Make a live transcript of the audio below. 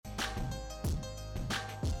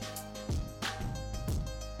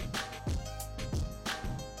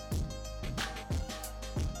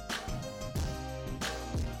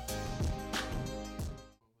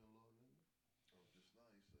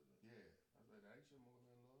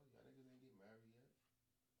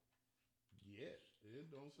Yeah,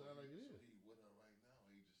 it don't sound like it So is. he with her right now.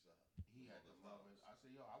 He had to love it. I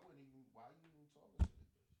said, yo, I wouldn't even. Why you even talking to this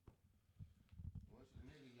bitch? What's the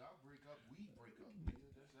nigga? Y'all break up, we break up, nigga.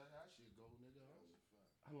 That's how shit go, nigga.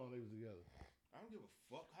 How long they was together? I don't give a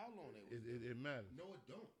fuck how long they was. It matters. No, it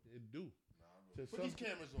don't. It do. Nah, Put these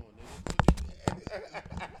cameras on, nigga.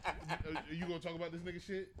 You gonna talk about this nigga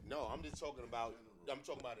shit? No, I'm just talking about. I'm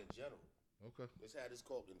talking about in general. Okay. Let's have this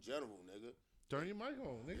talk in general, nigga. Turn your mic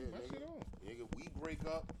on, nigga. Yeah, My nigga. shit on. Nigga, we break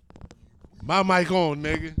up. My mic on,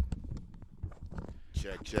 nigga.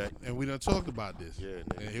 Check. And we done talked about this. Yeah,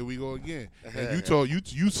 nigga. And here we go again. And you talk,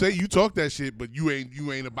 you say you talk that shit, but you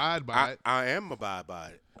ain't abide by it. I am abide by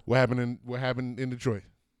it. What happened in Detroit?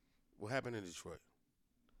 What happened in Detroit?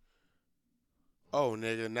 Oh,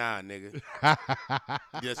 nigga, nah, nigga.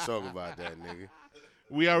 Just talk about that, nigga.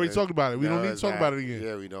 We already talked about it. We don't need to talk about it again.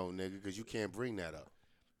 Yeah, we don't, nigga, because you can't bring that up.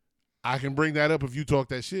 I can bring that up if you talk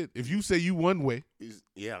that shit. If you say you one way,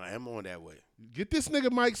 Yeah, I am on that way. get this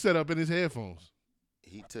nigga mic set up in his headphones.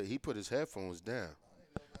 He put his headphones down.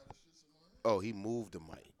 Oh, he moved the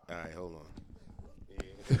mic. All right, hold on.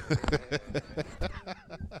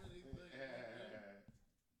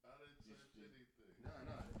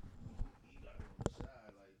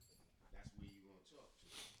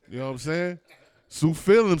 You know what I'm saying? Sue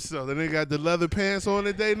feel himself. Then they got the leather pants on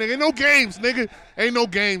today, nigga. Ain't no games, nigga. Ain't no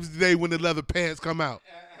games today when the leather pants come out.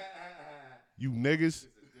 You niggas.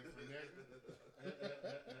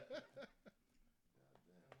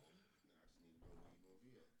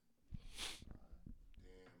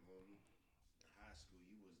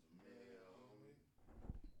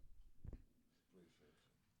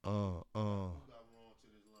 Who got wrong to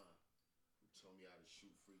this line? Who told me how to shoot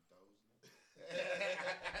free throws?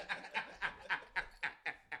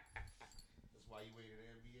 That's why you ain't in the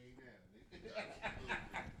NBA now, nigga.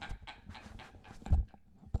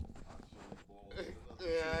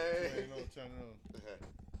 Ain't no turn it on.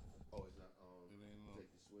 Oh, it's not. It ain't on. Take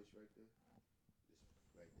the switch right there. Just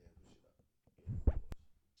right there. Push it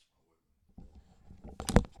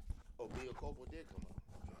up. Oh, Bill Copo did come out.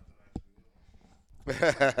 I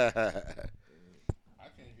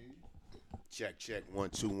can't hear you. Check. 1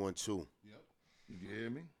 2 1 2. Yep. You can hear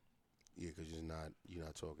me? Yeah, because you're not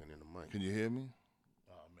talking in the mic. Can you hear me?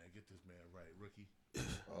 Oh man, get this man right, rookie.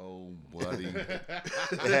 Oh, buddy.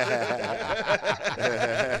 Yeah,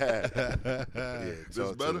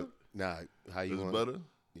 This better? Nah, how you This want? better?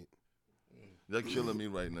 Yeah. You're killing me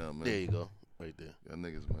right now, man. There you go, right there. Y'all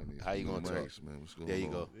niggas might need How you some gonna new talk? mics, man. What's going There you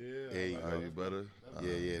on? go. Yeah. There you Are go. you better?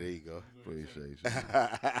 Yeah, there you go. Appreciate you.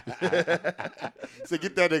 So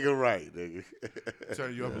get that nigga right, nigga.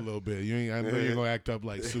 Turn you up a little bit. I know you're gonna act up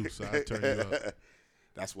like Sue, so I turn you up.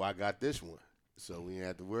 That's why I got this one. So we ain't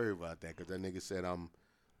have to worry about that because that nigga said I'm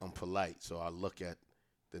polite. So I look at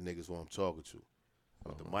the niggas who I'm talking to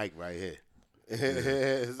with the mic right here. I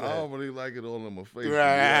don't really like it all in my face.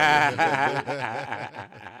 Right.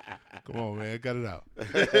 Come on, man, cut it out.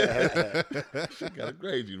 She got to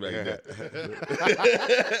grade you right now.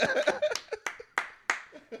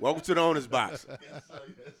 Welcome to the owner's box.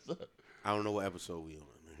 I don't know what episode we on.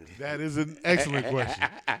 That is an excellent question.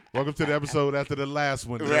 Welcome to the episode after the last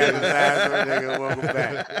one. Right, the last one, nigga. Welcome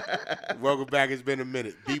back. Welcome back. It's been a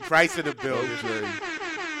minute. B Price in the building.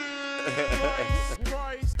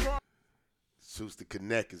 Seuss the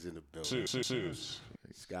Connect is in the building.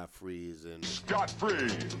 Scott Free is in.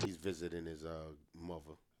 He's visiting his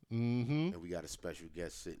mother. Mm-hmm. And we got a special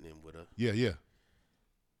guest sitting in with her. Yeah.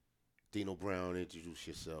 Dino Brown, introduce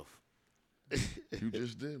yourself. You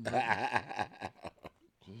just did, man.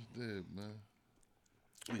 Just did, man.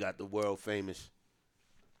 We got the world famous,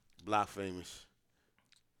 block famous,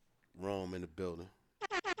 Rome in the building.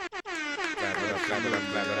 Clap it up, clap it up,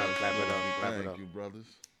 clap it up, clap it up, clap it Thank up. you, brothers.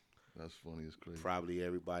 That's funny as crazy. Probably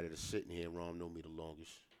everybody that's sitting here, Rome, know me the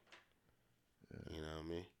longest. Yeah. You know what I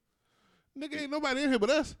mean? Nigga, ain't nobody in here but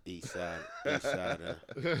us. East side. 12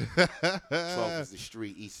 is the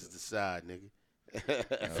street, east is the side, nigga.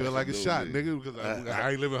 I feel like a shot, nigga, because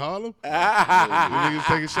I ain't live in Harlem. You Ah. niggas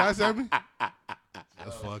taking shots at me?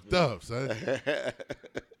 That's fucked up, son.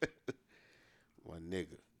 One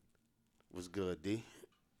nigga. What's good, D?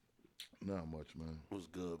 Not much, man. What's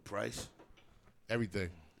good, Price? Everything.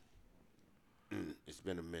 It's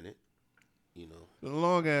been a minute. You know, Been a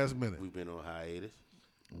long ass minute. we've been on hiatus.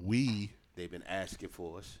 They've been asking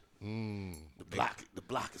for us. The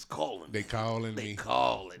block is calling. They calling They me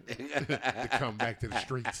calling. to come back to the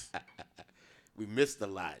streets. We missed a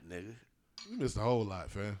lot, nigga. We missed a whole lot,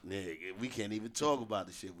 fam. Nigga, we can't even talk about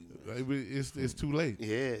the shit we missed. It's too late. Yeah,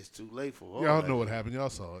 it's too late for all Y'all that. know what happened. Y'all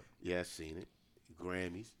saw it. Yeah, I seen it.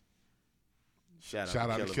 Grammys. Shout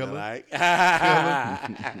out to Killer. Mike.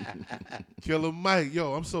 Killer Mike.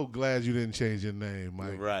 Yo, I'm so glad you didn't change your name,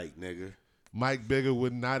 Mike. Right, nigga. Mike Bigger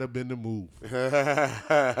would not have been the move.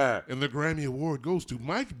 And the Grammy Award goes to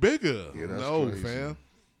Mike Bigger. Yeah, that's no, crazy. fam.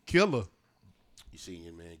 Killer. You seen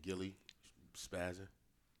your man Gilly spazzing?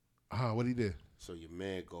 What he did? So your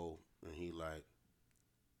man go and he like,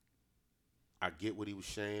 I get what he was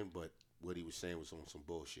saying, but what he was saying was on some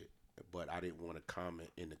bullshit. But I didn't want to comment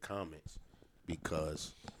in the comments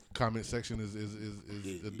because Comment section is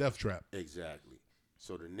the death trap. exactly.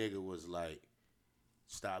 So the nigga was like,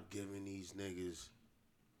 stop giving these niggas.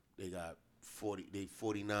 They got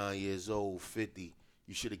 49 years old, 50.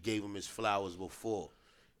 You should have gave him his flowers before.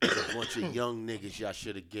 There's a bunch of young niggas y'all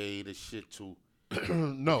should have gave the shit to.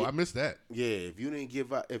 No, I missed that. Yeah, if you didn't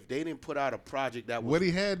give out, if they didn't put out a project that was What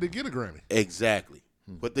he had to get a Grammy. exactly,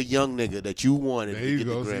 but the young nigga that you wanted There to you get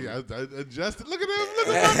go. the See, Grammy. I adjusted. Look at him. Look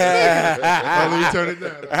at my nigga. Oh, let me turn it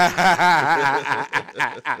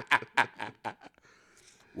down.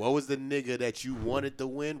 What was the nigga that you wanted to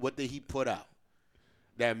win? What did he put out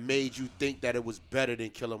that made you think that it was better than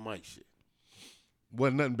Killer Mike shit?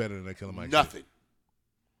 Wasn't nothing better than that Killer Mike. Nothing.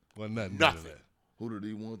 Wasn't nothing. Better Nothing. than that. Who did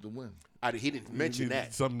he want to win? He didn't mention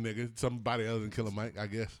that. Some nigga, somebody other than Killer Mike, I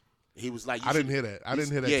guess. He was like, I didn't hear that. I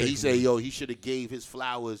didn't hear that. Yeah, take he from said, you. yo, he should have gave his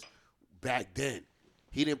flowers back then.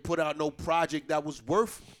 He didn't put out no project that was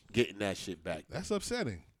worth getting that shit back then. That's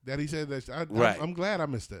upsetting that he said that. Right. I'm glad I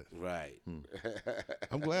missed that. Right.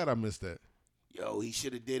 I'm glad I missed that. Yo, he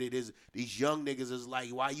should have did it. These young niggas is like,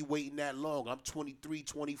 why you waiting that long? I'm 23,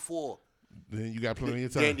 24. Then you got plenty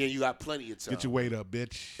of time. Then you got plenty of time. Get your weight up,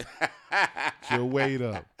 bitch. Get your weight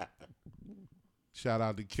up. Shout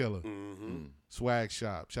out to Killer. Mm-hmm. Swag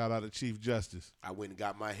Shop. Shout out to Chief Justice. I went and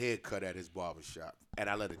got my hair cut at his barbershop, and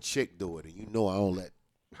I let a chick do it. And you know I don't let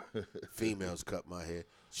females cut my hair.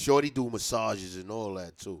 Shorty do massages and all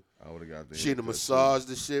that, too. I would have got the She done massage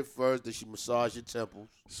the shit first, then she massage your temples.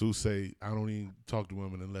 Sue say, I don't even talk to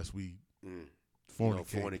women unless we You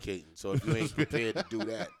fornicate. know, fornicating. So if you ain't prepared to do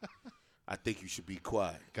that, I think you should be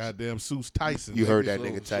quiet. Goddamn Seuss Tyson. You heard nigga.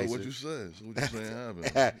 that nigga Tyson. So what you said? So what you saying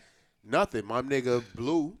happened? Nothing. My nigga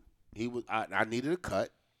Blue, he was. I needed a cut,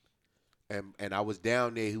 and I was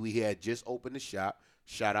down there. We had just opened the shop.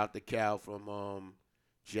 Shout out to Cal from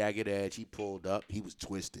Jagged Edge. He pulled up. He was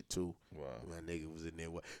twisted too. Wow. My nigga was in there.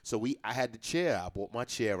 So I had the chair. I brought my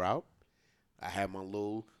chair out. I had my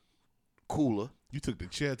little cooler. You took the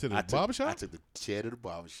chair to the I barbershop? took the chair to the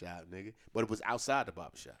barbershop, nigga. But it was outside the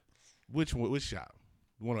barbershop. Which one? Which shop?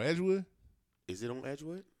 The one on Edgewood? Is it on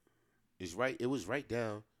Edgewood? It's right. It was right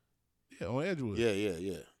down. Yeah, on Edgewood.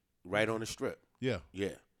 Yeah. Right on the strip. Yeah.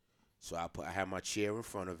 Yeah. So I had my chair in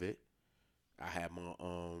front of it. I had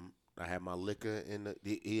my liquor in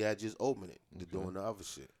he had just opened it to doing the other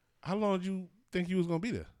shit. How long did you think you was gonna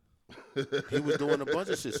be there? He was doing a bunch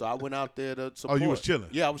of shit. So I went out there to support. Oh, you was chilling?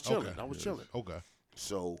 Yeah, I was chilling. Okay. I was chilling. Okay.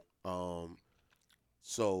 So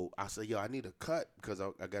so I said, yo, I need a cut because I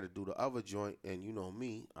got to do the other joint, and you know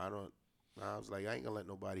me, I was like, I ain't gonna let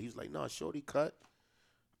nobody. He was like, no, shorty cut.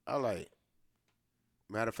 I like.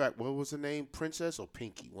 Matter of fact, what was her name? Princess or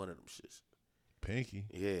Pinky? One of them shits. Pinky.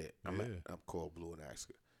 Yeah, I'm called Blue and ask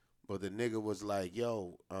her. But the nigga was like,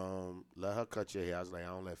 yo, let her cut your hair. I was like, I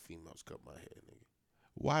don't let females cut my hair, nigga.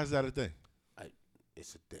 Why is that a thing?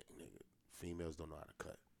 It's a thing, nigga. Females don't know how to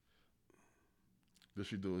cut. Did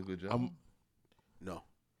she do a good job? No.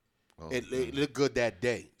 Oh, It looked good that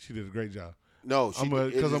day. She did a great job. No, it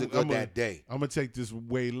looked good that day. I'm gonna take this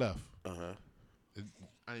way left. Uh-huh.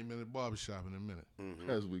 I ain't been at the barbershop in a minute. Mm-hmm.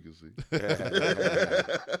 As we can see.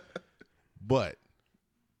 But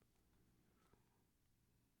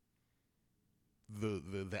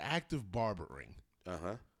the act of barbering,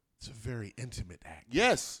 it's a very intimate act.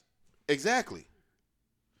 Yes, exactly.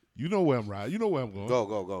 You know where I'm riding. You know where I'm going. Go.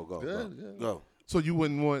 Go. So you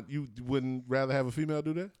wouldn't rather have a female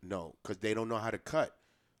do that? No, because they don't know how to cut.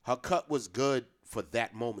 Her cut was good for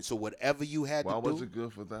that moment. So whatever you had Why to do. was it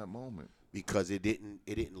good for that moment? Because it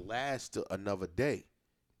didn't last to another day.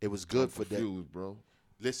 It was good for that. Bro.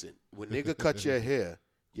 Listen, when nigga cut your hair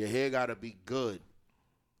gotta be good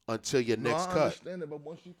until your next cut. I understand it, but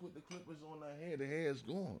once you put the clippers on the hair is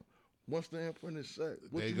gone. Once the imprint is set,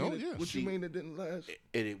 what you mean it didn't last?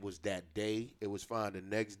 And it was that day. It was fine. The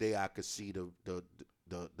next day, I could see the.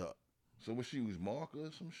 So what, she was marker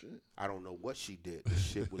or some shit? I don't know what she did. The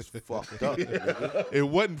shit was fucked up. Nigga. It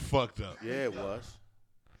wasn't fucked up. Yeah, it was.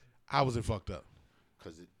 How was it fucked up?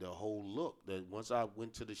 Because the whole look. That once I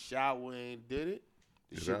went to the shower and did it,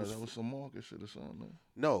 that was some market shit or something.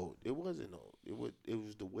 No, it wasn't. No, it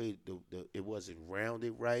was the way it wasn't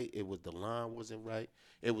rounded right. It was the line wasn't right.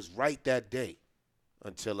 It was right that day.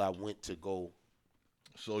 until I went to go.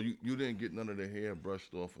 So you didn't get none of the hair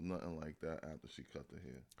brushed off or nothing like that after she cut the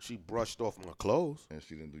hair? She brushed off my clothes. And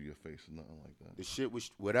she didn't do your face or nothing like that? The shit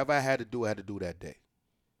was, whatever I had to do that day.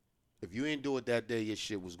 If you ain't do it that day, your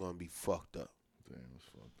shit was going to be fucked up. Damn, it's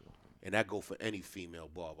fucked up. And that go for any female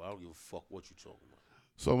barber. I don't give a fuck what you talking about.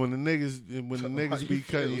 So when the niggas be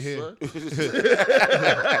cutting your hair,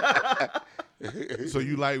 so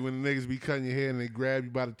you like when the niggas be cutting your hair and they grab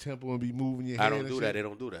you by the temple and be moving your hair? I don't do that. They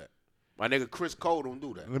don't do that. My nigga Chris Cole don't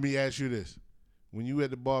do that. Let me ask you this: when you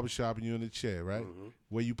at the barbershop and you in the chair, right? Mm-hmm.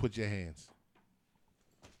 Where you put your hands?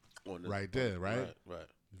 Right there, right? Right.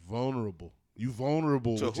 Vulnerable. You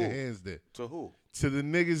vulnerable to with who? Your hands there. To who? To the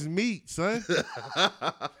niggas' meat, son.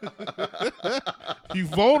 You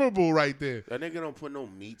vulnerable right there. That nigga don't put no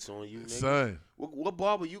meats on you, nigga. Son. What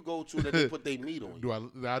barber you go to that they put their meat on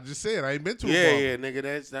you? I just said I ain't been to a barber. Yeah, nigga,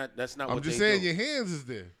 that's not what they do. I'm just saying your hands is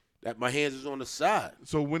there. That my hands is on the side.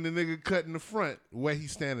 So when the nigga cut in the front, where he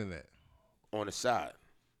standing at? On the side.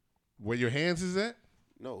 Where your hands is at?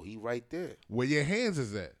 No, he right there. Where your hands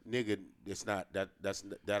is at? Nigga, it's not that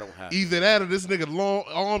don't happen. Either that or this nigga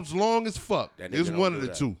arms long as fuck. It's one of the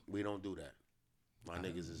two. We don't do that. My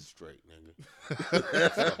niggas is straight, nigga.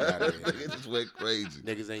 Niggas just went crazy.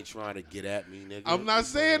 Niggas ain't trying to get at me, nigga. I'm not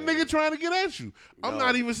saying nigga trying to get at you. I'm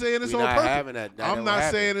not even saying it's on purpose. I'm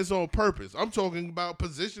not saying it's on purpose. I'm talking about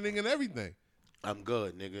positioning and everything. I'm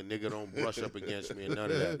good, nigga. Nigga don't brush up against me and none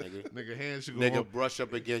of that, nigga. Nigga, hands should go Nigga, on. brush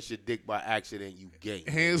up against your dick by accident, you gay.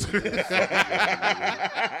 Hands.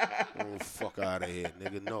 Oh, fuck out of here,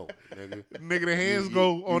 nigga. No, nigga. Nigga, the hands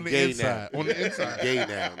go on the inside. Now. On the inside. You gay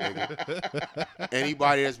now, nigga.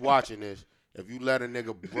 Anybody that's watching this, if you let a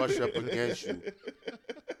nigga brush up against you,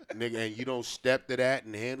 nigga, and you don't step to that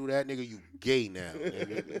and handle that, nigga, you gay now,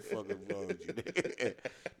 nigga. What fucking wrong with you, nigga?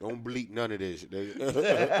 Don't bleep none of this, nigga.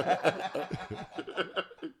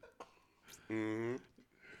 Mm-hmm.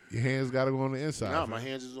 Your hands gotta go on the inside. Nah, my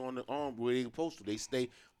hands is on the arm where they supposed to. They stay.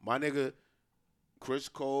 My nigga Chris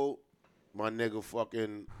Cole, my nigga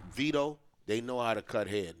fucking Vito, they know how to cut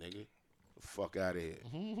hair, nigga. Fuck out of here.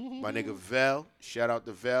 My nigga Vel, shout out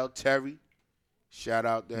to Vel. Terry, shout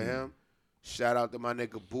out to him. Shout out to my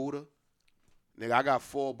nigga Buddha. Nigga, I got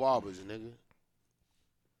 4 barbers, nigga.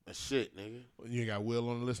 That's shit, nigga. You ain't got Will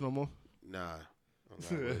on the list no more? Nah.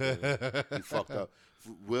 He fucked up.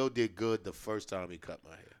 Will did good the first time he cut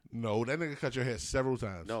my hair. No, that nigga cut your hair several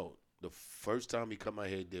times. No, the first time he cut my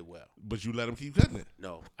hair, he did well. But you let him keep cutting it?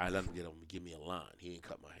 No, I let him give me a line. He ain't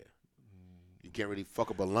cut my hair. You can't really fuck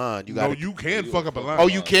up a line. You can fuck up a line. Oh,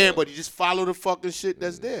 you can, but you just follow the fucking shit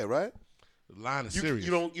that's there, right? The line is serious.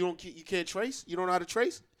 You can't trace? You don't know how to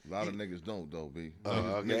trace? A lot of niggas don't, though, B.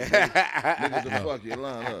 Okay. Niggas will fuck your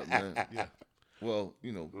line up, man. Yeah. Well,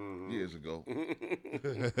 years ago.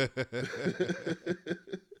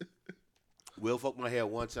 Will fuck my hair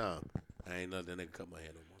one time. I ain't nothing that nigga cut my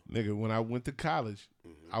hair no more. Nigga, when I went to college,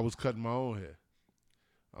 I was cutting my own hair.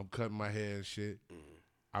 I'm cutting my hair and shit.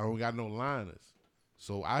 I don't got no liners.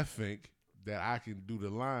 So I think that I can do the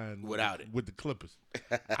line without it. With the clippers.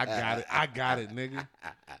 I got it, nigga.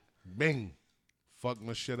 Bing. Fuck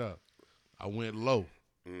my shit up. I went low.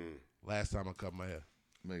 Last time I cut my hair.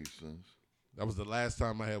 Makes sense. That was the last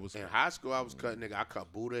time my hair was cut. In high school, I was cutting nigga. I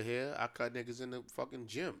cut Buddha hair. I cut niggas in the fucking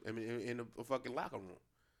gym. I mean, in the fucking locker room.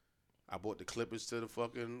 I bought the clippers to the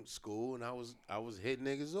fucking school, and I was hitting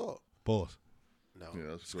niggas off. Boss. No.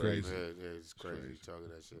 Yeah, that's crazy. Yeah, it's crazy. You talking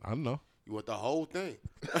that shit. I know. You want the whole thing.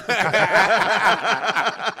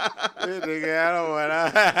 Nigga, I don't want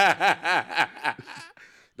to.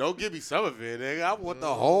 Don't give me some of it, nigga. I want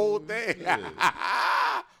the whole thing.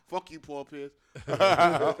 Fuck you, Paul Pierce.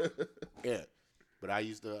 Yeah. But I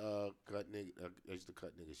used to cut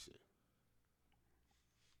nigga shit.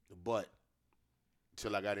 But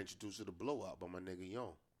until I got introduced to the blowout by my nigga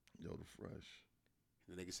Young. Yo, the Fresh.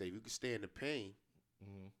 The nigga say, if you can stand the pain.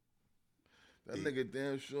 That nigga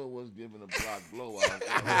damn sure was giving a block blowout.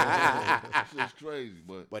 That's just crazy,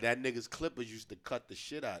 but that nigga's clippers used to cut the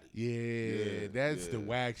shit out of you. Yeah, that's the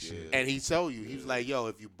whack shit. And he told you, he was like, yo,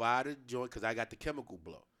 if you buy the joint, because I got the chemical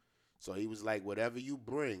blow. So he was like, whatever you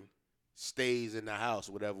bring stays in the house,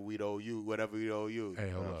 whatever we owe you.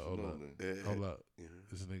 Hey, hold up.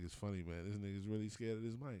 This nigga's funny, man. This nigga's really scared of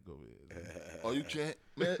this mic over here. Oh, you can't?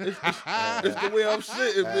 Man, it's the way I'm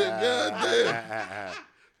sitting, man. God damn.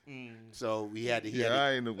 So we had to.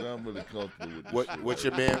 I'm really comfortable with this. What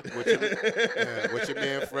your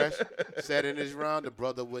man Fresh said in his round? The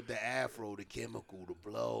brother with the afro, the chemical, the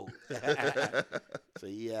blow. So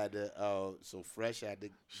he had to. So Fresh had to.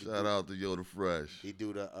 Shout out to Yoda Fresh. He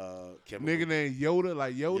do the chemical. Nigga named Yoda,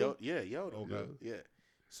 like Yoda. Yeah, Yoda. Okay. Yeah.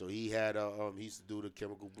 So he had he used to do the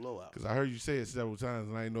chemical blowout. Because I heard you say it several times,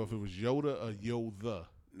 and I didn't know if it was Yoda or Yoda.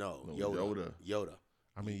 No, Yoda.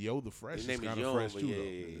 I mean, Yoda Fresh His is name kind is of fresh too,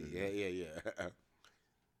 yeah.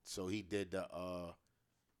 So he did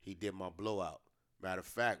my blowout. Matter of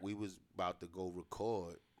fact, we was about to go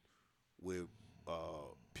record with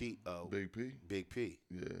Big P.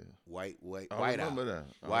 Yeah. White I remember that.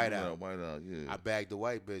 White out, yeah. I bagged the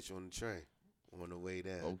white bitch on the train on the way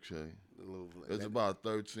down. Okay. It's about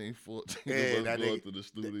 13, 14 yeah, of us going to the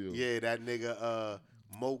studio. That nigga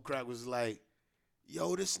Mo Crack was like,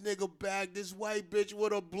 yo, this nigga bagged this white bitch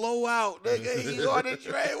with a blowout, nigga. He on the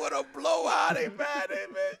train with a blowout. They mad at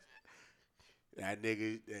him, man. That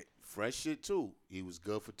nigga, fresh shit too. He was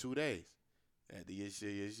good for 2 days. Your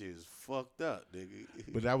shit is fucked up, nigga.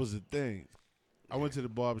 But that was the thing. I went to the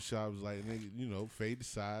barbershop. I was like, nigga, fade the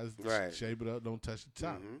sides, right. Shape it up, don't touch the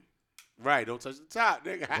top. Mm-hmm. Right, don't touch the top,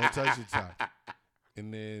 nigga. Don't touch the top.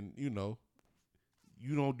 And then, you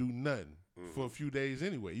don't do nothing for a few days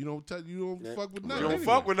anyway. You don't fuck with nothing. You don't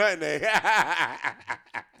fuck with nothing,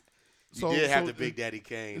 you did have the Big Daddy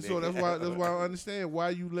Kane. So that's why I understand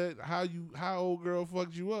why you how old girl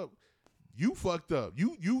fucked you up. You fucked up.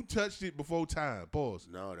 You touched it before time. Pause.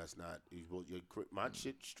 No, that's not. My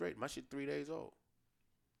shit straight. My shit 3 days old.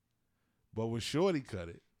 But when Shorty cut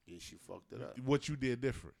it, yeah, she fucked it up. What you did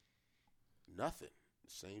different? Nothing.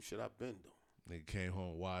 Same shit I've been doing. Nigga came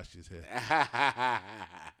home, washed his hair.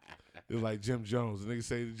 It was like Jim Jones. The nigga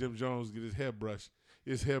say to Jim Jones get his hair brushed,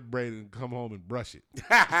 his hair braided, and come home and brush it.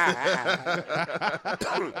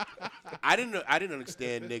 I didn't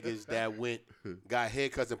understand niggas that got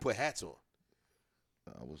haircuts and put hats on.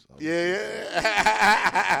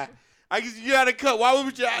 Yeah. I guess you had a cut. Why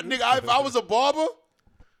would you, nigga? If I was a barber,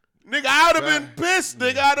 nigga, I would have been pissed.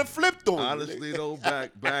 Nigga, I'd have flipped on. Honestly, though,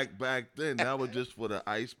 back then, that was just for the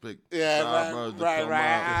ice pick. Yeah,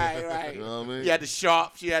 right. You know what I mean? You had the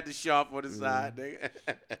sharp. She had the sharp on the side, nigga.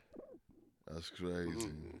 That's crazy.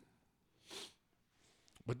 Mm-hmm.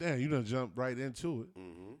 But damn, you done jumped right into it.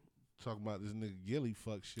 Mm-hmm. Talking about this nigga Gilly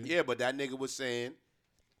fuck shit. Yeah, but that nigga was saying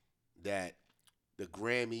that the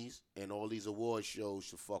Grammys and all these award shows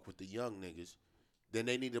should fuck with the young niggas. Then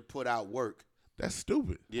they need to put out work. That's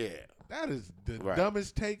stupid. Yeah. That is the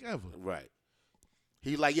dumbest take ever. Right.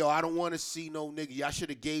 He like, yo, I don't want to see no nigga. Y'all should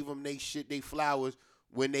have gave them they shit, they flowers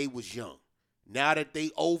when they was young. Now that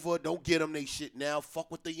they over, don't get them they shit now.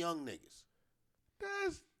 Fuck with the young niggas.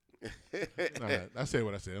 That's all right, I say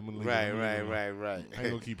what I said. I'm gonna leave right. I ain't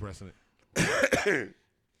gonna keep pressing it.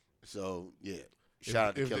 So yeah, shout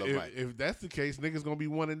out to Killer Mike. If that's the case, niggas gonna be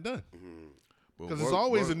one and done. Because But it's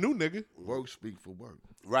always a new nigga. Work speak for work.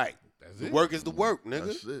 Right. That's the it. Work is the work, nigga.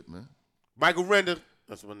 That's it, man. Michael Render.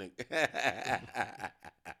 That's my nigga.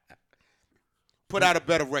 Put out a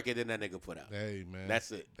better record than that nigga put out. Hey man,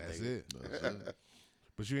 That's it. That's nigga. it.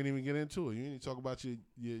 But you ain't even get into it. You ain't talk about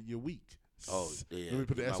your week. Oh yeah, Let me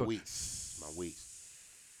put the S my on. weeks. My weeks.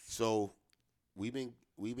 So we've been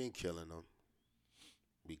killing them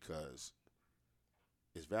because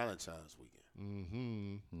it's Valentine's weekend.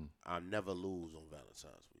 Mm-hmm. I never lose on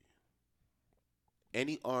Valentine's weekend.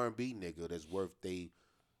 Any R&B nigga that's worth they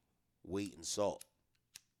weight in salt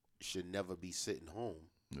should never be sitting home.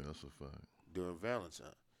 Yeah, that's a fact. During Valentine.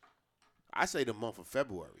 I say the month of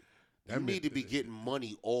February. You need to be getting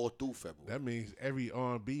money all through February. That means every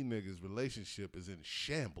R&B nigga's relationship is in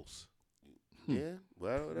shambles. Yeah,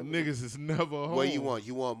 well, niggas is never home. What you want?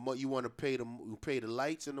 You want to pay the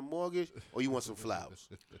lights and the mortgage, or you want some flowers?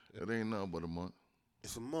 It ain't nothing but a month.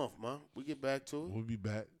 It's a month, man. We get back to it. We'll be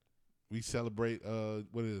back. We celebrate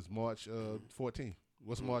what is March 14th.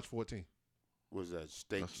 What's March 14th? What's that?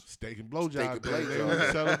 Steak and blowjob steak and day. blowjob.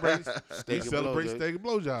 We celebrate steak and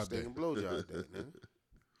blowjob day. Steak and blowjob day, man.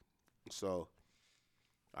 So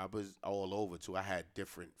I was all over too. I had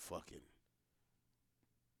different fucking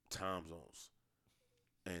time zones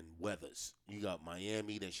and weathers. You got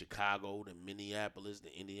Miami, then Chicago, then Minneapolis,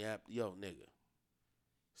 then Indianapolis. Yo, nigga,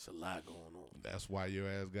 it's a lot going on. That's why your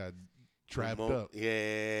ass got trapped up.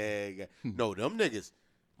 Yeah. No, them niggas.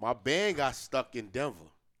 My band got stuck in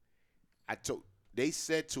Denver. They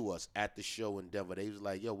said to us at the show in Denver, they was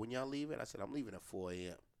like, yo, when y'all leaving? I said, I'm leaving at 4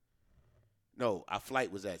 a.m. No, our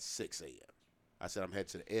flight was at 6 a.m. I said, I'm headed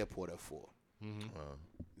to the airport at 4.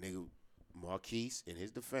 Mm-hmm. Nigga, Marquise, in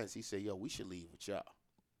his defense, he said, yo, we should leave with y'all.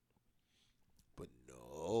 But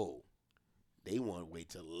no, they want to wait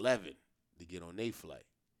till 11 to get on their flight.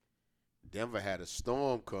 Denver had a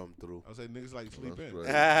storm come through. I was like, niggas like sleep in.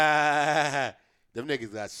 Them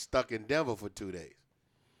niggas got stuck in Denver for 2 days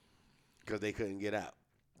because they couldn't get out.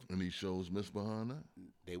 Any shows missed behind that?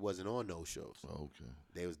 They wasn't on those shows. Oh, okay.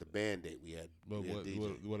 They was the band date we had. But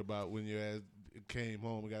what about when your ass came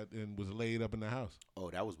home and was laid up in the house? Oh,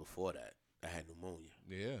 that was before that. I had pneumonia.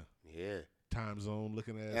 Yeah. Time zone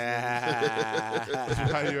looking ass.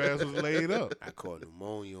 That's how your ass was laid up. I caught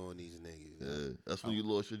pneumonia on these niggas. Yeah, that's when you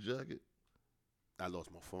lost your jacket. I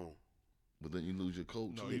lost my phone. But then you lose your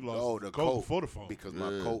coat. No, too. you lost the coat before the phone because my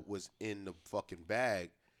coat was in the fucking bag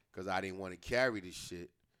because I didn't want to carry this shit.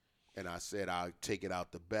 And I said I'll take it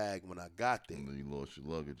out the bag when I got there. And then you lost your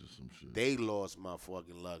luggage or some shit. They lost my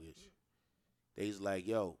fucking luggage. They's like,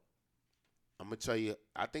 yo, I'm going to tell you,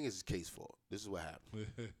 I think it's his case fault. This is what happened.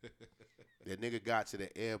 That nigga got to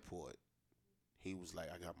the airport. He was like,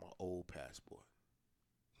 I got my old passport.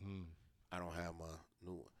 I don't have my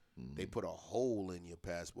new one. They put a hole in your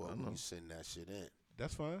passport when you send that shit in.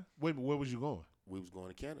 That's fine. Wait, where was you going? We was going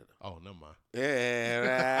to Canada. Oh, never mind.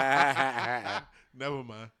 Yeah. Never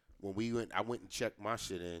mind. When I went and checked my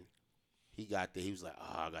shit in. He got there. He was like,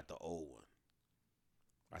 I got the old one.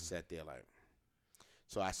 I sat there like.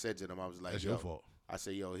 So I said to them, I was like, that's yo. your fault. I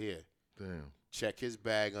said, yo, here. Damn. Check his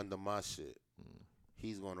bag under my shit.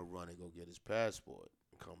 He's going to run and go get his passport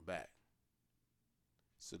and come back.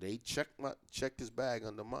 So they checked his bag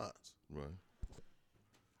under mine. Right.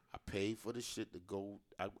 I paid for the shit to go.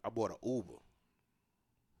 I bought an Uber.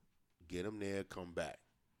 Get him there, come back.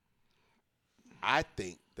 I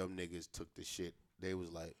think them niggas took the shit. They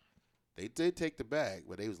was like, they did take the bag,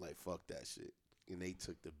 but they was like, fuck that shit. And they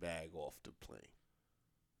took the bag off the plane.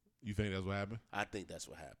 You think that's what happened? I think that's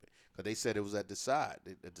what happened. Because they said it was at the side.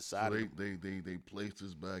 At the side. So they placed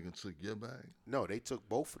his bag and took your bag? No, they took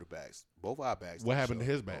both of the bags. Both our bags. What happened to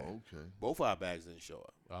his bag? Oh, okay. Both our bags didn't show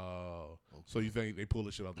up. Oh. Okay. So you think they pulled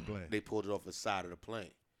the shit off the plane? They pulled it off the side of the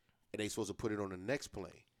plane. And they supposed to put it on the next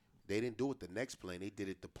plane. They didn't do it the next plane. They did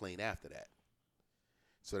it the plane after that.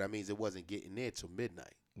 So that means it wasn't getting there till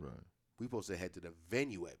midnight. Right. We supposed to head to the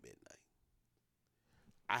venue at midnight.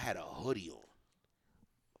 I had a hoodie on.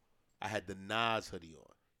 I had the Nas hoodie on.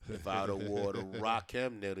 If I would have wore the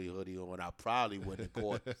Rakim hoodie on, I probably wouldn't have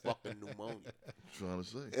caught fucking pneumonia. Trying to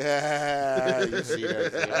say. You see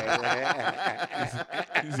that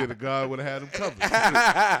shit? You said the God would have had him covered.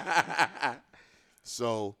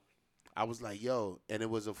 So I was like, yo, and it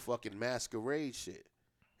was a fucking masquerade shit.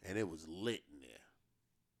 And it was lit in there.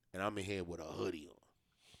 And I'm in here with a hoodie on.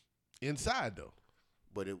 Inside though.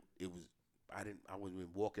 But it was I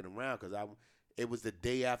wasn't walking around because it was the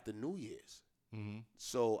day after New Year's. Mm-hmm.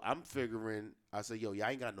 So I'm figuring, I said, yo, y'all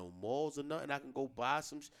ain't got no malls or nothing. I can go buy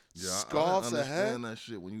some scarves I ahead. understand that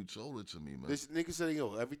shit when you told it to me, man. This nigga said,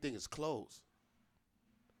 yo, everything is closed.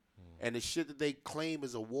 And the shit that they claim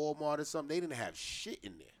is a Walmart or something, they didn't have shit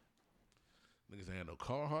in there. Niggas ain't had no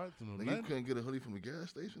Carhartt. No Nigga, you couldn't get a hoodie from the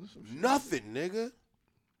gas station or some shit? Nothing, nigga.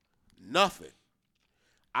 Nothing.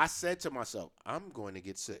 I said to myself, I'm going to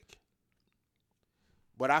get sick.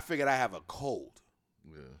 But I figured I have a cold.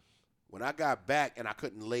 Yeah. When I got back and I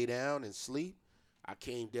couldn't lay down and sleep, I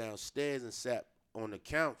came downstairs and sat on the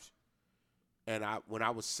couch. And when I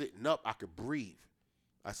was sitting up, I could breathe.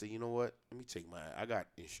 I said, you know what? Let me take I got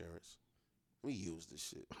insurance. Let me use this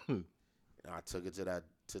shit. And I took it to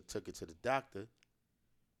the doctor.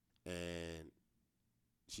 And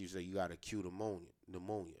she said, you got acute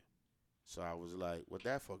pneumonia. So I was like, what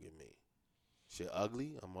that fucking mean? Shit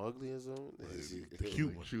ugly? I'm ugly or something?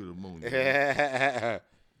 Cute one. Cute pneumonia.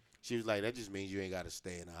 She was like, that just means you ain't got to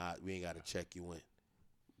stay in the hot. We ain't got to check you in.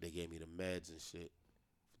 They gave me the meds and shit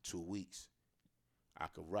for 2 weeks. I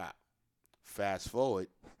could rock. Fast forward,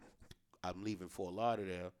 I'm leaving Fort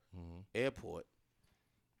Lauderdale airport.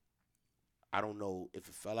 I don't know if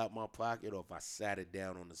it fell out my pocket or if I sat it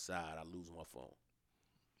down on the side, I lose my phone.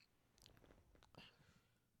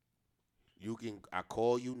 I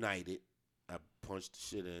call United. I punched the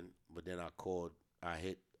shit in, but then I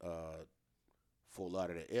hit Fort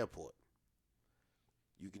Lauderdale Airport.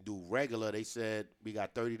 You can do regular. They said we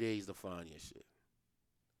got 30 days to find your shit.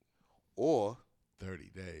 Or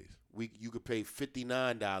 30 days. You could pay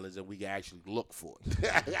 $59 and we can actually look for it.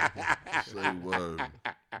 Say word.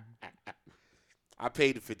 I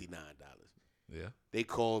paid the $59. Yeah. They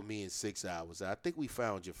called me in 6 hours. I think we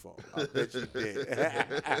found your phone. I bet you did.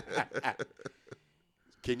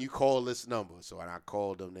 Can you call this number? So when I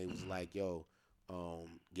called them, they was like, yo,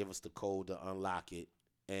 give us the code to unlock it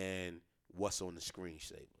and what's on the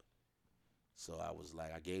screensaver. So I was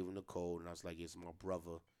like, I gave him the code, and I was like, it's my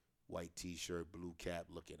brother, white T-shirt, blue cap,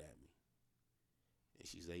 looking at me. And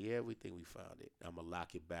she said, yeah, we think we found it. I'm going to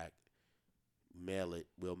lock it back, mail it.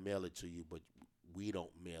 We'll mail it to you, but we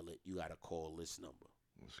don't mail it. You got to call this number.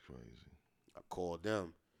 That's crazy. I called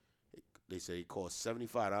them. They say it costs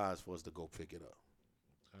 $75 for us to go pick it up.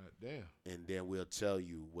 Damn. And then we'll tell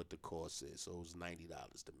you what the cost is. So it was $90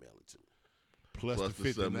 to mail it to me. Plus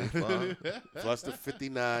the 75. Plus the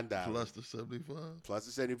 $59. Plus the 75. Plus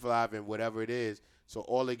the 75 and whatever it is. So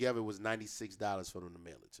altogether was $96 for them to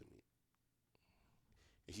mail it to me.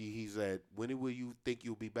 And he said, when will you think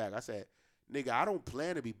you'll be back? I said, nigga, I don't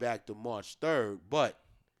plan to be back till March 3rd, but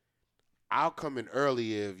I'll come in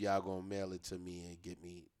earlier if y'all gonna mail it to me and get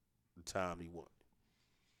me the time he want.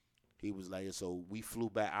 He was like, so we flew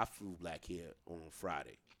back. I flew back here on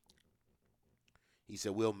Friday. He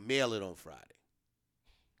said, we'll mail it on Friday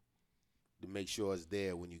to make sure it's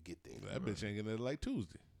there when you get there. That bitch ain't getting it like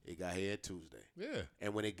Tuesday. It got here Tuesday. Yeah.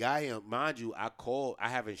 And when it got here, mind you, I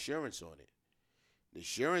have insurance on it. The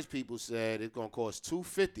insurance people said it's going to cost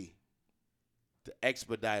 $250 to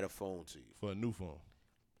expedite a phone to you. For a new phone.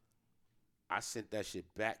 I sent that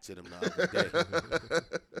shit back to them the other day.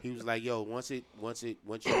 He was like, yo, once you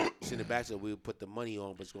send it back to them, we'll put the money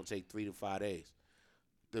on, but it's going to take 3 to 5 days.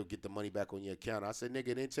 They'll get the money back on your account. I said, nigga,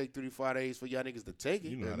 it didn't take 3 to 5 days for y'all niggas to take it.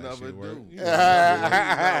 You know how that never shit work. do.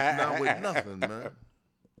 Not with nothing, man.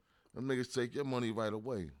 Them niggas take your money right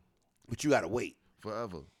away. But you got to wait.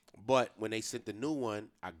 Forever. But when they sent the new one,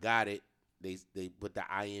 I got it. They put the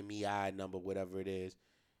IMEI number, whatever it is.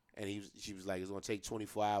 And she was like, it's going to take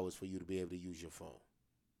 24 hours for you to be able to use your phone.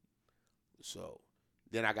 So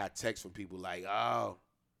then I got texts from people like, oh,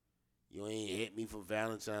 you ain't hit me for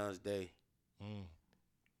Valentine's Day.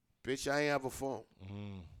 Bitch, I ain't have a phone.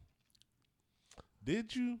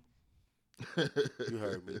 Did you? You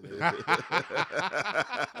heard me, man.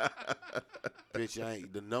 Bitch, I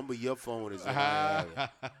ain't. The number of your phone is in my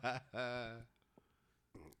area.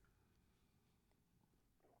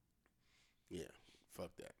 Yeah,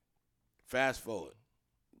 fuck that. Fast forward.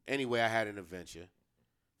 Anyway, I had an adventure.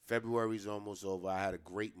 February's almost over. I had a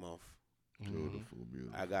great month. Beautiful,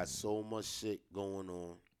 beautiful. I got so much shit going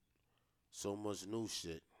on. So much new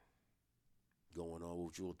shit going on,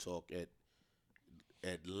 which we'll talk at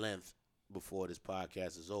length before this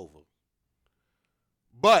podcast is over.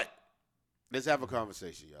 But let's have a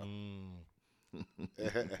conversation, y'all.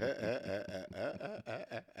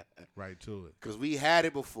 Right to it. Because we had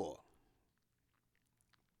it before.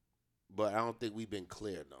 But I don't think we've been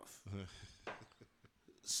clear enough.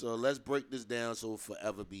 So let's break this down so it'll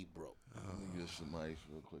forever be broke. Let me get some ice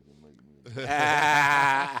real quick and make me.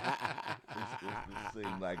 It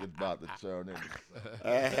seems like it's about to turn into.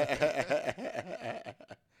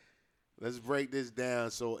 Let's break this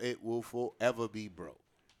down so it will forever be broke.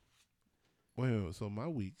 Well, so my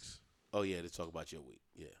weeks. Oh yeah, let's talk about your week.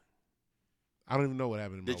 Yeah. I don't even know what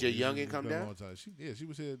happened. In Did my your week. youngin' come down? She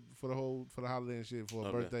was here for the holiday and shit for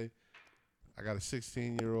her birthday. I got a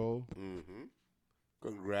 16-year-old. Mm-hmm.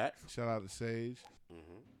 Congrats. Shout out to Sage.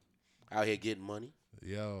 Mm-hmm. Out here getting money.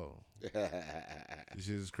 Yo. This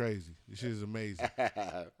shit is crazy. This shit is amazing.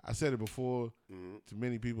 I said it before to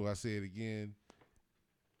many people. I say it again.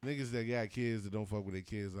 Niggas that got kids that don't fuck with their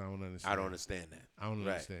kids, I don't understand. I don't understand that. I don't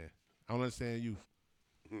understand. I don't understand you.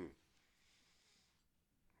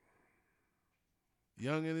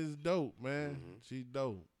 Youngin is dope, man. She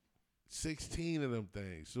dope. 16 of them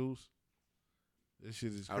things, Seuss. This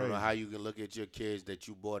shit is crazy. I don't know how you can look at your kids that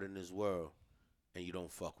you brought in this world and you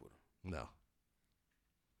don't fuck with them. No.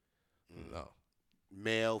 No.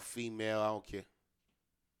 Male, female, I don't care.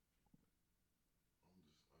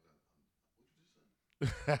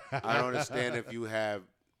 I don't understand if you have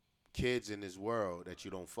kids in this world that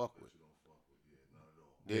you don't fuck with.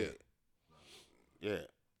 Yeah.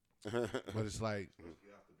 But it's like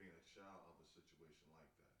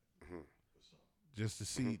just to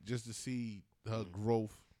see her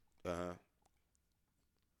growth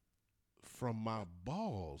from my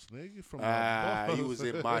balls, nigga. From my balls. He was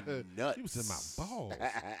in my nuts. He was in my balls.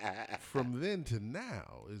 From then to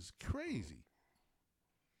now is crazy.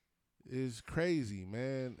 It's crazy,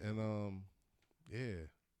 man. And yeah,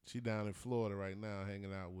 she down in Florida right now,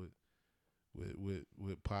 hanging out with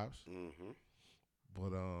Pops.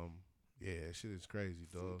 But yeah, shit is crazy,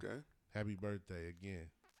 dog. Okay. Happy birthday again.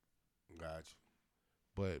 Gotcha.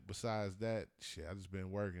 But besides that, shit, I just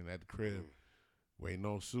been working at the crib, waiting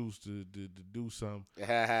on Seuss to do something.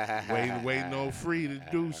 waiting on Free to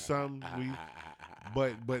do something.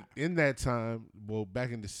 But in that time, well,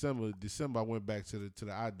 back in December, I went back to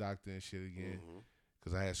the eye doctor and shit again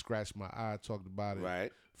because I had scratched my eye. Talked about it.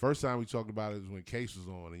 Right. First time we talked about it was when Case was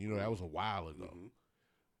on, and that was a while ago.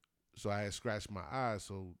 So I had scratched my eye,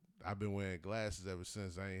 so I've been wearing glasses ever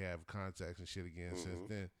since. I ain't have contacts and shit again since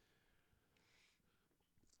then.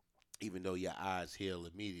 Even though your eyes heal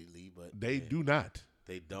immediately, but they do not.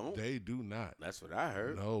 They don't? They do not. That's what I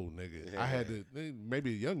heard. No, nigga. I had to,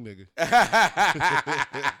 maybe a young nigga.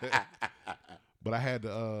 But I had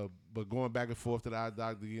to, but going back and forth to the eye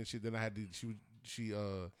doctor and shit, then I had to, she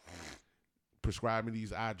prescribed me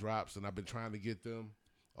these eye drops, and I've been trying to get them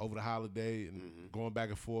over the holiday and going back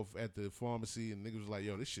and forth at the pharmacy, and niggas was like,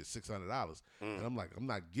 yo, this shit's $600. And I'm like, I'm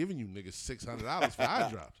not giving you niggas $600 for eye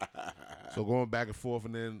drops. So going back and forth,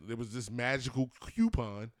 and then there was this magical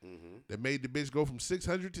coupon that made the bitch go from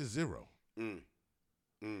 600 to 0.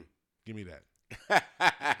 Give me that.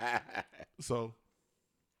 So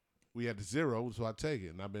we had the 0, so I take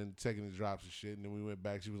it. And I've been taking the drops and shit. And then we went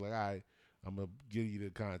back. She was like, all right, I'm going to give you the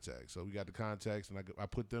contacts. So we got the contacts, and I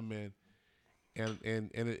put them in. And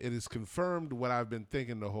it is confirmed what I've been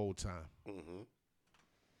thinking the whole time.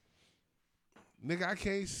 Nigga, I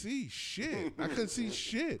can't see shit. I couldn't see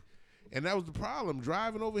shit. And that was the problem.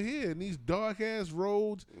 Driving over here in these dark-ass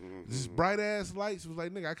roads, these bright-ass lights, it was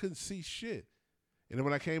like, nigga, I couldn't see shit. And then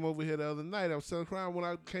when I came over here the other night, I was telling Crown when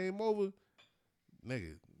I came over,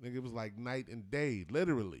 nigga, it was like night and day,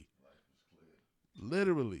 literally.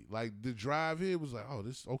 Literally. Like, the drive here was like, oh,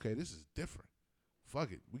 this is different.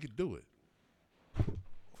 Fuck it. We could do it.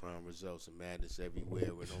 Crime results and madness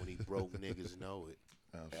everywhere when only broke niggas know it.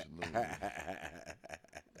 Absolutely.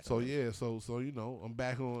 So yeah, so you know, I'm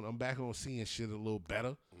back on seeing shit a little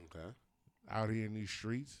better. Okay. Out here in these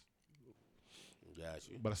streets. Got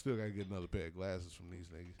you. But I still gotta get another pair of glasses from these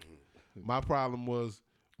niggas. My problem,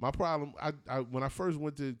 I when I first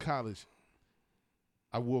went to college,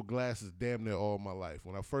 I wore glasses damn near all my life.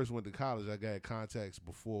 When I first went to college, I got contacts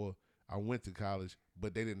before I went to college,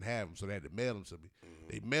 but they didn't have them, so they had to mail them to me.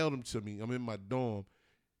 They mailed them to me. I'm in my dorm,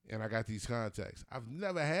 and I got these contacts. I've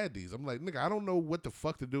never had these. I'm like, nigga, I don't know what the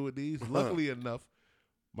fuck to do with these. Luckily enough,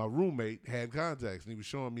 my roommate had contacts, and he was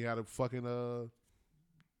showing me how to fucking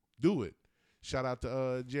do it. Shout out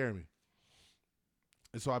to Jeremy.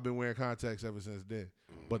 And so I've been wearing contacts ever since then.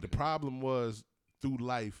 But the problem was, through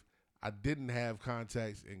life, I didn't have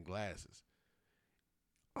contacts and glasses.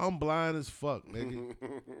 I'm blind as fuck, nigga.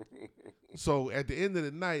 So at the end of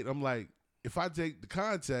the night, I'm like, if I take the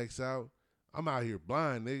contacts out, I'm out here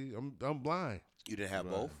blind, nigga. I'm blind. You didn't have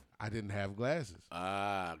both? I didn't have glasses.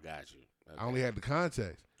 Ah, got you. Okay. I only had the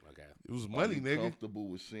contacts. Okay. It was money, nigga. Comfortable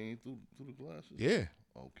with seeing through the glasses? Yeah.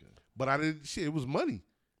 Okay. But I didn't. Shit, it was money.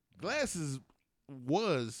 Glasses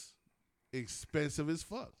was expensive as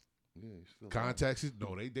fuck. Yeah. Still Contacts,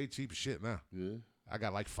 no, they cheap as shit now. Yeah. I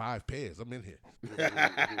got like 5 pairs. I'm in here.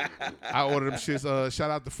 I ordered them shits. Shout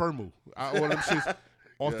out to Firmu. I ordered them shits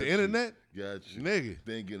off the internet. Got you. Nigga.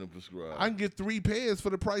 Then get them prescribed. I can get 3 pairs for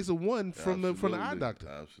the price of 1 from the eye doctor.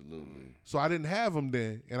 Absolutely. So I didn't have them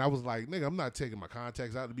then, and I was like, nigga, I'm not taking my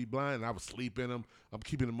contacts out to be blind. And I was sleeping them. I'm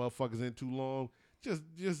keeping the motherfuckers in too long. Just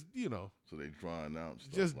you know. So they drying out.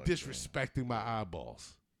 Just like disrespecting my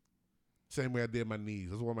eyeballs. Same way I did my knees.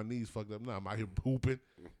 That's why my knees fucked up now. I'm out here hooping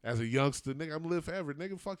as a youngster. Nigga, I'm live forever.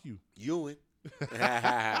 Nigga, fuck you. Ewing.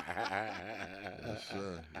 Yes,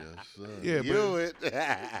 sir. Yes, sir. Yeah, Ewing.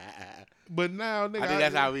 But now, nigga. I think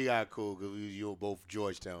that's how we got cool, because you were both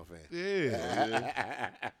Georgetown fans.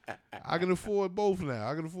 Yeah. I can afford both now.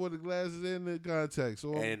 I can afford the glasses and the contacts.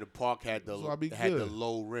 So and the park had the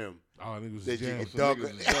low rim. Oh, nigga was That you jammed. could dunk.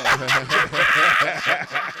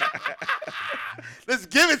 Let's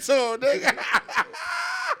give it to him, nigga.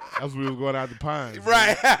 That's when we was going out the pines.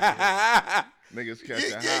 Right. Niggas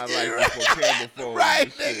catching highlights before camera phone. Right,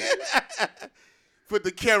 nigga. Put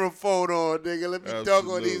the camera phone on, nigga. Let me dunk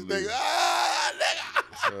on these niggas. Ah,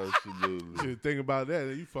 nigga. Absolutely. Shit, think about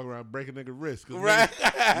that. You fuck around breaking nigga wrist. Right.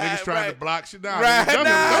 Niggas trying to block shit down. Right. I'm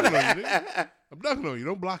dunking on you, nigga. I'm dunking on you.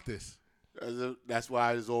 Don't block this. That's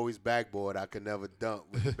why I was always backboard. I could never dunk.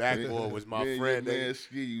 But backboard was my friend. Man,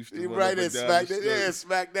 Ski used to you run right up there, and down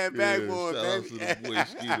smack that backboard, shout out baby. to the boy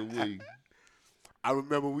Ski the Week. I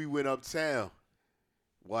remember we went uptown,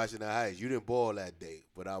 Washington Heights. You didn't ball that day,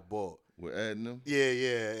 but I balled. With Adnam?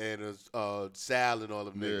 Yeah, and Sal and all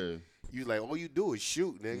of them. Yeah. You like, all you do is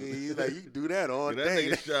shoot, nigga. You like, you can do that all day.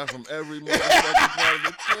 That nigga shot from every motherfucking part of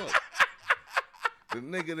the court. The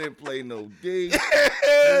nigga didn't play no D.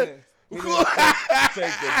 He didn't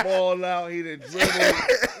take the ball out. He didn't dribble.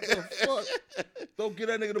 What the fuck? Don't get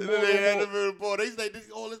that nigga the ball. They say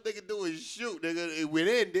all this nigga do is shoot, nigga. It went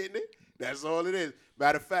in, didn't it? That's all it is.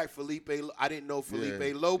 Matter of fact, I didn't know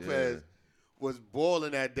Felipe Lopez was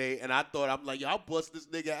balling that day, and I thought, I'm like, yo, I'll bust this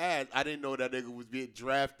nigga ass. I didn't know that nigga was being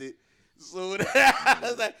drafted. So I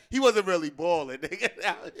was like, he wasn't really balling, nigga.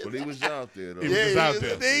 But he was out there, though. He was out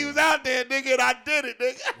there. He was out there, nigga, and I did it,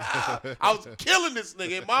 nigga. I was killing this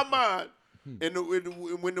nigga in my mind. And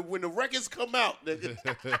when the records come out, nigga,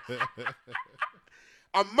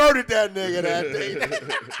 I murdered that nigga that day. This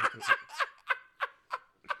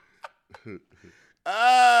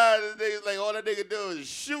nigga's like, all that nigga do is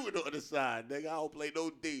shooting on the side, nigga. I don't play no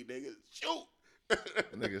D, nigga. Shoot.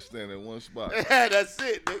 Nigga stand in one spot. That's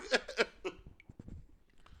it, nigga.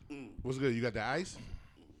 What's good? You got the ice?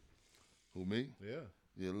 Who, me? Yeah.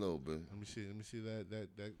 Yeah, a little bit. Let me see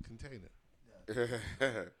that container.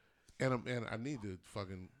 And I need to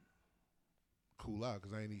fucking cool out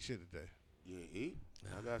because I ain't eat shit today. You eat?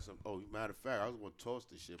 I got some. Oh, matter of fact, I was gonna toss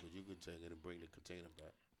this shit, but you can take it and bring the container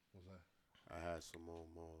back. What's that? I had some more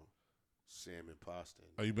salmon pasta.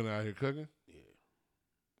 Oh, you been out here cooking? Yeah.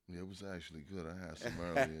 Yeah, it was actually good. I had some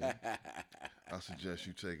earlier. I suggest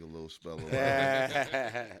you take a little spell of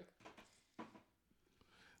that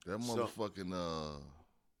motherfucking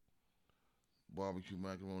barbecue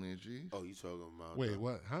macaroni and cheese. Oh, you talking about? Wait,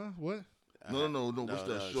 what? Huh? What? No. What's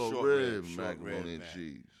that? Short rib macaroni and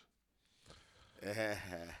cheese.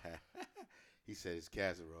 He said it's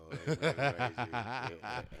casserole.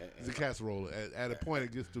 It's a casserole. At a point,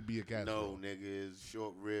 it gets to be a casserole. No, nigga, it's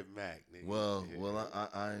short rib mac. Nigga. Well,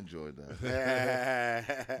 I enjoyed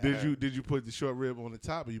that. Did you put the short rib on the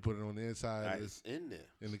top, or you put it on the inside? It's in there.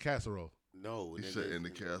 In the casserole. No, He said in the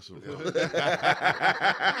casserole. I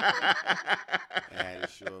had a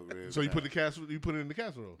short rib. So you put the casserole. You put it in the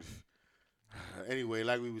casserole. Anyway,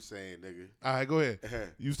 like we was saying, nigga. All right, go ahead.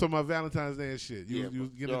 You was talking about Valentine's Day and shit. You was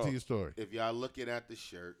getting into your story. If y'all looking at the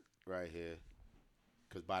shirt right here,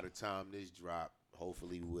 because by the time this drop,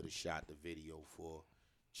 hopefully we would have shot the video for.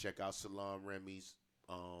 Check out Salaam Remy's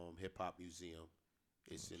Hip Hop Museum.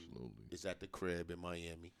 It's at the crib in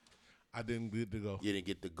Miami. I didn't get to go. You didn't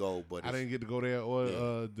get to go, but I didn't get to go there or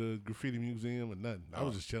the graffiti museum or nothing. I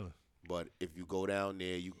was just chilling. But if you go down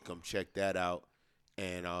there, you can come check that out.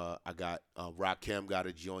 And I got Rakim got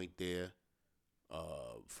a joint there.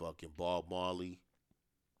 Fucking Bob Marley,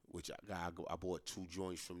 which I bought 2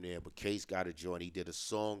 joints from there. But Case got a joint. He did a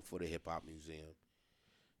song for the Hip Hop Museum.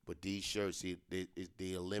 But these shirts,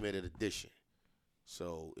 they're a limited edition.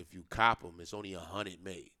 So if you cop them, it's only 100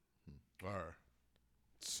 made. All right.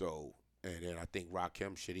 So, and then I think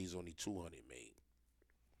Rakim shit, he's only 200 made.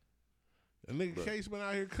 And nigga Case been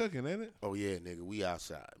out here cooking, ain't it? Oh yeah, nigga, we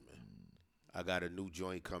outside, man. I got a new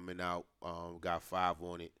joint coming out. Got 5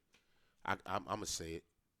 on it. I'm gonna say it.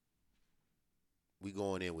 We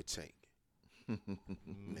going in with Tank,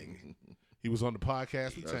 nigga. He was on the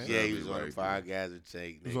podcast with Tank. Yeah, he was on the podcast with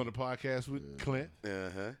Tank. He was on the podcast with Clint.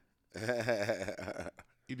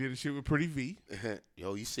 He did a shit with Pretty V.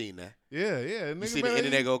 Yo, you seen that? Yeah. Nigga, you see the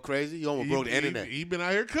internet go crazy? You almost broke the internet. He been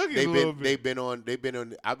out here cooking a little bit. They've been on.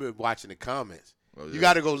 I've been watching the comments. Oh, yeah. You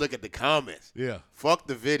got to go look at the comments. Yeah. Fuck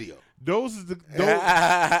the video.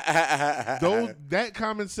 That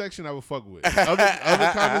comment section I would fuck with.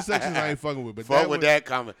 Other comment sections I ain't fucking with. But fuck with that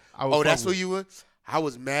comment. Oh, that's who you were? I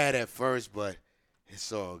was mad at first, but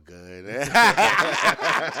it's all good.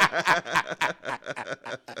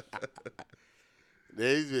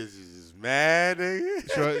 These bitches is mad,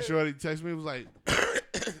 nigga. Shorty texted me, was like,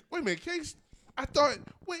 wait a minute, Case, I thought,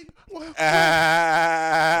 wait, what? Hey.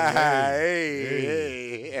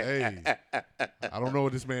 I don't know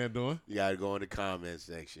what this man doing. You got to go in the comment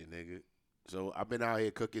section, nigga. So I've been out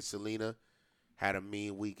here cooking. Selena had a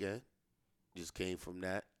mean weekend. Just came from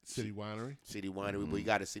that. City Winery. Mm-hmm. We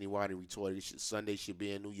got a City Winery tour. Sunday should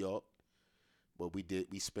be in New York. But we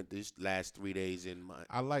spent this last 3 days in my.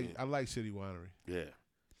 I like City Winery. Yeah.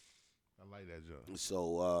 I like that joint.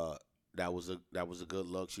 So that was a good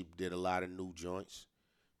look. She did a lot of new joints.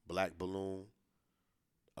 Black Balloon.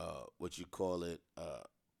 What you call it?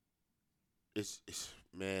 It's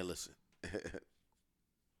man, listen.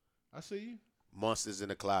 I see you. Monsters in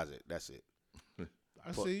the Closet. That's it.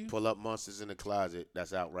 I see you. Pull up Monsters in the Closet.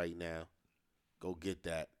 That's out right now. Go get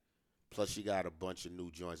that. Plus, she got a bunch of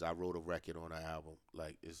new joints. I wrote a record on her album.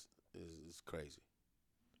 Like, it's crazy.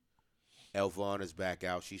 Elvon is back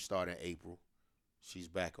out. She started in April. She's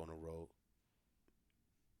back on the road.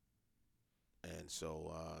 And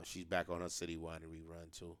so she's back on her City Winery run,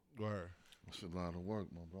 too. Word. That's a lot of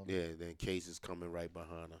work, my brother. Yeah, then Case is coming right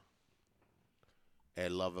behind her.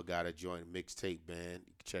 Ed Lover got a joint mixtape band.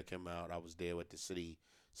 You can check him out. I was there with the City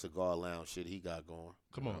Cigar Lounge shit he got going.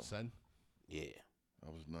 Come on, son. Yeah.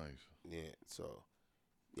 That was nice. Yeah, so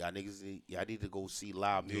y'all niggas, y'all need to go see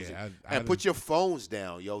live music. Yeah, and put your phones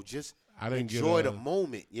down, yo. Just enjoy the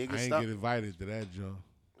moment. You ain't I stop. get invited to that, Joe.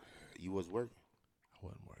 You was working. I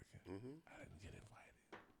wasn't working. Mm-hmm. I didn't get invited.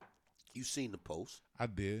 You seen the post? I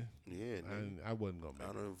did. Yeah, I wasn't gonna make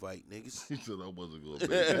I don't invite niggas. He said I wasn't gonna make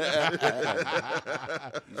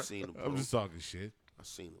it. You seen the post? I'm just talking shit. I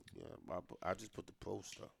seen it. Yeah, I just put the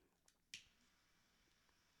post up.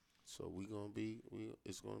 So it's gonna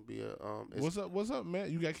be a What's up,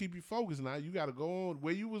 man? You gotta keep you focused now. You gotta go on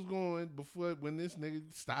where you was going before when this nigga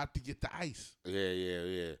stopped to get the ice.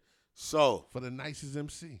 Yeah. So for the nicest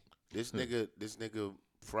MC. This nigga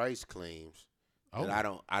Price claims that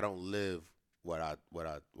I don't live what I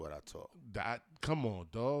talk. Come on,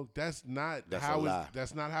 dog. That's not That's how a lie.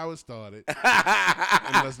 That's not how it started.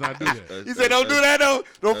 And let's not do that. You said don't do that though.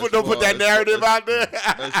 Don't put that narrative out there.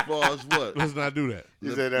 As far as what? Let's not do that.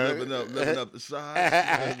 You said living up the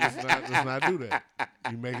side. Let's not do that.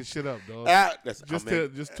 You making shit up, dog.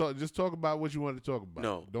 Just talk about what you want to talk about.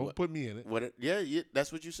 No, don't put me in it. Yeah,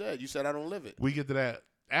 that's what you said. You said I don't live it. We get to that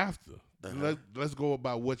after. Let's go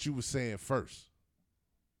about what you were saying first.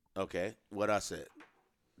 Okay, what I said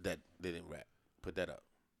that didn't rap. Put that up.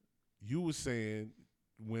 You were saying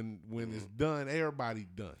when it's done, everybody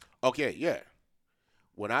done. Okay, yeah.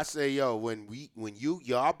 When I say when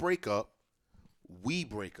y'all break up, we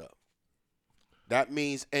break up. That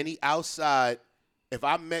means any outside. If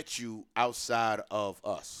I met you outside of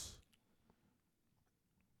us,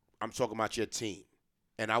 I'm talking about your team,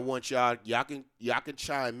 and I want y'all can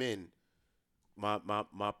chime in.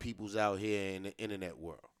 My peoples out here in the internet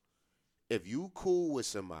world. If you cool with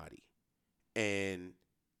somebody and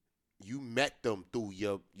you met them through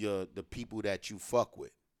the people that you fuck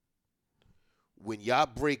with, when y'all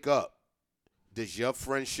break up, does your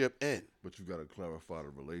friendship end? But you got to clarify the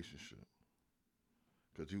relationship.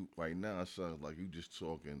 Because you right now it sounds like you just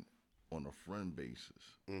talking on a friend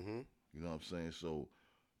basis. Mm-hmm. You know what I'm saying? So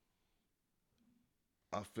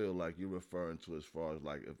I feel like you're referring to as far as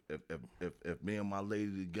like if me and my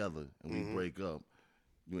lady together and we break up,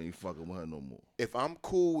 you ain't fucking with her no more. If I'm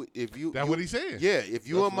cool, if you that's what he's saying. Yeah, if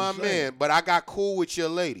you are my man, but I got cool with your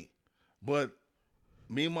lady. But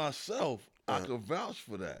me myself, I could vouch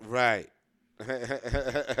for that. Right.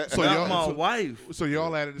 So y'all my wife. So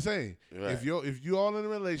y'all at it the same. Right. If you all in a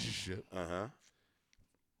relationship, Uh-huh.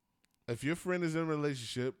 If your friend is in a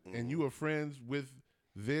relationship and you are friends with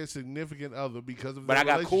their significant other because of but their I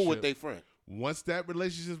got relationship, cool with their friend. Once that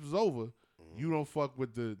relationship is over, you don't fuck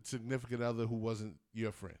with the significant other who wasn't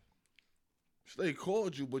your friend. They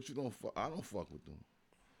called you, but you don't. I don't fuck with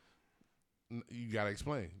them. You gotta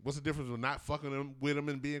explain. What's the difference with not fucking with them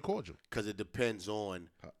and being cordial? Because it depends on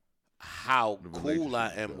how cool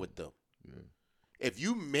I am with them. Yeah. If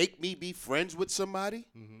you make me be friends with somebody,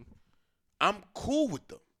 I'm cool with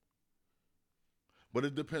them. But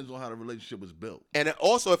it depends on how the relationship was built. And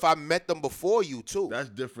also, if I met them before you, too. That's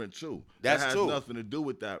different, too. That has nothing to do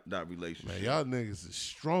with that relationship. Man, y'all niggas is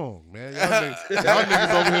strong, man. Y'all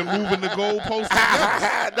niggas over here moving the goalposts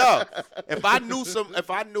together. No.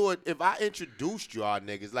 If I introduced y'all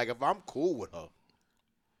niggas, like if I'm cool with her,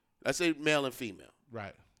 let's say male and female.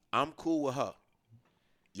 Right. I'm cool with her.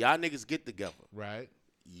 Y'all niggas get together. Right.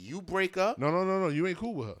 You break up. No. You ain't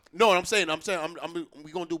cool with her. No, I'm saying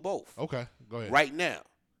we gonna do both. Okay, go ahead. Right now,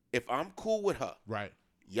 if I'm cool with her, right,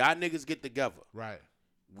 y'all niggas get together. Right.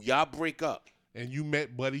 Y'all break up. And you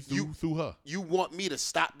met Buddy through her. You want me to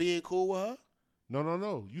stop being cool with her?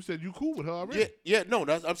 No. You said you cool with her already. Yeah. No,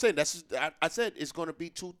 I'm saying I said it's gonna be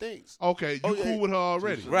two things. Okay, you cool with her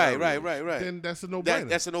already. Right. Then that's a no-brainer.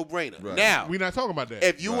 That's a no-brainer. Right. Now, we're not talking about that.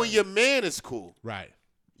 If you and your man is cool, right.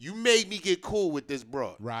 You made me get cool with this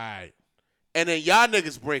broad. Right. And then y'all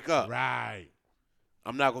niggas break up. Right.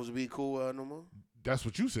 I'm not going to be cool with her no more. That's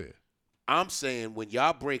what you said. I'm saying when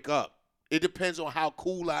y'all break up, it depends on how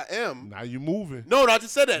cool I am. Now you moving. No, I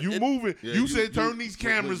just said that. You moving. Yeah, you said turn these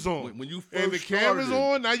cameras on. When you first and the cameras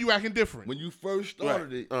started, on, now you acting different. When you first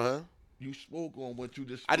started it, you spoke on what you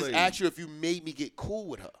displayed. I just asked you if you made me get cool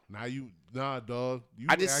with her. Nah, dog.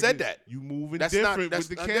 I just said that. You moving different with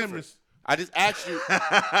the cameras. Different. I just asked you.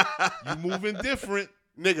 You moving different.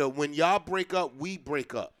 Nigga, when y'all break up, we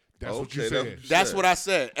break up. That's what you said. That's what I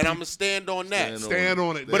said. And I'm going to stand on that. Stand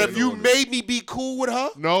on it. But if you made me be cool with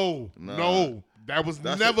her? No. That was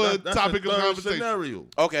never a topic of conversation. Scenario.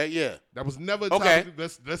 Okay, yeah. That was never a topic.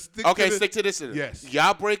 Let's stick to this. Stick to this. Yes.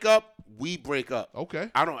 Y'all break up, we break up.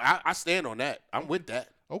 Okay. I stand on that. I'm with that.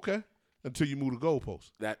 Okay. Until you move the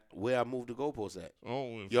goalpost. That where I moved the goalpost at.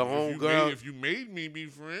 Oh, your homegirl. If you made me be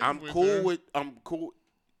friends, I'm cool.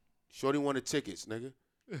 Shorty wanted tickets, nigga.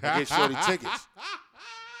 I get Shorty tickets.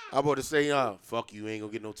 I'm about to say, fuck you, ain't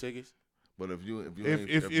gonna get no tickets. But if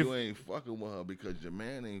you ain't fucking with her because your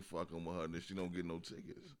man ain't fucking with her, then she don't get no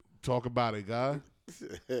tickets. Talk about it, guy.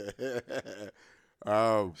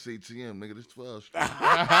 CTM, nigga, this 12 Street.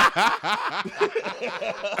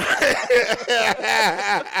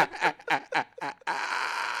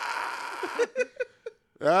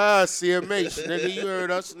 CMH, nigga, you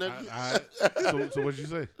heard us, nigga. So what you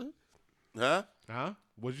say? Huh?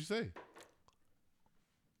 What'd you say?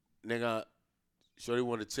 Nigga, shorty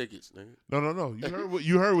wanted tickets, nigga. No.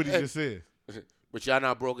 You heard what he just said. But y'all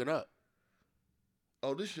not broken up.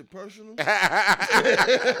 Oh, this shit personal?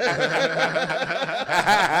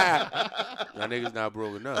 Y'all niggas not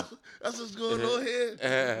broken up. That's what's going on here.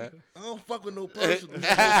 I don't fuck with no personal shit.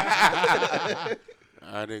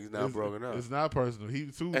 Y'all niggas not broken up. It's not personal.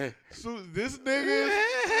 This nigga's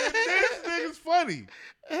funny.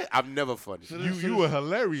 I'm never funny. You are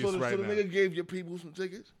hilarious So right the now. nigga gave your people some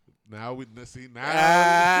tickets? Now we see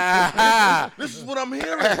This is what I'm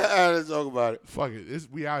hearing. Let's talk about it. fuck it.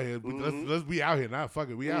 We out here. Let's be out here now. Fuck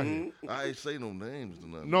it. We out here. I ain't say no names or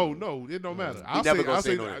nothing. No, it don't matter. I'll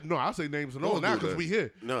say names and all Don't now do because that. we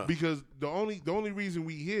here. No. Because the only reason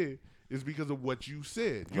we here is because of what you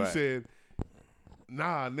said. You Right. said,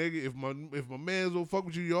 nah, nigga, if my mans don't fuck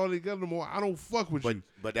with you, y'all ain't got no more. I don't fuck with you.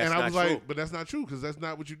 But that's and I was not true. like, but that's not true because that's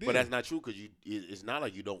not what you did. But that's not true because it's not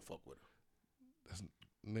like you don't fuck with her.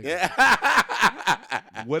 Nigga. Yeah.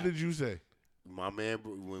 What did you say? My man,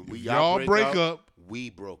 when Y'all break up,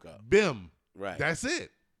 we broke up. Bim. Right. That's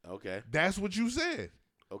it. Okay. That's what you said.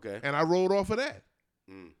 Okay. And I rolled off of that.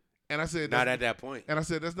 Mm. And I said, Not at that point. and I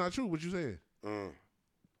said, that's not true. What you saying? Mm.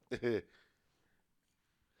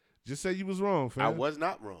 Just say you was wrong, fam. I was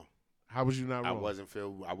not wrong. How was you not wrong?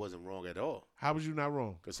 I wasn't wrong at all. How was you not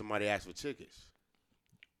wrong? Because somebody asked for tickets.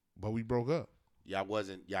 But we broke up. Y'all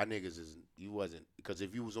niggas you wasn't. Because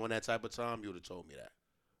if you was on that type of time, you would have told me that.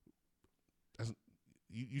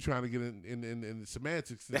 You trying to get in the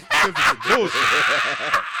semantics and specifics of bullshit.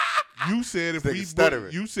 You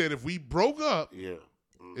said if we broke up, Yeah.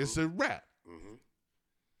 Mm-hmm. it's a wrap. Mm-hmm.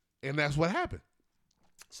 And that's what happened.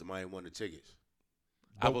 Somebody wanted tickets.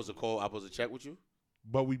 I supposed to check with you?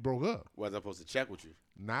 But we broke up. Was I supposed to check with you?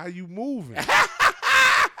 Now you moving.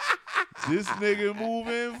 This nigga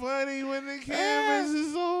moving funny when the cameras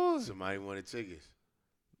is on. Somebody wanted tickets.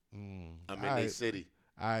 I'm in All their right. city.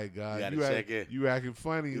 All right, God. You gotta check in. You acting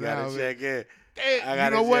funny You now. gotta check in. Hey, I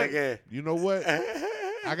gotta check in. You know what?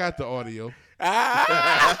 I got the audio.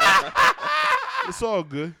 It's all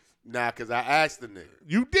good. Nah, because I asked the nigga.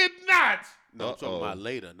 You did not. No, I'm talking about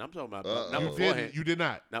later. No, I'm talking about not You beforehand. did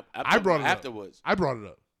not. No, I brought it up. afterwards. I brought it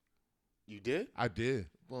up. You did? I did.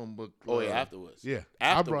 Oh, yeah, afterwards. Yeah. Afterwards.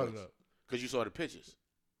 I brought it up. Because you saw the pictures.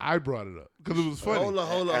 I brought it up because it was funny. Hold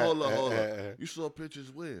on. You saw pictures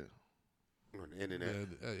where? On the internet.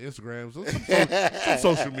 Instagram, some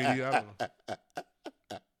social media. I don't know.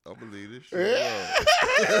 I believe this shit.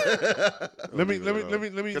 Let me.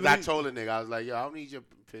 Because I told the nigga, I was like, yo, I don't need your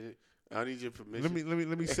permission.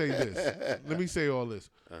 Let me say this. Let me say all this.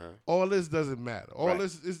 Uh-huh. All this doesn't matter. All Right.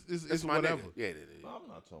 this is That's my whatever. nigga. Yeah. I'm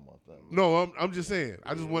not talking about that. No, I'm just saying.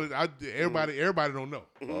 I just wanted. Everybody don't know.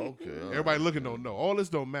 Okay. Everybody looking don't know. All this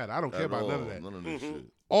don't matter. I don't care about none of that. None of this shit.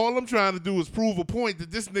 All I'm trying to do is prove a point that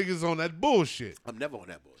this nigga's on that bullshit. I'm never on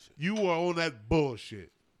that bullshit. You are on that bullshit.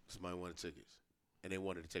 Somebody wanted tickets, and they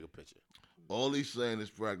wanted to take a picture. All he's saying is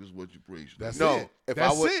practice what you preach. That's No, it. if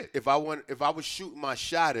That's I would, it. if I was shooting my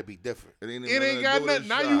shot, it'd be different. It ain't got nothing.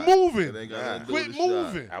 Now you shot. moving. It ain't got nothing to do Quit with the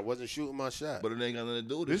moving. shot. I wasn't shooting my shot. But it ain't got nothing to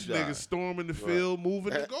do with This the shot. nigga storming the field,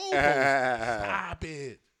 moving the goalpost. Stop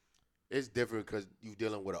it. It's different because you're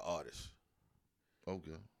dealing with an artist.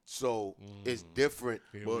 Okay. So it's different.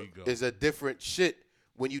 Here we go. It's a different shit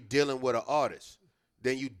when you dealing with an artist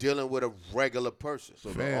than you dealing with a regular person. So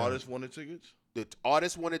Fam. the artist wanted tickets? The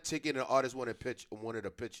artist wanted a ticket and the artist wanted a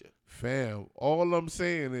picture. Fam, all I'm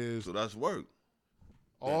saying is, So that's work.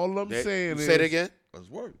 all I'm saying is, Say it again. That's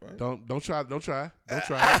work, right? Don't try. Don't try. Don't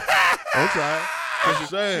try. I'm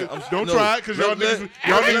saying. Don't try because y'all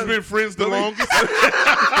niggas been friends the longest.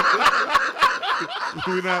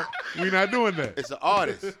 we not doing that. It's an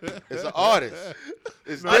artist. It's an artist.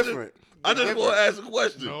 It's different. I just want to ask a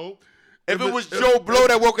question. No, If it was Joe Blow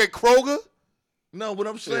that work at Kroger, No, what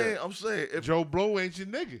I'm saying, if Joe Blow ain't your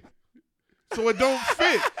nigga. So it don't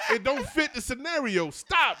fit. It don't fit the scenario.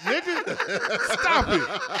 Stop, nigga. Stop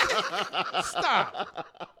it. Stop.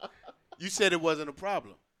 you said it wasn't a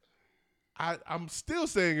problem. I'm still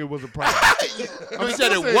saying it was a problem. You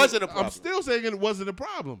said it wasn't a problem. I'm still saying it wasn't a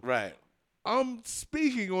problem. Right. I'm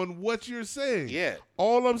speaking on what you're saying. Yeah.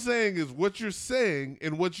 All I'm saying is what you're saying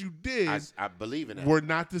and what you did I believe in that. were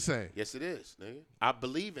not the same. Yes, it is, nigga. I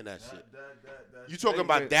believe in that shit. You talking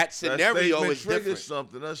about that scenario is different.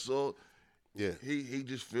 Something. That's all. Yeah. He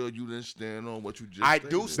just feel you didn't stand on what you just. I stated.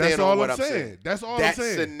 do stand That's on all what I'm saying. That's all I'm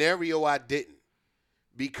saying. That scenario I didn't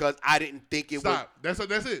because I didn't think it Stop. That's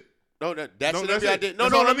it. No, that No, scenario that's I it. didn't.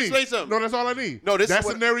 That's No, all let I me need. say something. No, that's all I need. No, this that is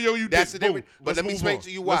what, scenario you that's did. the Boom. difference. But Let's let me move explain on.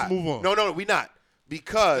 to you why. Let's move on. No, we not.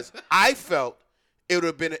 Because I felt it would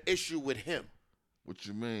have been an issue with him. What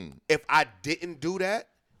you mean? If I didn't do that,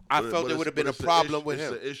 I felt there would have been a problem with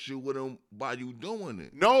him. It's an issue with him by you doing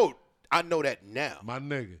it. No, I know that now. My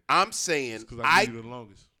nigga. I'm saying because I knew you the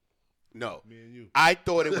longest. No, me and you. I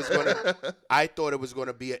thought it was gonna. I thought it was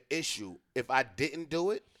gonna be an issue if I didn't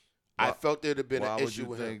do it. I felt there'd have been an issue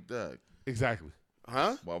with him. Why would you think that? Exactly.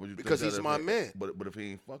 Huh? Why would you? Because think he's that my man. But if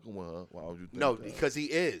he ain't fucking with her, why would you think No, that? because he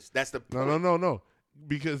is. That's the point. No.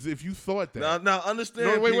 Because if you thought that. Now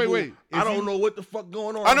understand. No, wait. I don't know what the fuck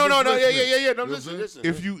going on. Oh, no. Yeah. No, You know listen.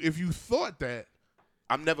 If you thought that,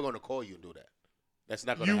 I'm never gonna call you and do that. That's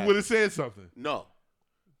not gonna you happen. would have said something. No.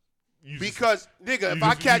 Because nigga, if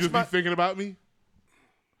I catch be thinking about me.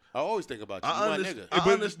 I always think about you. You my nigga. I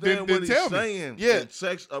understand what he's saying. Yeah. In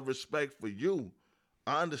sex of respect for you.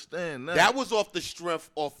 I understand that. That was off the strength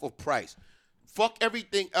off of price. Fuck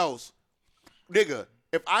everything else. Nigga,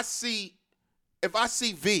 if I see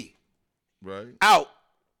V right out,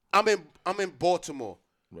 I'm in Baltimore.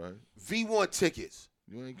 Right. V want tickets.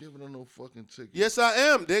 You ain't giving her no fucking tickets. Yes, I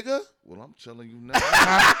am, nigga. Well, I'm telling you now.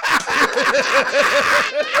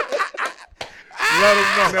 Let him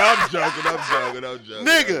know. No, I'm joking.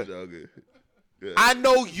 Nigga. I'm joking. Yeah. I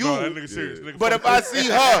know you. No, that nigga serious. Yeah. Nigga, But if I see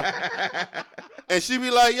her and she be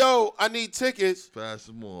like, yo, I need tickets. Pass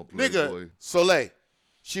them on, Nigga, Playboy. Soleil,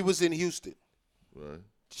 she was in Houston. Right.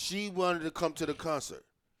 She wanted to come to the concert.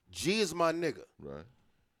 G is my nigga. Right.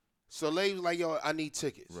 Soleil was like, yo, I need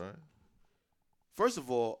tickets. Right. First of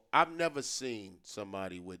all, I've never seen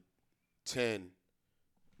somebody with 10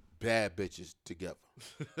 bad bitches together.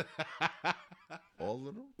 All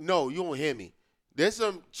of them? No, you don't hear me. There's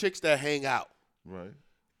some chicks that hang out. Right.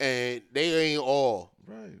 And they ain't all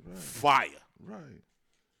Right. fire. Right.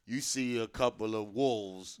 You see a couple of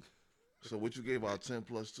wolves. So what you gave out 10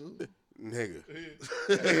 plus 2? Nigga.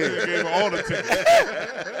 Nigga gave her all the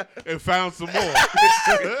tickets and found some more.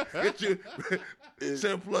 Get you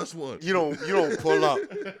 10 plus 1. You don't pull up.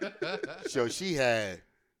 So she had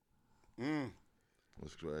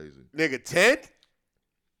That's crazy. nigga 10?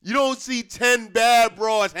 You don't see 10 bad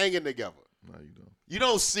bras hanging together. No, you don't. You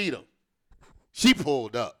don't see them. She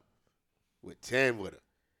pulled up with 10 with her.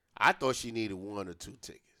 I thought she needed 1 or 2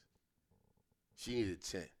 tickets. She needed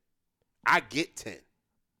 10. I get 10.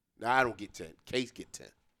 No, I don't get 10. Case get 10.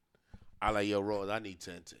 I like, yo, Rose, I need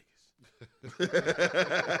 10 tickets.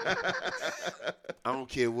 I don't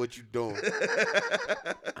care what you doing.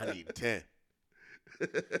 I need 10.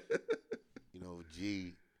 You know,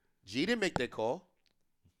 G didn't make that call.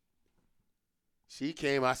 She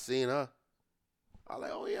came, I seen her. I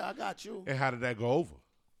like, oh, yeah, I got you. And how did that go over?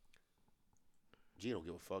 G don't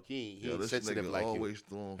give a fuck. He Yo, ain't this sensitive nigga like you. always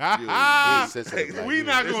throwing Ha fuel. ha! He ain't sensitive like We you.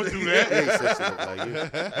 not gonna do He that. ain't sensitive like you.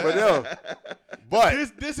 But yo,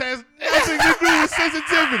 but This has nothing to do with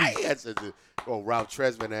sensitivity. that's a Ralph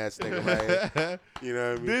Tresvant ass nigga, man. You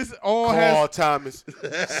know what I mean? This all Carl has Thomas.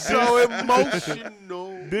 So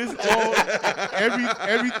emotional. this all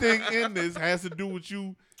everything in this has to do with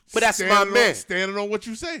you. But that's my standing man. standing on what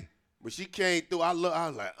you say. When she came through, I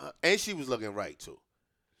was like, and she was looking right too.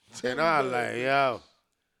 And I was like, yo,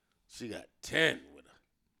 she got 10 with her.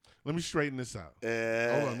 Let me straighten this out. Hold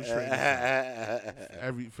on, let me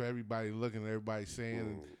straighten this For everybody looking, everybody saying,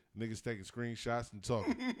 and niggas taking screenshots and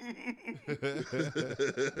talking.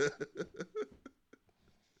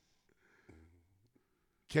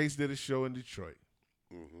 Case did a show in Detroit.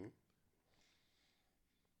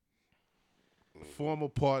 Former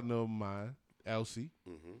partner of mine, Elsie,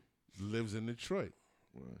 lives in Detroit.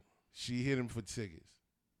 Right. She hit him for tickets.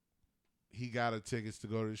 He got her tickets to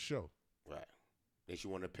go to the show. Right. Then she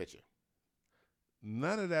wanted a picture.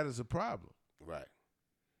 None of that is a problem. Right.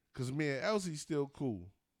 Because me and Elsie still cool.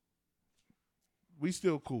 We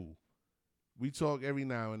still cool. We talk every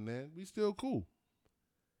now and then. We still cool.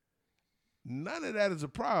 None of that is a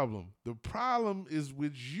problem. The problem is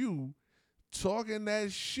with you talking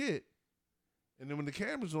that shit, and then when the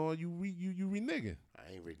camera's on, you reneging.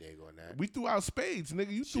 I ain't reneging on that. We threw out spades,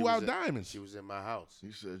 nigga. You She threw was out in- diamonds. She was in my house.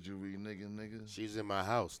 You said you nigga. She was in my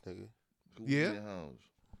house, nigga. Who Yeah. in your house?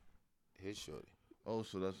 His shorty. Oh,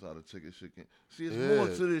 so that's how the ticket shit came. See, it's Yeah. more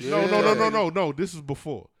to this Yeah. shit. No. This is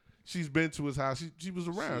before. She's been to his house. She was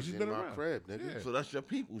around. She's in been my around. crib, nigga. Yeah. So that's your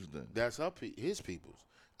people's then. That's his people's.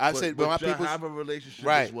 I said, but my y'all people's, have a relationship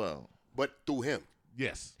Right. as well. but through him,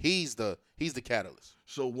 Yes. he's the catalyst.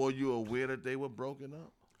 So were you aware that they were broken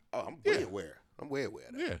up? Oh, I'm way aware. I'm way aware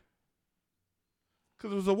of that. Yeah.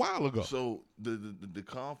 Because it was a while ago. So the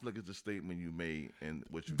conflict is the statement you made and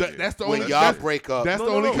what you That- did. that's the When only y'all that's- break up, That's No,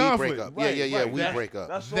 the no, only no. we conflict. break up. Right, yeah. right. We That- break up.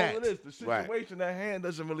 That's That. all it is. The Right. situation at hand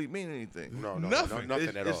doesn't really mean anything. No, Nothing.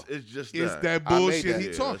 nothing at all. It's just It's that. that I made bullshit that. he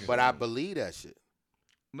Yeah, talking. But I believe that shit.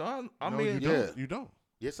 No, I No, mean, you don't.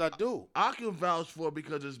 Yes, I do. I can vouch for it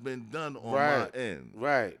because it's been done on Right. my end.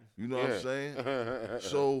 Right. You know what I'm saying?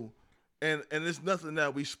 So, and it's nothing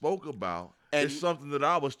that we spoke about. And- It's something that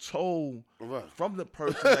I was told Right. from the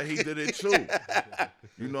person that he did it to.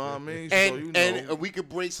 You know what I mean? So, And you know. and we could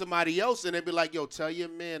bring somebody else and they'd be like, yo, tell your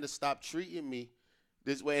man to stop treating me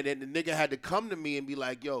this way. And then the nigga had to come to me and be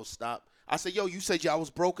like, yo, stop. I said, yo, you said y'all was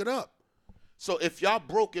broken up. So if y'all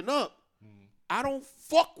broken up, I don't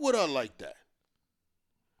fuck with her like that.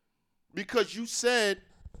 Because you said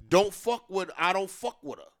I don't fuck with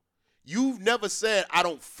her. You've never said I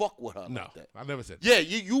don't fuck with her No, like that. I never said that. Yeah,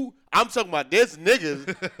 you I'm talking about there's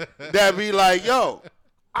niggas that be like, yo,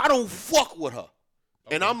 I don't fuck with her.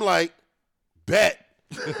 And I'm like, bet.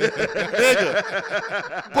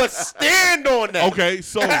 Nigga. But stand on that. Okay,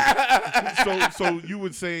 so you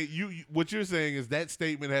would say what you're saying is that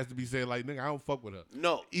statement has to be said like, nigga, I don't fuck with her.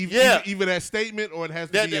 No. Either that statement or it has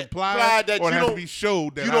to be implied that or it you has to don't- be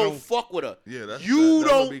showed that you I don't don't fuck with her. Yeah, that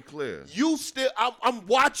don't would be clear. You still I'm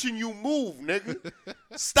watching you move, nigga.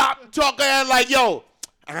 Stop talking like, yo,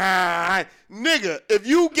 nigga, if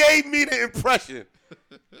you gave me the impression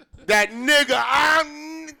that nigga,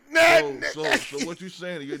 So what you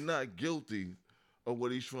saying? You're not guilty of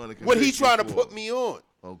what he's trying to convict what he trying to you put for. me on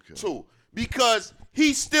Okay. to, because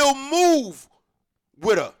he still move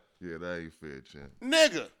with her, Yeah, that ain't fair, champ.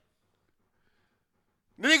 nigga.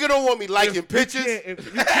 Nigga don't want me liking pictures. You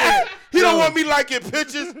can't. He don't want me liking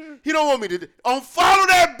pictures. He don't want me to unfollow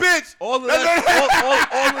that bitch. All of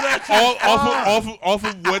that. off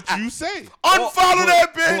of what you say. Unfollow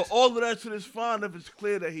that bitch. But all of that shit is fine if it's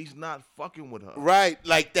clear that he's not fucking with her. Right,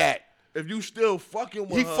 like that. If you still fucking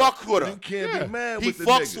with He her, fucks with her. you can't Yeah. be mad He with the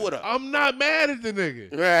fucks nigga. with her. I'm not mad at the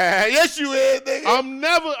nigga. Yes, you is,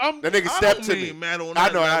 nigga. That nigga I stepped don't to mean me. mad on I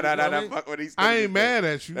that know. level, Fuck what he's I ain't mad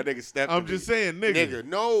at you. That nigga stepped I'm to me. just saying, nigga.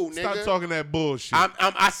 No, nigga. Stop talking that bullshit.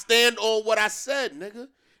 I stand on what I said, nigga.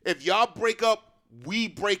 If y'all break up, we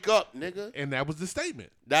break up, nigga. And that was the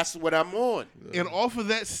statement. That's what I'm on. And off of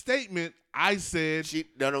that statement, I said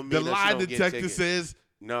That don't mean the that she lie don't get detector tickets. says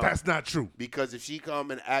No. that's not true. Because if she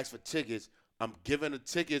come and ask for tickets, I'm giving her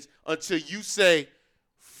tickets until you say,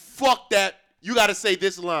 fuck that. You got to say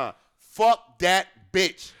this line. Fuck that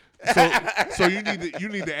bitch. So you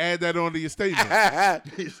need to add that onto your statement.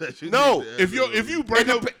 He said you No. need to If you break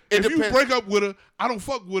up with her, I don't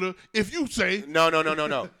fuck with her. If you say No.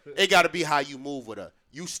 It got to be how you move with her.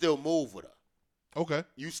 You still move with her. okay,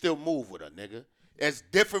 You still move with her, nigga. It's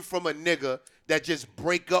different from a nigga that just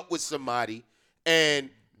break up with somebody and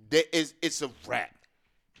it's a wrap.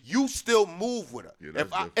 You still move with her. Yeah,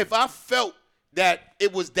 that's if I felt that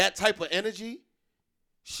it was that type of energy,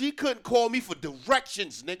 she couldn't call me for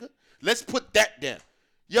directions, nigga. Let's put that down.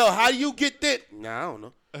 Yo, how you get that? Nah, I don't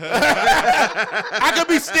know. I could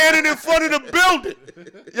be standing in front of the building.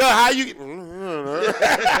 Yo, how you?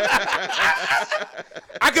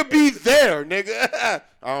 I could be there, nigga.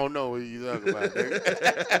 I don't know what you talking about,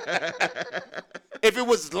 nigga. If it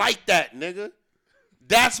was like that, nigga,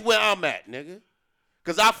 that's where I'm at, nigga.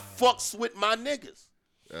 Cause I fucks with my niggas.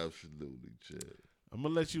 Absolutely, Chad. I'm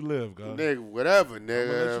gonna let you live, God. Nigga, whatever, let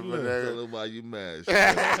nigga. you live. Tell them why you mad.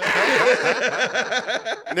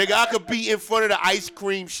 Nigga, I could be in front of the ice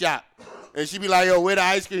cream shop. And she be like, yo, where the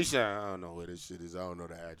ice cream shop? I don't know where this shit is. I don't know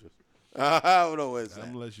the address. I don't know where it's at.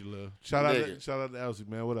 I'm gonna let you live. Shout out Nigga. to Elsie,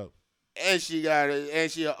 man. What up? And she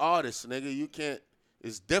an artist, nigga. You can't,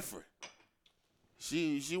 it's different.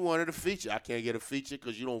 She wanted a feature. I can't get a feature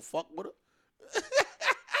because you don't fuck with her.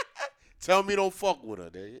 Tell me don't fuck with her,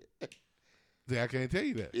 nigga. I can't tell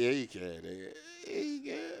you that. Yeah, you can, nigga. Yeah, you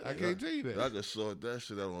can. I can't tell you I that. just saw that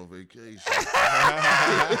shit out on vacation.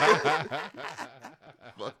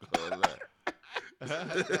 Fuck all that.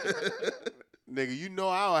 Nigga, you know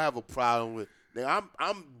I don't have a problem with. Nigga,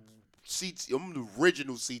 I'm the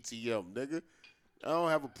original CTM, nigga. I don't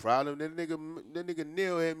have a problem. That nigga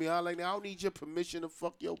Neil hit me. I like, I don't need your permission to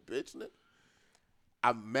fuck your bitch, nigga.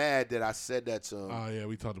 I'm mad that I said that to him. Oh yeah,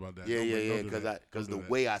 we talked about that. Yeah, Don't do that. because Don't the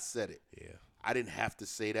do way I said it. that. Yeah. I didn't have to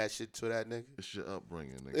say that shit to that nigga. It's your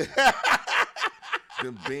upbringing, nigga.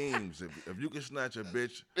 Them beams. If you can snatch a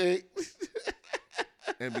bitch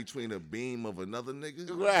in between a beam of another nigga,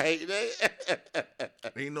 Right, nigga.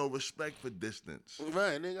 ain't no respect for distance.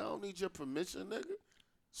 Right, nigga. I don't need your permission, nigga.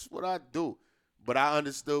 That's what I do. But I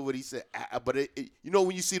understood what he said. But you know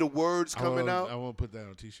when you see the words coming I out won't put that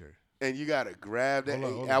on a t-shirt. and you gotta grab that.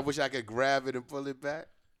 Hold on. I wish I could grab it and pull it back.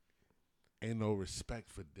 Ain't no respect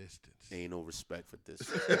for distance. Ain't no respect for this.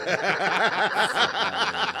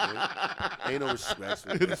 Ain't no respect for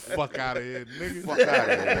Get the this. fuck out of here, nigga. Fuck out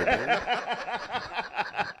of here,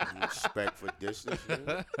 nigga. respect for distance.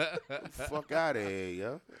 Nigga. Fuck out of here,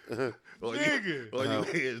 yo. Nigga. All you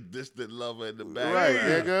hear is distant lover in the back. Right,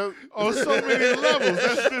 nigga. On so many levels,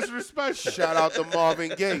 that's disrespectful. Shout out to Marvin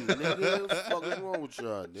Gaye, nigga. What the fuck is wrong with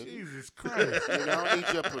y'all, nigga? Jesus Christ. Nigga, I don't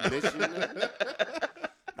need your permission, nigga.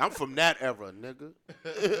 I'm from that era, nigga.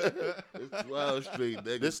 It's 12th Street,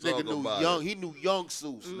 nigga. This nigga knew about young. it. He knew Young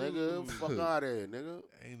Seuss, nigga. Fuck out of here, nigga.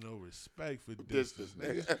 Ain't no respect for Distance,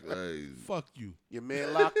 distance, nigga. Crazy. Fuck you. Your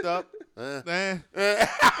man locked up. Man.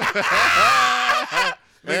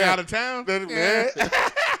 Nigga out of town? Man.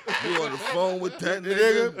 You on the phone with that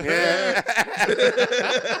nigga? Yeah.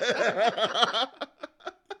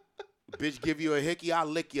 Bitch, give you a hickey, I'll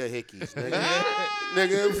lick your hickeys, nigga.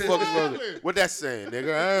 Nigga, what the fuck is wrong with you? What that saying,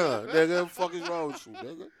 nigga? Nigga, what the fuck is wrong with you,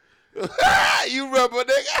 nigga? You rubber,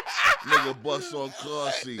 nigga. Nigga bust on car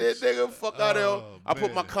That seats. nigga, fuck out of here. I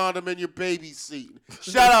put my man. condom in your baby seat.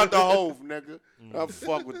 Shout out to Hove, nigga. I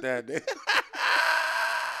fuck with that, nigga.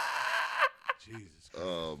 Jesus Christ.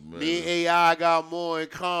 Oh, man. Me and AI got more in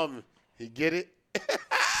common. You get it?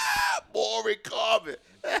 More in common.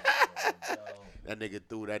 That nigga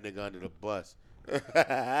threw that nigga under the bus. He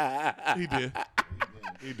did.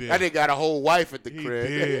 He did. That nigga got a whole wife at the He crib.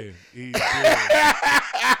 did. He did.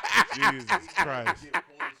 Jesus Christ.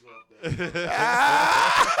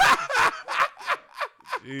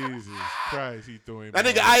 Jesus Christ. He threw him. That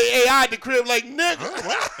nigga out. AI at the crib like, nigga.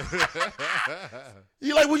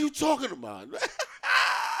 You like, what you talking about?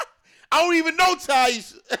 I don't even know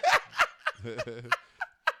Thais.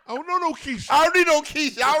 I don't know no Keisha. I don't need no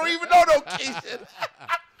Keisha. I don't even know no Keisha.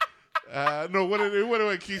 No, what are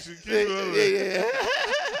Keisha? Yeah.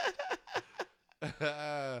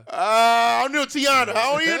 I don't know Tiana.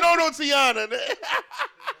 I don't even know no Tiana.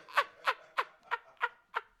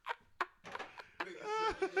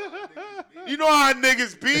 You know how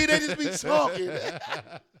niggas be? They just be talking.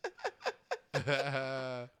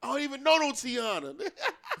 I don't even know no Tiana.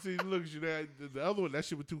 See, look, the other one, that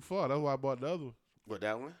shit was too far. That's why I bought the other one. What,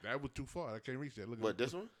 that one? That was too far. I can't reach that. Look at What,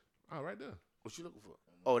 this one? Oh, right there. What you looking for?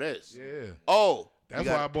 Oh, this. Yeah. Oh. That's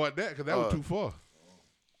why I bought that, because that was too far.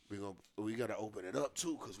 We gotta open it up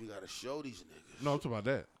too, cause we gotta show these niggas. No, I'm talking about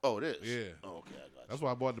that. Oh, this. Yeah. Oh, okay, I got you. That's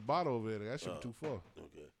why I bought the bottle over there. That shit was too far.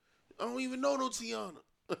 Okay. I don't even know no Tiana.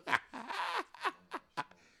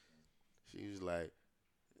 She was like,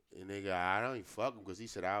 nigga, I don't even fuck him because he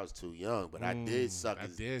said I was too young, but I did suck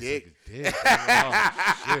his dick. Suck his dick. Oh,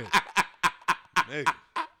 shit. Nigga.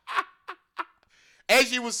 And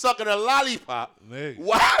she was sucking a lollipop Nigga.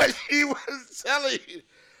 while she was telling you.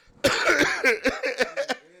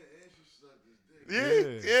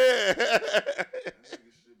 Yeah.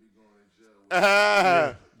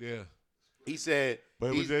 Yeah. He said.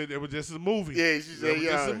 But it was just a movie. Yeah, she said, it was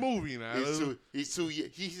just yeah. a movie now. He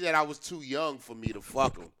said I was too young for me to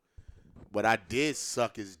fuck him, but I did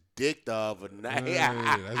suck his dick the other night.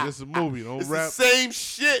 Yeah, that's just a movie. Don't It's rap. the same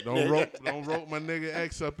shit. Don't nigga. rope my nigga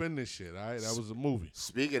X up in this shit. All right, that was a movie.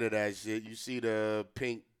 Speaking of that shit, you see the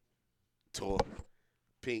Pink tour?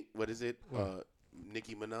 Pink, what is it? What?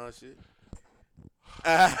 Nicki Minaj shit.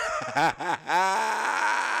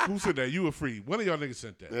 Who said that? You were free. One of y'all niggas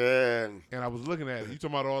sent that. And I was looking at it. You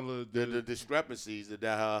talking about all The discrepancies that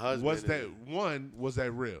her husband. was that one? Was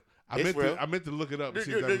that real? I meant to look it up. And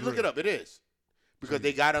see if that was Look real. it up. It is. Because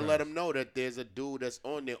they gotta let them know that there's a dude that's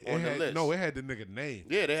on there on the list. No, it had the nigga name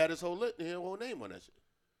Yeah, they had his whole name on that shit.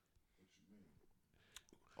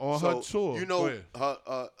 on her tour. You know,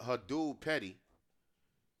 her dude Petty.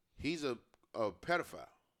 He's a pedophile.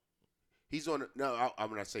 He's on. I'm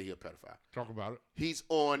gonna say he's a pedophile. Talk about it. He's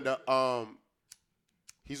on the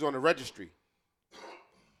registry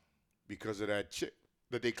because of that chick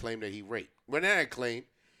that they claim that he raped. When that claim,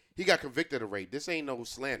 he got convicted of rape. This ain't no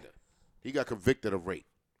slander. He got convicted of rape.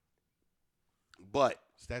 But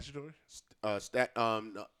Statutory?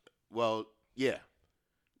 well, yeah.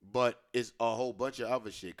 But it's a whole bunch of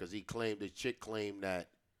other shit because the chick claimed that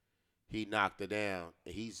he knocked her down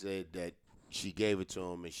and he said that she gave it to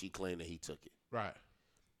him and she claimed that he took it. Right.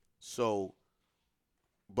 So,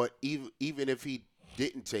 but even if he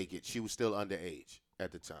didn't take it, she was still underage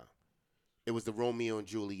at the time. It was the Romeo and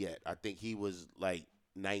Juliet. I think he was like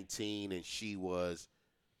 19 and she was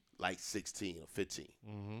like 16 or 15.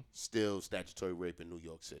 Mm-hmm. Still statutory rape in New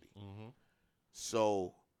York City. Mm-hmm.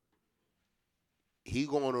 So he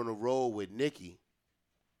going on the road with Nicki.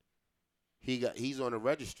 He's on the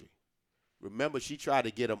registry. Remember, she tried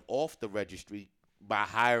to get him off the registry by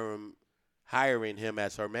hiring him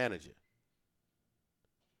as her manager.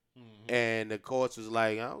 Mm-hmm. And the courts was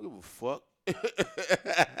like, I don't give a fuck.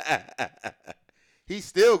 He's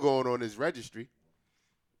still going on his registry.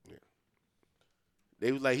 Yeah.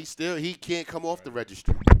 They was like, he can't come off the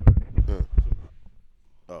registry.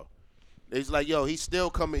 Oh. They was like, yo, he's still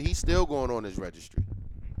coming. He's still going on his registry.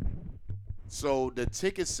 So the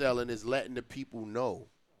ticket selling is letting the people know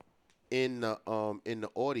in the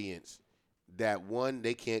audience that one,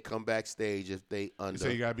 they can't come backstage if they under. So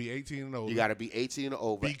you gotta be 18 and over. You gotta be 18 and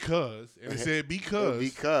over. Because, and it said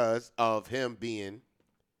because of him being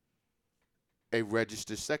a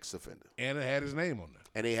registered sex offender. And it had his name on there.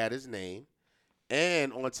 And they had his name.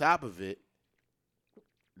 And on top of it,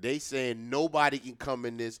 they saying nobody can come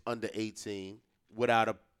in this under 18 without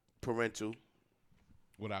a parental.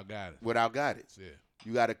 Without guidance. Without guidance. Yeah.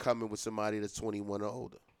 You got to come in with somebody that's 21 or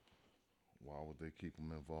older. Why would they keep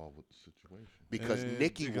him involved with the situation? Because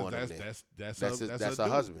Nikki wanted it. That's her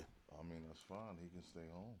husband. I mean, that's fine. He can stay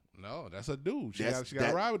home. No, that's a dude. She got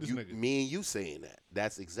to ride with this nigga. Me and you saying that.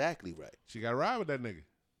 That's exactly right. She got to ride with that nigga.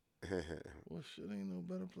 Well, shit ain't no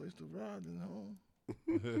better place to ride than home.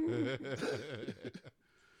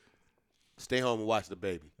 Stay home and watch the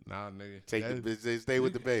baby. Nah, nigga. Stay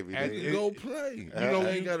with the baby. You go play. You know,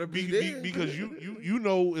 ain't gotta be there. Because you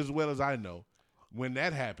know as well as I know, when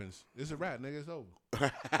that happens, it's a wrap, nigga. It's over.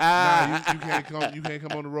 Nah, you can't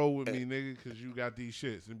come on the road with me, nigga, because you got these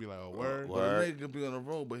shits and be like, oh, word. Well, the nigga can be on the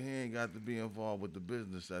road, but he ain't got to be involved with the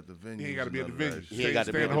business at the venue. He ain't got to be at the venue. He ain't got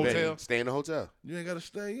to be in the hotel. Stay in the hotel. You ain't got to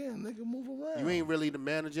stay in, nigga. Move around. You ain't really the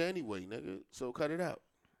manager anyway, nigga. So cut it out.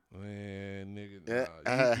 Man, nigga,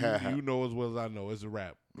 nah. you know as well as I know. It's a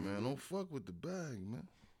wrap. Man, don't fuck with the bag, man.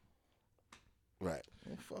 Right.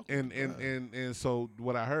 Don't fuck and with the bag. and so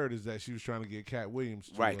what I heard is that she was trying to get Cat Williams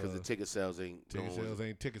to, right, because the ticket sales ain't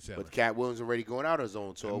ticket sales. But Cat Williams already going out his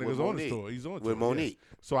own tour with on Monique. his tour. He's on with tour, Monique.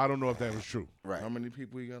 Yeah. So I don't know if that was true. Right. How many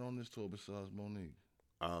people he got on this tour besides Monique?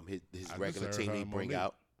 His regular team he bring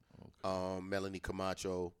out. Okay. Melanie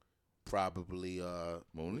Camacho, probably.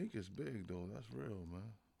 Monique is big though. That's real, man.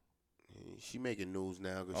 She making news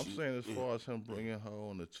now. I'm saying as far as him bringing her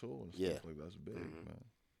on the tour and stuff like that's big, man.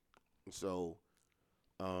 So,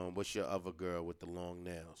 what's your other girl with the long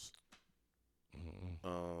nails?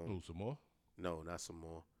 Some more? No, not some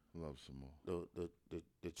more. Love some more.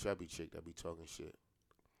 The chubby chick that be talking shit.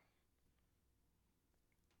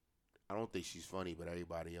 I don't think she's funny, but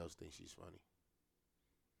everybody else thinks she's funny.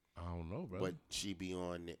 I don't know, bro. But she be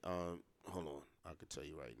on. Hold on, I could tell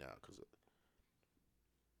you right now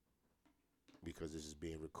because this is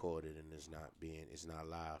being recorded and it's not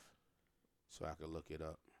live, so I could look it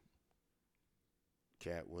up.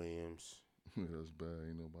 Cat Williams. That's bad.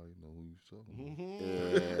 Ain't nobody know who you talking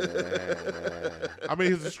about. I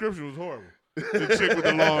mean, his description was horrible. The chick with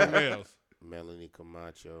the long nails. Melanie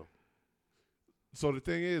Camacho. So the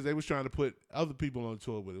thing is, they was trying to put other people on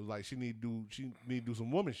tour with it. It was like she need to do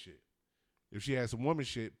some woman shit. If she had some woman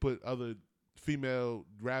shit, put other female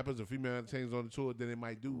rappers or female entertainers on the tour, then it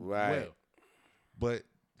might do well. But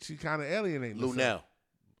she kind of alienating Lunel.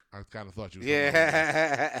 I kind of thought you was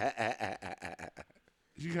Yeah.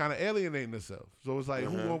 She kind of alienating herself. So it's like,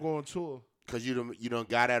 who gonna go on tour? Because you don't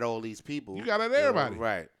got at all these people. You got at everybody.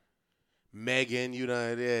 Right. Megan, you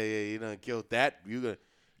done killed that. You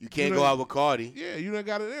can't go out with Cardi. Yeah, you done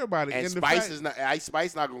got at everybody. And Spice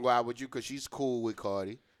Spice not gonna go out with you because she's cool with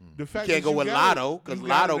Cardi. The fact you can't go with Lotto because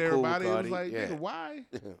Lotto cool with Cardi. It was like, nigga, why?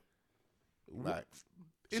 Right.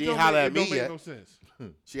 She ain't holler at me yet. It don't make no sense.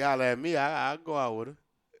 She holler at me, I'll go out with her.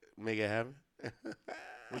 Make it happen.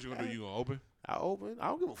 What you gonna do? You gonna open? I open. I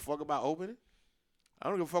don't give a fuck about opening. I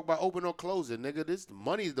don't give a fuck about opening or closing, nigga. This the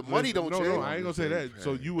money don't change. No, I ain't gonna say that.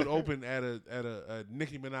 So you would open at a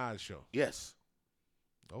Nicki Minaj show? Yes.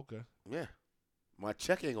 Okay. Yeah. My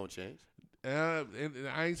check ain't gonna change. And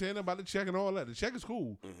I ain't saying about the check and all that. The check is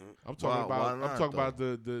cool. Mm-hmm. I'm talking about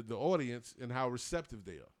the audience and how receptive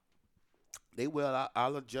they are. They will.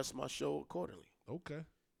 I'll adjust my show accordingly. Okay.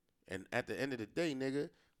 And at the end of the day, nigga,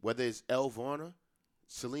 whether it's Elle Varner,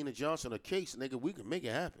 Selena Johnson, or Case, nigga, we can make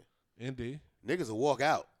it happen. Indeed. Niggas will walk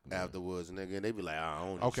out afterwards, nigga, and they be like, I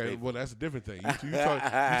don't Okay, well, that's a different thing. You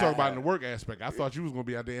talk about in the work aspect. I thought you was going to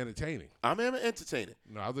be out there entertaining. I'm entertaining.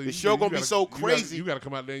 No, I thought the show going to be so crazy. You got to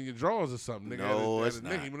come out there in your drawers or something, nigga. No, it's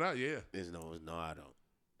not. Yeah. No, I don't.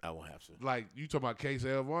 I won't have to. Like, you talking about Case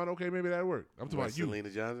Elle Varner? Okay, maybe that'll work. I'm talking about you. Selena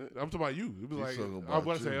Johnson? I'm talking about you. It was like, I was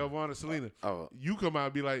about to say Elle Varner, Selena. You come out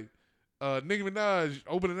and be like, Nicki Minaj,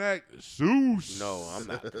 opening act, Seuss. No,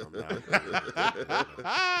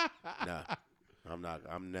 I'm not.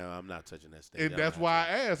 I'm not touching that stage. And that's why I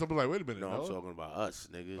asked. I'm like, wait a minute. No, I'm talking about us,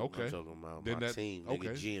 nigga. Okay. I'm talking about my team,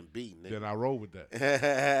 nigga. G&B, nigga. Then I roll with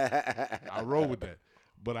that. I roll with that.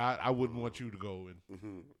 But I wouldn't want you to go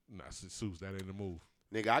and nah, Seuss, that ain't the move.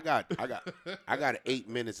 Nigga, I got 8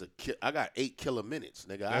 minutes I got 8 killer minutes,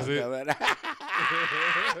 nigga. That's it?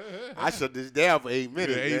 I shut this down for 8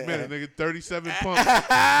 minutes. Yeah, 8 minutes, nigga. 37 pumps.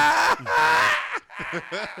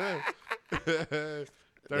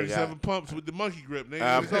 37 pumps with the monkey grip,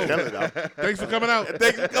 nigga. Thanks for coming out.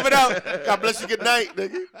 Thanks for coming out. God bless you. Good night,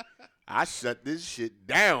 nigga. I shut this shit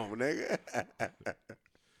down, nigga.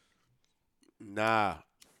 Nah.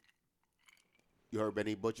 You heard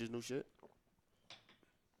Benny Butcher's new shit?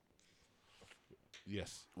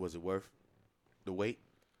 Yes. Was it worth the wait?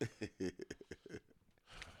 It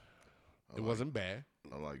wasn't bad.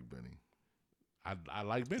 I like Benny. I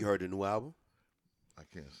like Benny. You heard the new album? I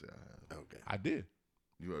can't say I have. Okay. I did.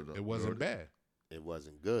 You heard It wasn't bad. It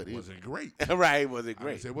wasn't good. It wasn't great. Right, it wasn't I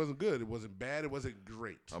great. said it wasn't good. It wasn't bad. It wasn't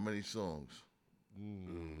great. How many songs?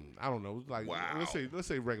 I don't know. Like Wow. let's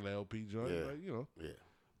say regular LP joint. Yeah. Like, you know. Yeah.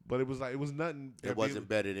 But it was nothing. It wasn't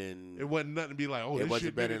better than. It wasn't nothing to be like, oh, It this wasn't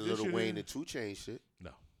shit better better than Lil Wayne and 2 Chainz shit.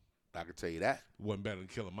 No. I can tell you that. It wasn't better than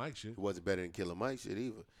Killer Mike shit. It wasn't better than Killer Mike shit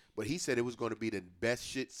either. But he said it was going to be the best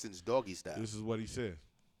shit since Doggy Style. This is what he said.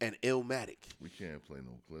 And Illmatic. We can't play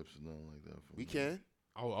no clips or nothing like that. We can.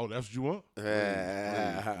 Oh, that's what you want? Please.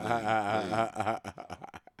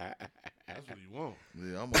 That's what you want.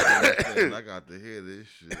 Yeah, I'm gonna I got to hear this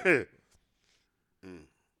shit.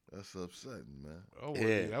 That's upsetting, man. Oh,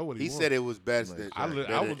 Yeah. That's what He want. said it was best Like, than I was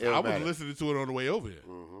Illmatic. listening to it on the way over here,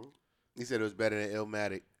 He said it was better than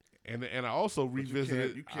Illmatic. and I also But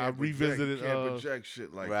revisited. You I can't revisited. Project, you can't project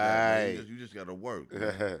shit like that. Right. Man. You just gotta work.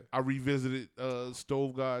 Man. I revisited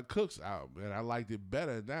Stove God Cook's album, and I liked it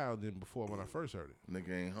better now than before when I first heard it.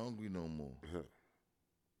 Nigga ain't hungry no more.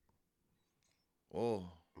 Oh,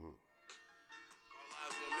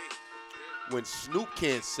 When Snoop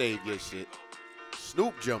can't save your shit,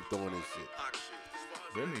 Snoop jumped on his shit.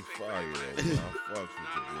 Benny fire though. Man. I fucks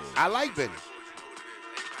with the boy. I like Benny.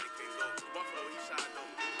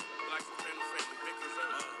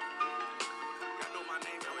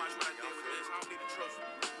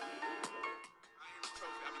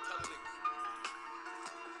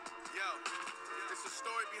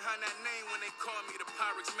 That name when they call me the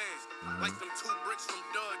Pyrex Man. Like them 2 bricks from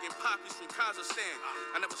Doug and Poppies from Kazakhstan.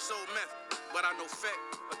 I never sold meth, but I know fat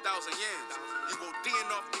 1,000 yams. You go D'ing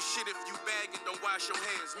off this shit if you bag and don't wash your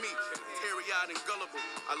hands. Me, teary-eyed and gullible.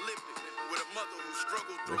 I lived it with a mother who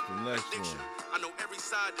struggled through What's the next addiction. one? I know every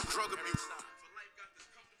side to drug abuse.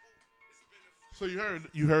 So you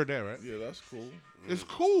heard that, right? Yeah, that's cool. It's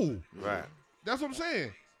cool. Right. That's what I'm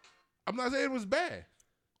saying. I'm not saying it was bad.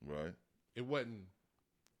 Right. It wasn't.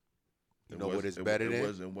 You know what it's better than? It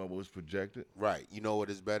wasn't what was projected. Right. You know what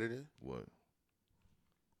it's better than? What?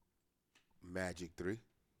 Magic 3.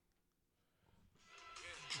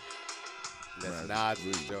 That's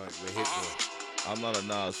Nas' joint with Hit Boy. I'm not a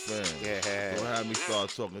Nas fan. Yeah. Don't have me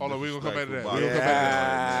start talking. Hold on, we gonna come back to that. disrespectful We gonna about come back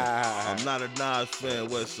to that. that. I'm not a Nas fan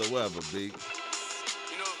whatsoever, B. You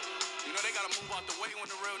know they gotta move out the way when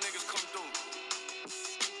the real niggas come through.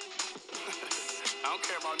 I don't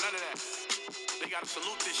care about none of that. They gotta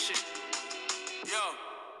salute this shit. Yo,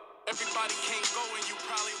 everybody can't go and you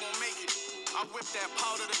probably won't make it. I whipped that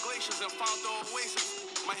powder the glaciers and found the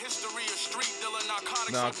oasis. My history is street dealer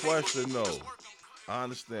narcotics. Now, on paper. question though. This work I'm I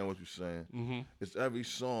understand what you're saying. Mm-hmm. It's every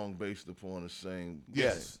song based upon the same.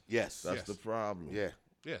 Yes. Yes. That's Yes. the problem. Yeah.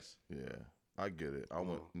 Yes. Yeah. I get it. I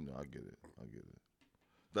get it.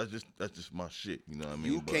 That's just my shit. You know what I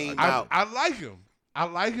mean? You But came I, out. I like him. I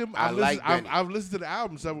like him. I like Benny. I've listened to the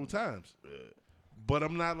album several times, but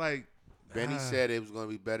I'm not like. Benny said it was going to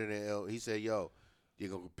be better than He said, yo, you're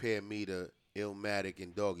going to compare me to Illmatic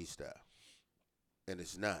and Doggy Style. And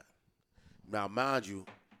it's not. Now, mind you,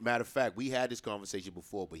 matter of fact, we had this conversation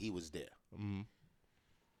before, but he was there. Mm-hmm.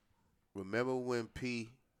 Remember when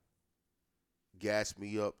P gassed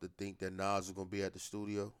me up to think that Nas was going to be at the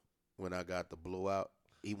studio when I got the blowout?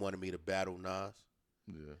 He wanted me to battle Nas.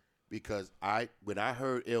 yeah. Because when I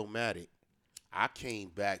heard Illmatic, I came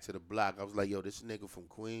back to the block. I was like, yo, this nigga from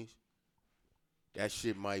Queens, that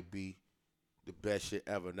shit might be the best shit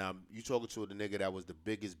ever. Now, you talking to the nigga that was the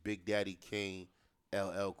biggest Big Daddy Kane,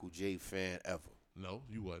 LL Cool J fan ever. No,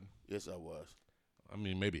 you wasn't. Yes, I was. I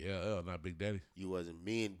mean, maybe LL, not Big Daddy. You wasn't.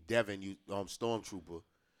 Me and Devin, Stormtrooper,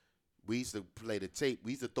 we used to play the tape.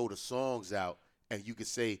 We used to throw the songs out, and you could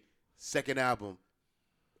say, second album,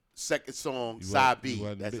 second song, You side wasn't- B.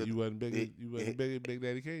 You wasn't big Big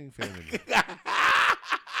Daddy Kane fan. Anymore.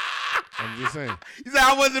 I'm just saying. He said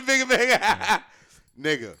I wasn't big.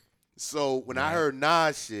 Nigga. So when I heard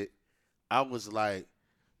Nas shit, I was like,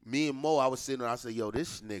 me and Mo, I was sitting there, I said, yo,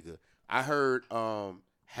 this nigga. I heard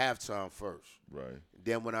Halftime first. Right.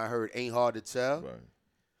 Then when I heard Ain't Hard to Tell,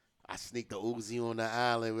 Right. I sneaked the Uzi on the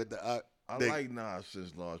island with the. I like Nas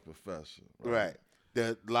since Large Professor. Right.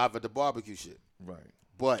 The live at the barbecue shit. Right.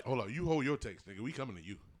 But hold on, you hold your takes, nigga. We coming to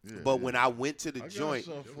you. Yeah, but when I went to the joint,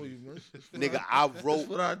 for you, man. nigga, I wrote. That's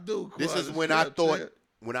what I do. This is when I thought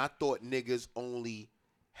niggas only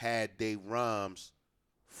had their rhymes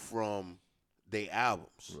from their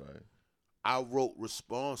albums. Right. I wrote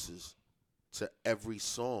responses to every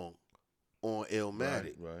song on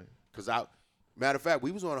Illmatic. Right. Cause matter of fact,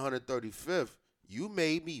 we was on 135th. You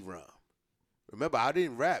made me rhyme. Remember, I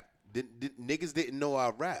didn't rap. Niggas didn't know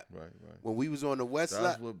I rap. Right. When we was on the West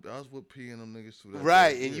Side. I was with P and them niggas too.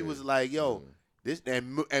 Right, and you was like, yo, this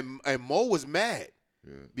and Mo was mad.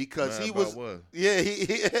 Yeah. Because mad he was, what? yeah,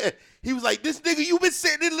 he was like, this nigga, you been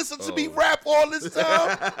sitting and listening to me rap all this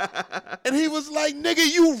time, and he was like,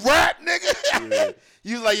 nigga, you rap, nigga. Yeah.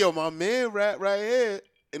 You was like, yo, my man rap right here,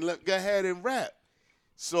 and go ahead and rap.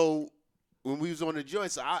 So when we was on the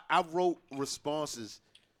joint, so I wrote responses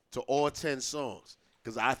to all 10 songs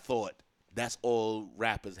because I thought that's all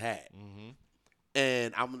rappers had. Mm-hmm.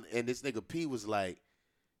 And this nigga P was like,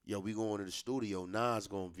 yo, we going to the studio, Nas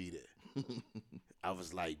gonna be there. I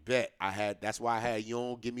was like, bet. That's why I had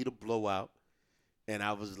Yon give me the blowout. And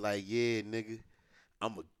I was like, yeah, nigga,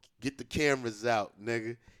 I'm going to get the cameras out,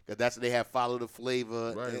 nigga. Because that's what they have Follow the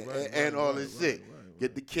Flavor and all this shit.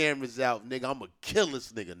 Get the cameras out, nigga. I'm going to kill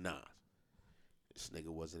this nigga Nas. This nigga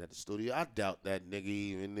wasn't at the studio. I doubt that nigga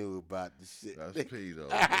even knew about the shit. That's P, though.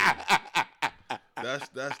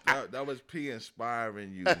 That was P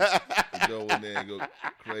inspiring you to go in there and go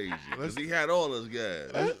crazy. Because he had all those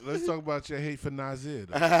guys. Let's talk about your hate for Nasir.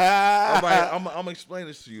 I'm going to explain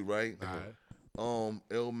this to you, right? All right.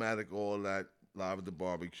 Illmatic, all that, Live at the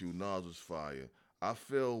Barbecue, Nas was fire. I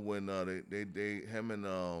feel when him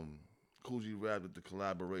and Kool G Rap did the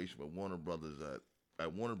collaboration with Warner Brothers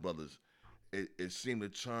at Warner Brothers, it seemed to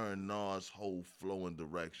turn Nas' whole flow and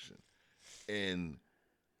direction. And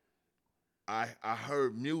I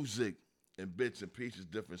heard music and bits and pieces,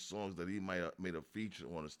 different songs that he might have made a feature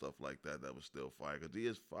on and stuff like that was still fire, because he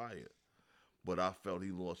is fire. But I felt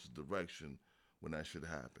he lost his direction when that shit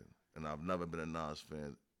happened. And I've never been a Nas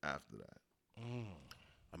fan after that. I'm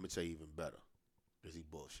going to tell you even better, because he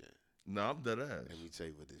bullshit. No, I'm dead ass. Let me tell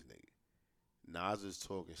you what this nigga. Nas is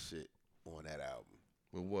talking shit on that album.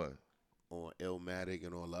 With what? On Illmatic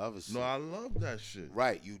and all the other shit. No, I love that shit.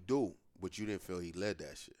 Right, you do, but you didn't feel he led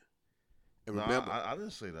that shit. And no, remember, I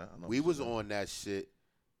didn't say that. We was on that shit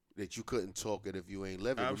that you couldn't talk it if you ain't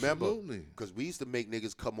living. Absolutely. Remember, because we used to make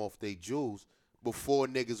niggas come off their jewels before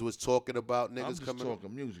niggas was talking about niggas I'm just coming.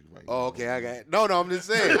 talking music right now. Oh, okay, I got it. No, I'm just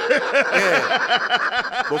saying.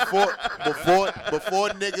 Yeah. Before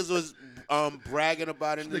niggas was bragging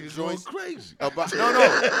about it in the Niggas going joints. crazy. No.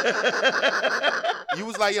 You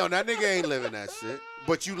was like, yo, that nigga ain't living that shit.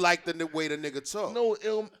 But you liked the way the nigga talk. No,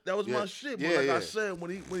 that was my shit. But Yeah, I said, when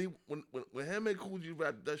him and Kool G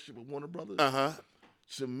rapped that shit with Warner Brothers,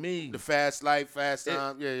 to me, The Fast Life, Fast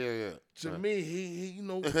Time. Yeah. to me, he you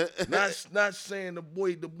know, not saying the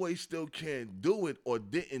boy still can't do it or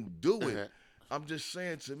didn't do it. I'm just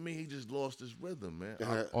saying, to me, he just lost his rhythm, man.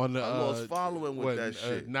 I lost following with that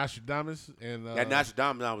shit. Nostradamus and that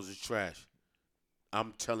Nostradamus was just trash.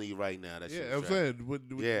 I'm telling you right now, that shit. Yeah, I'm saying, where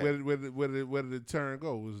did the turn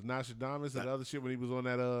go? Was Nostradamus and the other shit when he was on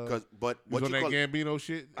that but he was on that Gambino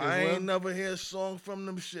shit? I ain't never hear a song from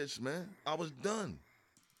them shits, man. I was done.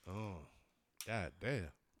 Oh, god damn.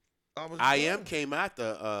 I Am came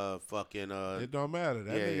after fucking It don't matter.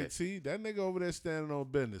 That nigga T, that nigga over there standing on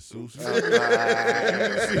business. See what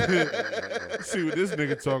this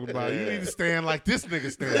nigga talking about. You need to stand like this nigga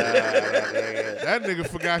stand. That nigga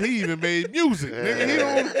forgot he even made music. Nigga, he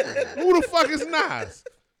don't. Who the fuck is Nas?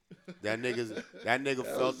 That nigga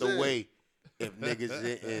felt the way if niggas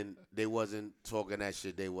didn't, they wasn't talking that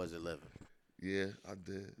shit, they wasn't living. Yeah, I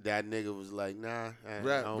did. That nigga was like, nah, I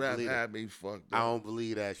rap don't believe had me fucked up. I don't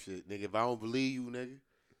believe that shit, nigga. If I don't believe you, nigga.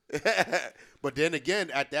 But then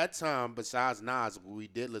again, at that time, besides Nas, who we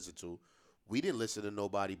did listen to, we didn't listen to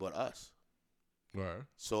nobody but us. Right.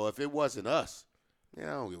 So if it wasn't us, I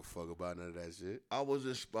don't give a fuck about none of that shit. I was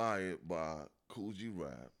inspired by Kool G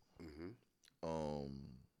Rap,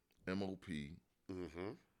 M.O.P.,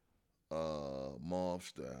 Mob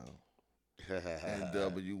Style,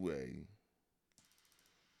 N.W.A.,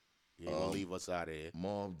 You ain't gonna leave us out of here.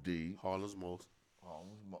 Mob D. Harlem's Most.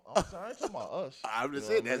 I'm sorry, I ain't talking about us. I'm just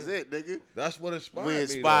saying, that's it, nigga. That's what inspired we me.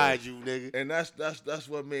 Inspired you, nigga. And that's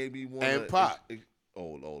what made me want. And Pop.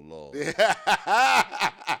 Oh Lord.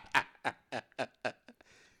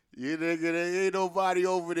 You nigga, there ain't nobody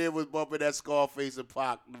over there was bumping that Scarface and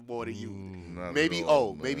Pac more than you. Maybe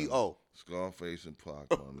O. Scarface and Pac,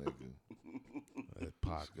 my nigga.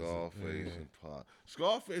 Pac. Scarface and Pac.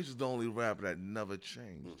 Scarface is the only rapper that never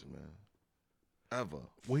changed, man. Ever.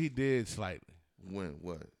 Well, he did slightly. When?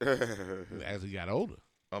 What? As he got older.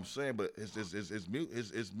 I'm saying, but his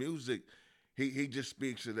music, he just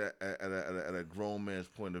speaks to that at a grown man's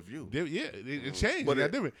point of view. Yeah, it changed. But It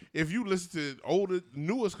got different. If you listen to older,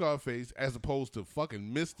 newer Scarface as opposed to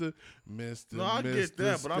fucking Mr. No, I get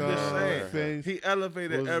that, but I'm just saying he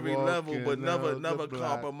elevated every level, but never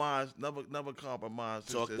compromised. Never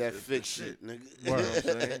compromised. Talk that fake shit, nigga. You know what I'm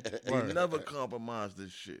saying? He never compromised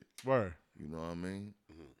this shit. Word. You know what I mean?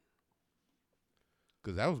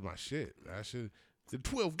 Because that was my shit. The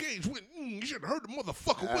 12 gauge went, you should have heard the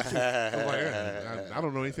motherfucker whistle. I'm like, I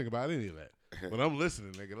don't know anything about any of that. But I'm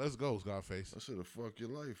listening, nigga. Let's go, Scarface. I should have fucked your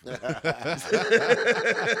life.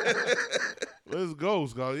 Let's go,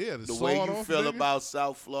 Scarface. Yeah, the way you feel about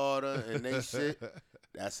South Florida and they shit,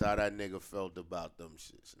 that's how that nigga felt about them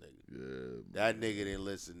shits, nigga. Yeah. That nigga didn't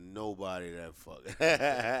listen to nobody that fuck.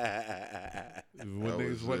 When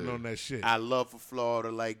niggas wasn't on that shit. I love for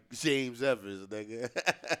Florida like James Evans, nigga.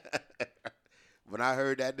 When I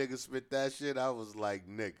heard that nigga spit that shit, I was like,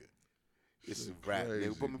 nigga, it's a rap.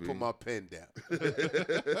 Nigga, put my pen down.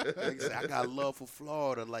 Nigga said, I got love for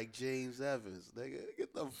Florida like James Evans. Nigga,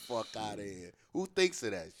 get the fuck out of here. Who thinks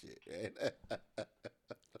of that shit, man?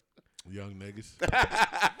 Young niggas.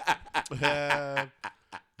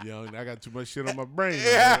 Young, I got too much shit on my brain.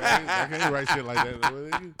 I can't write shit like that.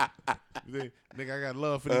 Nigga, I got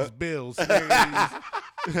love for these bills.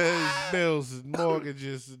 These bills,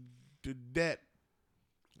 mortgages, debt.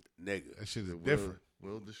 Nigga. That shit is different.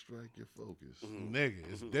 Will distract your focus. Nigga,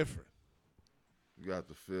 it's different. You got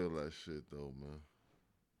to feel that shit though, man.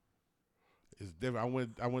 It's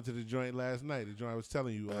different. I went to the joint last night. The joint I was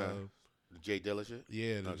telling you. The Jay Dilla shit?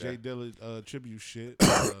 Yeah, the Jay Dilla tribute shit.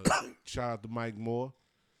 Shout out to Mike Moore.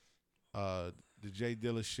 The Jay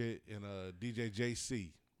Dilla shit and DJ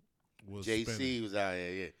JC was JC was out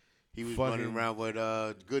here, yeah. He was running around with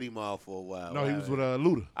Goody Mob for a while. No, he was with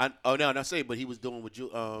Luda. Not say, but he was doing with you.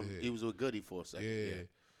 He was with Goody for a second. Yeah.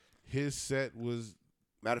 His set was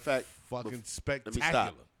matter of fact fucking spectacular. Let me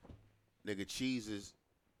stop. Nigga, Cheese is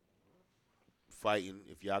fighting.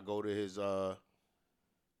 If y'all go to his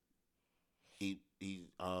he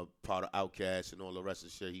part of Outkast and all the rest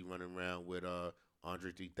of the shit. He running around with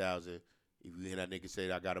Andre 3000. If you hear that nigga say,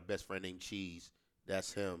 I got a best friend named Cheese,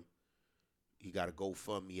 that's him. He got a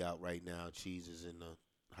GoFundMe out right now. Cheese is in the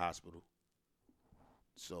hospital.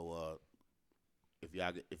 So if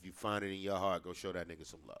you find it in your heart, go show that nigga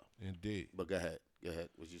some love. Indeed. But go ahead.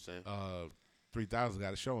 What you saying? 3000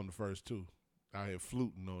 got a show on the first two. Out here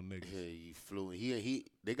fluting on niggas. Yeah, he flew.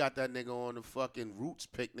 They got that nigga on the fucking Roots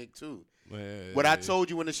picnic too. Man, I told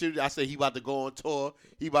you when the shit, I said he about to go on tour.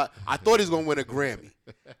 I thought he was gonna win a Grammy.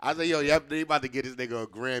 I said, yo, they about to get this nigga a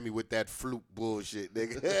Grammy with that flute bullshit,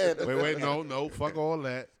 nigga. wait, no, fuck all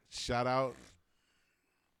that. Shout out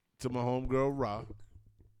to my homegirl Ra,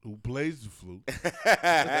 who plays the flute,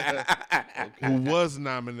 who was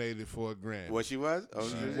nominated for a Grammy. What she was? Oh,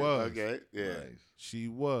 she was. Okay, yeah. Nice. She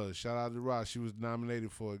was. Shout out to Ross. She was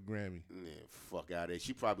nominated for a Grammy. Yeah, fuck out of there.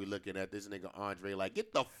 She probably looking at this nigga Andre like,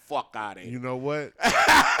 get the fuck out of here. You know what?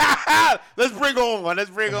 Let's bring her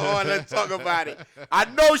on. Let's talk about it. I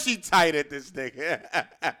know she tight at this nigga.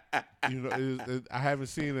 You know, I haven't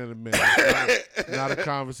seen her in a minute. Not a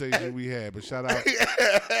conversation we had, but shout out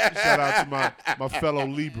to my fellow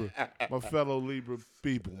Libra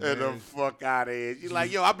people. Man. Get the fuck out of here. She's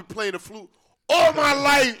like, yo, I've been playing the flute all my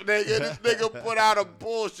life, nigga. This nigga put out a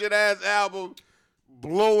bullshit ass album,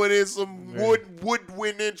 blowing in some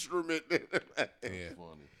woodwind instrument. Yeah.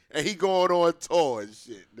 And he going on tour and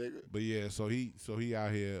shit, nigga. But yeah, so he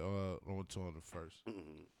out here on tour on the first.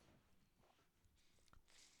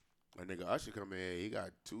 My nigga Usher come in here. He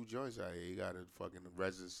got 2 joints out here. He got a fucking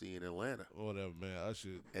residency in Atlanta. Whatever, man.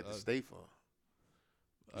 Usher at the State Farm.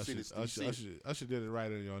 Usher did it right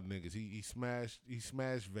on y'all niggas. He smashed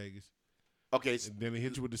Vegas. Okay. And then he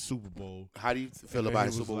hit you with the Super Bowl. How do you feel about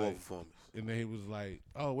his Super Bowl performance? And then he was like,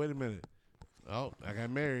 oh, wait a minute. Oh, I got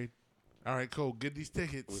married. All right, cool. Get these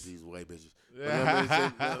tickets. With these white bitches.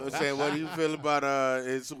 I'm saying, what do you feel about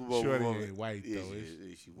his Super Bowl performance? Shorty ain't white, though.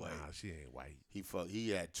 She white. Nah, she ain't white. He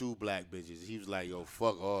had 2 black bitches. He was like, yo,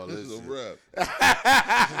 fuck all this. This is a rap.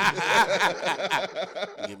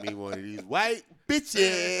 Give me one of these white bitches.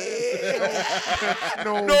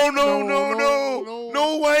 No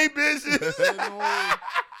white bitches.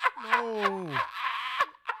 No.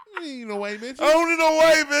 You ain't no white bitches. Only no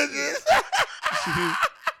white bitches.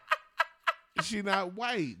 she not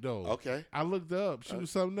white though. Okay. I looked her up. She was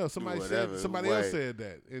something else. Somebody Whatever, Somebody white. else said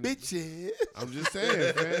that. And Bitches. I'm just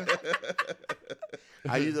saying, man.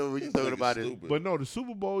 How you know what you talking about it? Stupid. But no, the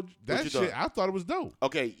Super Bowl, that you shit, thought? I thought it was dope.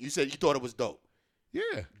 Okay, you said you thought it was dope.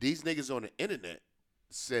 Yeah. These niggas on the internet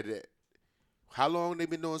said that. How long they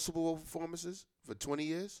been doing Super Bowl performances? For 20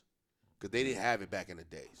 years? Because they didn't have it back in the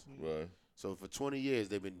days. Right. So for 20 years,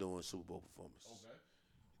 they've been doing Super Bowl performances. Okay.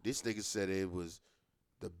 This nigga said it was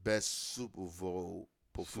the best Super Bowl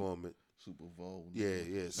performance. Super Bowl.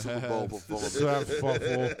 Yeah, Super Bowl performance.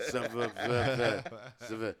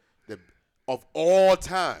 Of all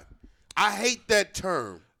time. I hate that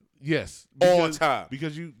term. Yes. All time.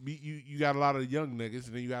 Because you got a lot of young niggas,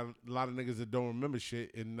 and then you got a lot of niggas that don't remember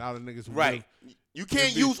shit, and a lot of niggas who Right. live, You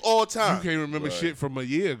can't use all time. you can't remember shit from a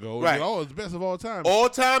year ago. Right. Oh, it's the best of all time. All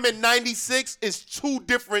time in 96 is two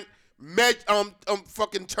different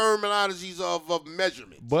fucking terminologies of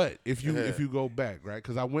measurement. But if you go back, right?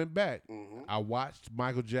 Because I went back, I watched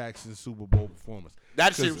Michael Jackson's Super Bowl performance.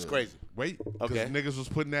 That shit was crazy. Wait, because Okay. niggas was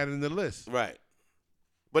putting that in the list. Right.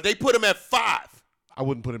 But they put him at 5. I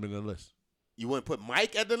wouldn't put him in the list. You wouldn't put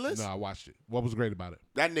Mike at the list? No, I watched it. What was great about it?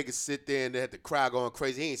 That nigga sit there and they had the crowd going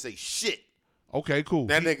crazy. He ain't say shit. Okay, cool.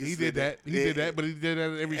 That he nigga he said did that. that. He did that, but he did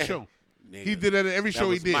that at every show. Nigga. He did that at every show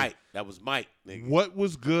he did. Mike. That was Mike, nigga. What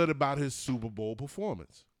was good about his Super Bowl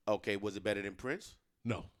performance? Okay, was it better than Prince?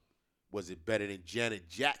 No. Was it better than Janet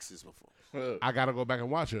Jackson's performance? I gotta go back and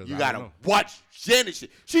watch her. You gotta watch Janet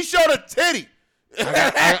shit. She showed a titty.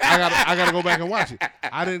 I gotta go back and watch it.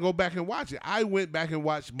 I didn't go back and watch it. I went back and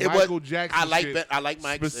watched Michael Jackson. I like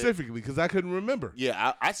Mike specifically because I couldn't remember.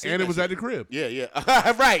 Yeah, I see. And it was at the crib. Yeah.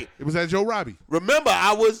 Right. It was at Joe Robbie. Remember,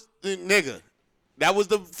 I was nigga. That was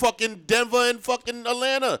the fucking Denver and fucking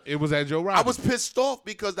Atlanta. It was at Joe Robbie. I was pissed off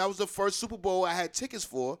because that was the first Super Bowl I had tickets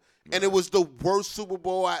for, and it was the worst Super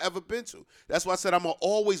Bowl I ever been to. That's why I said I'm gonna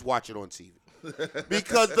always watch it on TV.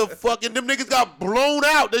 Because the fucking them niggas got blown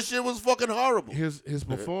out. This shit was fucking horrible. His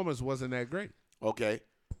performance wasn't that great. Okay.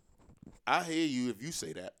 I hear you if you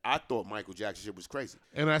say that. I thought Michael Jackson shit was crazy.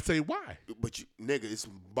 And I say why? But you, nigga, it's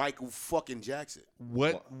Michael fucking Jackson.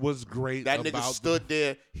 What was great that about nigga stood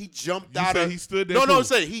there. He jumped You out said of he stood there No, too. I'm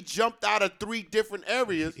saying he jumped out of 3 different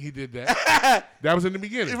areas. He did that. That was in the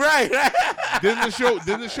beginning. Right. Then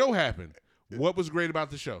the show happened. What was great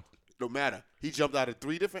about the show? No matter. He jumped out of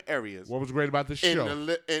 3 different areas. What was great about the show?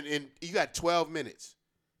 And you got 12 minutes.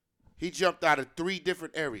 He jumped out of 3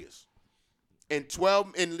 different areas. In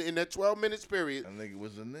that 12 minutes period. I think it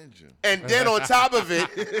was a ninja. And then on top of it,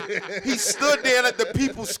 he stood there and let the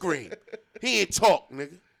people scream. He ain't talk,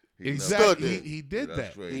 nigga. Exactly. He did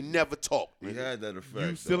that. Crazy. He never talked. He Nigga. had that effect.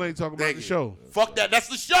 You still ain't talking about Thank the you. show. Fuck that. That's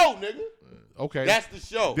the show, nigga. Okay. That's the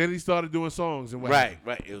show. Then he started doing songs and what Right.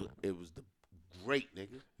 happened? It was the great,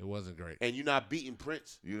 nigga. It wasn't great. And you're not beating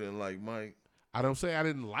Prince. You didn't like Mike. I don't say I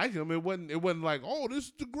didn't like him. It wasn't like, oh, this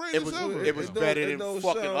is the greatest ever. It was better than don't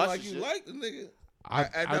fucking sound Usher like you shit. liked the nigga. I-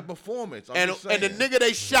 that performance. I'm And just the saying. nigga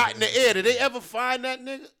they shot in the air, did they ever find that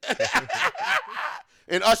nigga?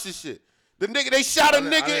 And Usher shit. The nigga, they shot a I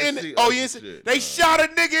nigga didn't in see the, oh, Usher you didn't see, shit, they no. shot a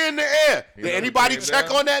nigga in the air. He Did never anybody came check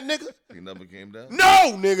down? on that nigga? He never came down.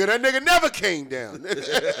 No, nigga, that nigga never came down.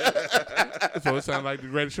 So it sounded like the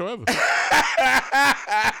greatest show ever.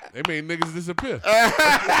 They made niggas disappear.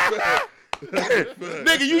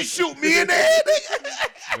 Nigga, you shoot me in the head,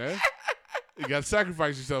 nigga. Man. You got to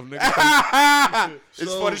sacrifice yourself, nigga.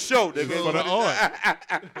 It's for the show, nigga. For the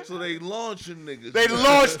art. So they launching niggas. They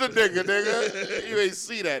launched the nigga, nigga. You ain't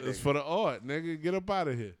see that It's nigga. for the art, nigga. Get up out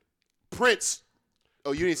of here. Prince.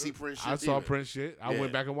 Oh, you didn't see Prince shit I saw either. Prince shit. I Yeah.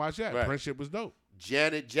 went back and watched that. Right. Prince shit was dope.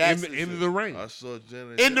 Janet Jackson. In shit. the rain. I saw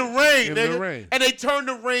Janet. In the rain, In nigga. the rain. And they turned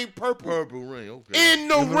the rain purple. Purple rain. Okay. In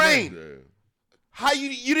the In the rain. Yeah. How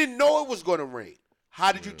you didn't know it was gonna rain?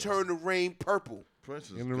 How did you turn the rain purple?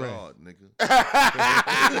 Prince is In the rain. God, nigga.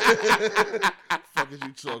 Fuck is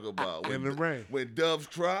you talking about? In the rain. When doves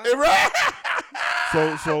cry. Right.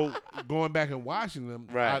 So going back and watching them,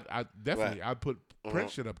 Right. I definitely I put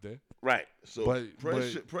Prince shit up there. Right. So But-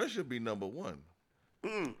 Prince should be number 1.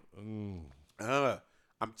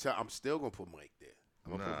 I'm still gonna put Mike there.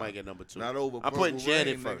 I'm gonna put Nah. Mike at number 2. Not over I'm putting Purple Janet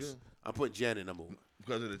Rain, first. nigga. I'm putting Janet number 1.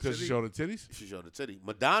 Because of the Because she titty. showed the titties. She showed the titty.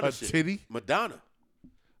 Madonna A shit. titty? Madonna.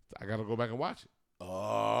 I gotta go back and watch it.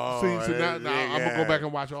 Oh. See, so now I'm gonna go back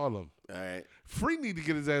and watch all of them. All right. Free need to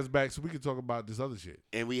get his ass back so we can talk about this other shit.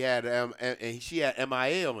 And we had and she had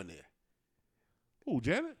MIA on there. Ooh,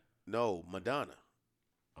 Janet? No, Madonna.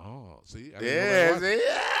 Oh, see? I didn't go back and watch it.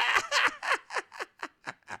 Yeah.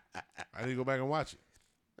 I need to go back and watch it.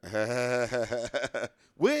 Where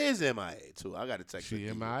is MIA too? I gotta text She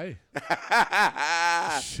her. MIA.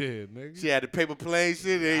 Shit, nigga. She had the paper plane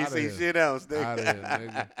shit. They ain't Outta say here. shit else, nigga. Outta here,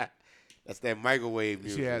 nigga. That's that microwave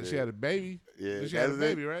music. She had a baby. Yeah, She had a that's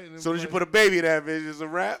baby, it. right? And it Soon was as you like- put a baby in that bitch, it's a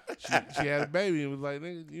wrap. she had a baby and was like,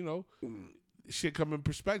 nigga, you know, shit come in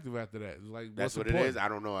perspective after that. It's like, That's what's what important? it is. I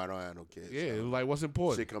don't know. I don't have no kids. Yeah, so. it was like, what's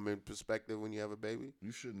important? Shit come in perspective when you have a baby.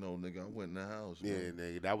 You should know, nigga. I went in the house. Yeah, Man.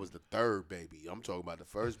 nigga, that was the third baby. I'm talking about the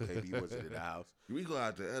first baby. He wasn't in the house. We gonna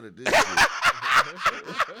have to edit this shit.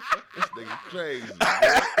 This nigga crazy.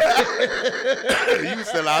 You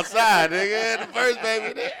still outside, nigga. The first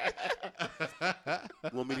baby.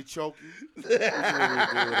 Nigga. Want me to choke you? What you want me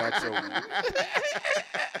to do when I choke you?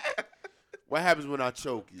 What happens when I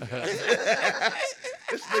choke you?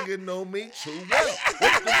 This nigga know me too well.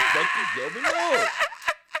 What the fuck is going on?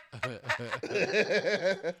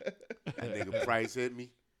 That nigga Price hit me.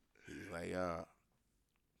 He's like,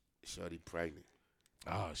 shorty pregnant.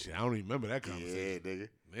 Oh, shit. I don't even remember that Yeah, conversation. nigga.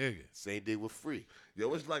 Nigga. Same thing with free.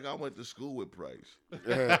 Yo, it's like I went to school with Price.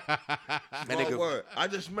 That Small nigga- word. I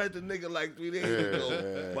just met the nigga like 3 days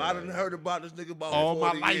ago. But I done heard about this nigga about All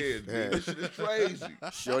 40 my life. years. Man. This shit is crazy.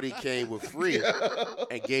 Shorty came with free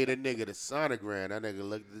and gave the nigga the sonogram. That nigga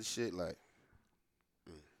looked at the shit like,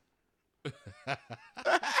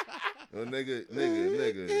 Yo, nigga. You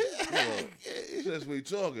know, since we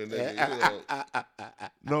talking, nigga, you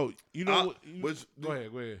know, No, you know I- what? was- Go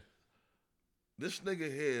ahead. this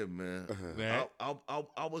nigga here, man. That. I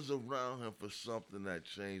was around him for something that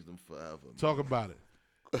changed him forever. Man. Talk about it.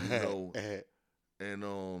 You know, and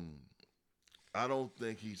I don't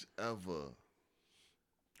think he's ever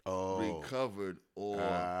recovered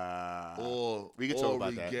or we can talk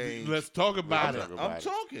about that. regained. Let's talk about it. talk I'm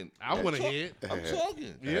talking. I want to hear it. I'm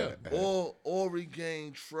talking. Yeah. Or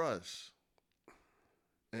regain trust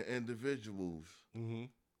in individuals. Mm-hmm.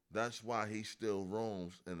 That's why he still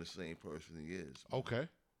roams in the same person he is. Okay.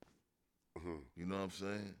 You know what I'm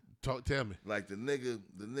saying? Tell me. Like the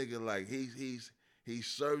nigga, like he's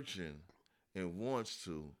searching and wants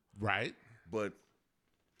to, Right. but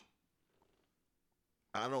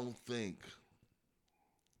I don't think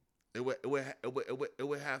it would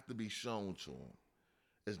have to be shown to him.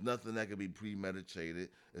 It's nothing that can be premeditated.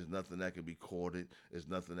 It's nothing that can be courted. It's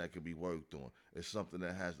nothing that can be worked on. It's something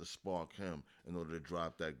that has to spark him in order to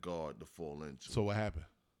drop that guard to fall into. So what happened?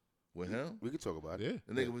 With him, We can talk about it.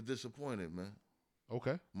 Yeah. the nigga was disappointed, man.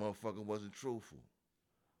 Okay. Motherfucker wasn't truthful.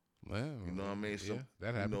 Well, You know what I mean? Yeah,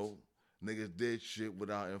 that happens. You know, niggas did shit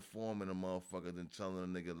without informing a motherfucker than telling a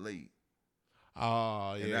nigga late.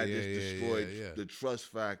 Oh, yeah, And that yeah, just yeah, destroyed yeah, yeah. the trust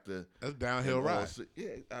factor. That's downhill and all ride. Yeah,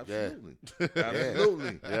 absolutely. Yeah.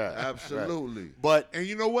 Absolutely. Yeah. Absolutely. But And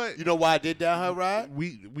you know what? you know why I did downhill ride?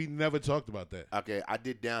 We never talked about that. Okay, I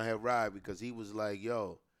did downhill ride because he was like,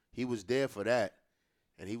 yo, he was there for that.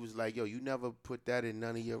 And he was like, yo, you never put that in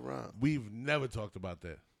none of your rhymes. We've never talked about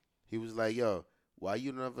that. He was like, yo, why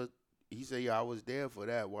you never, he said, yo, I was there for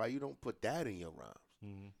that. Why you don't put that in your rhymes?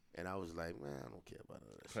 Mm-hmm. And I was like, man, I don't care about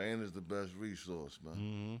none of that shit. Pain is the best resource, man.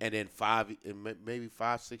 Mm-hmm. And then maybe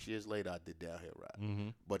 5-6 years later, I did downhill ride. Mm-hmm.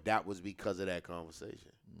 But that was because of that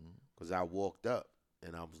conversation. Because I walked up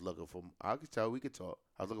and I was looking for, I could tell we could talk.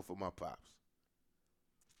 I was looking for my pops.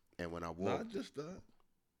 And when I Not walked, just that.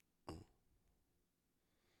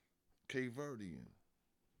 Cape Verdean.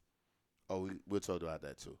 oh, we'll talk about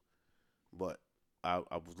that too. But I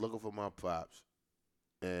was looking for my pops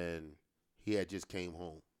and he had just came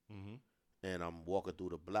home. Mm-hmm. And I'm walking through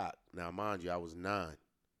the block. Now, mind you, I was 9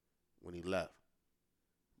 when he left.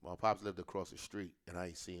 My pops lived across the street, and I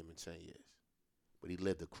ain't seen him in 10 years. But he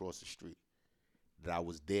lived across the street. That I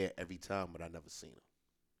was there every time, but I never seen him.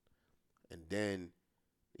 And then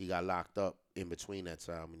he got locked up in between that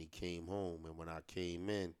time, and he came home. And when I came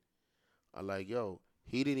in, I like, yo,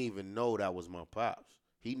 he didn't even know that was my pops.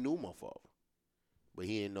 He knew my father, but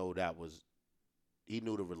he didn't know that was. He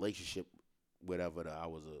knew the relationship, whatever. That I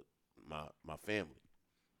was my family.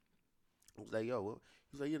 I was like, yo, what?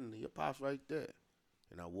 He's like, your pops right there.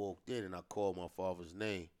 And I walked in and I called my father's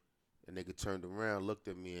name. And nigga turned around, looked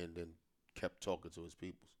at me, and then kept talking to his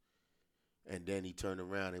peoples. And then he turned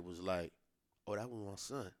around and was like, oh, that was my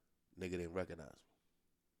son. Nigga didn't recognize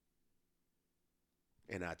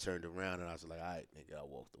me. And I turned around and I was like, all right, nigga, I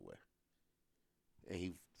walked away. And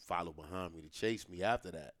he followed behind me to chase me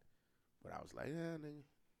after that. But I was like, yeah, nigga,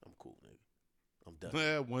 I'm cool, nigga. I'm done.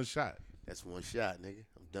 Yeah, one shot. That's one shot, nigga.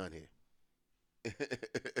 I'm done here.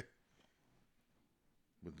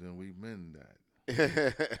 But then we mend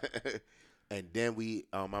that. And then we,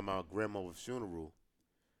 at my grandmother's funeral,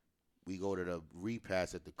 we go to the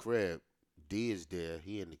repast at the crib. D is there.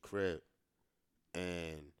 He in the crib.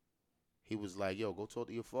 And he was like, yo, go talk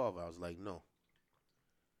to your father. I was like, no.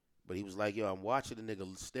 But he was like, yo, I'm watching the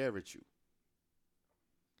nigga stare at you.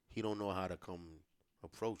 He don't know how to come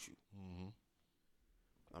approach you.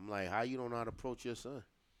 Mm-hmm. I'm like, how you don't know how to approach your son?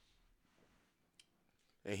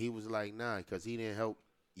 And he was like, nah, because he didn't help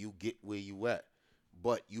you get where you at.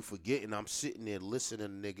 But you forgetting I'm sitting there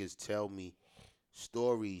listening to niggas tell me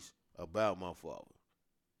stories about my father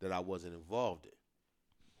that I wasn't involved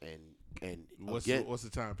in. And What's the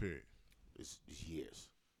time period? It's years.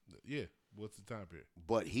 Yeah. What's the time period?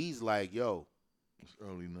 But he's like, yo. It's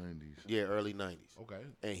early 90s. Yeah, early 90s. Okay.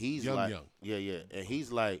 And he's young. Yeah. And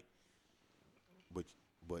he's like,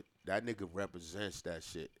 but that nigga represents that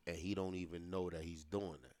shit, and he don't even know that he's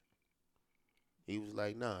doing that. He was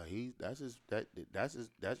like, nah,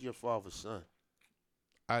 that's your father's son.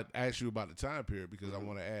 I asked you about the time period because I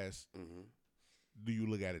want to ask, do you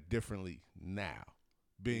look at it differently now?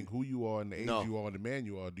 Being who you are and the age you are and the man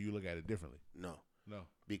you are, do you look at it differently? No. No.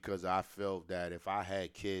 Because I felt that if I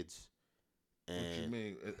had kids and... What you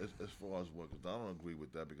mean as far as what? Because I don't agree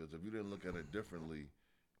with that, because if you didn't look at it differently,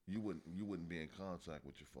 you wouldn't be in contact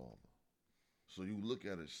with your father. So you look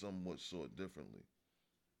at it somewhat sort differently.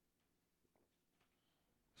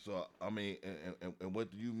 So I mean, and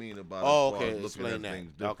what do you mean about? Oh, as far okay. as looking Explain at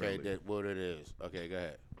things that. Okay, differently? that what it is. Okay, go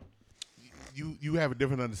ahead. You have a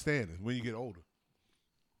different understanding when you get older.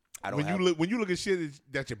 I don't. When you look at shit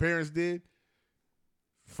that your parents did,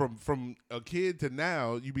 from a kid to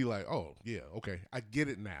now, you be like, oh yeah, okay, I get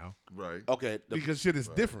it now. Right. Okay. Because shit is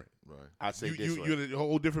different. Right. I say this way. You're at a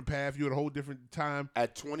whole different path. You're at a whole different time.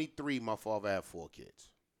 At 23, my father had 4 kids.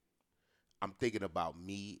 I'm thinking about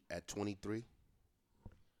me at 23.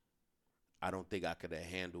 I don't think I could have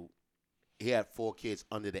handled. He had 4 kids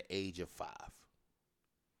under the age of 5.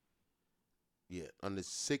 Yeah, under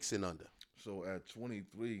 6 and under. So at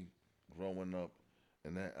 23, growing up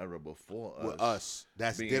in that era before us, With us,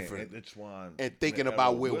 that's being different. intertwined And thinking in the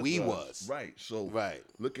about era where with we us. was. Right. So Right.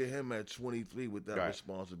 look at him at 23 with that Right.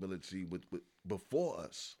 responsibility with before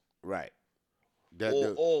us. Right.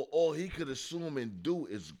 All he could assume and do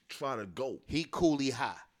is try to go. He coolie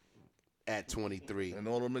high at 23. And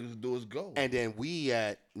all them niggas do is go. And then we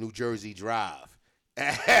at New Jersey Drive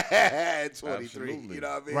at 23. Absolutely. You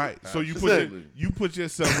know what I mean? Right. So Absolutely. you put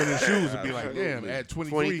yourself in the shoes and be like, damn, Absolutely. at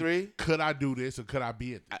 23, 23? could I do this or could I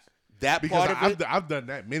be at this? That Because part of it. I've done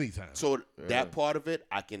that many times. So that part of it,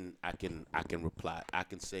 I can reply. I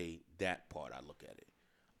can say that part. I look at it.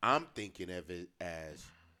 I'm thinking of it as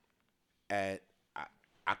I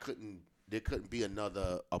couldn't. There couldn't be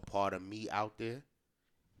a part of me out there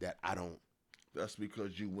that I don't. That's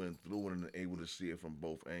because you went through it and able to see it from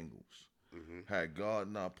both angles. Mm-hmm. Had God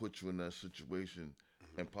not put you in that situation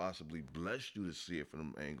and possibly blessed you to see it from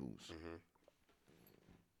them angles,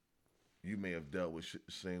 you may have dealt with shit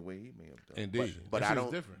the same way he may have done. Indeed. But That I shit's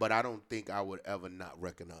don't. different. But I don't think I would ever not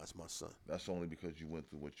recognize my son. That's only because you went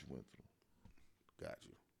through what you went through. Got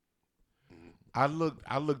you.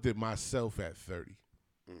 I looked at myself at 30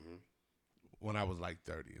 when I was like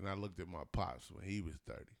 30, and I looked at my pops when he was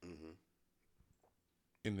 30,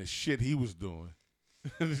 and the shit he was doing,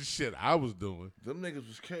 and the shit I was doing. Them niggas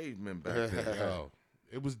was cavemen back then. Yo,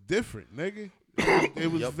 it was different, nigga.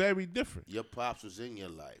 It was very different. Your pops was in your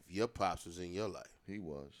life. Your pops was in your life. He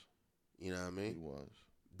was. You know what I He mean? was.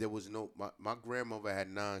 There was no. My grandmother had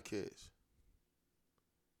 9 kids.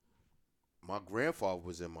 My grandfather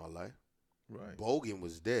was in my life. Right. Bogan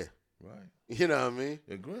was there. Right. You know what I mean?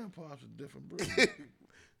 Your grandpa's a different breed.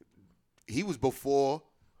 He was before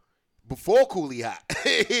Coolie Hot.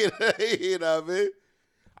 You know what I mean?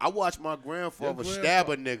 I watched my grandfather stab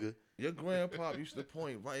a nigga. Your grandpa used to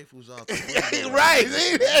point rifles out the window. Right.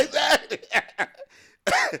 Exactly.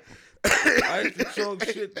 I used to talk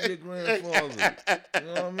shit to your grandfather. You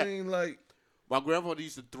know what I mean? Like, My grandfather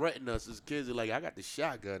used to threaten us as kids. Like, I got the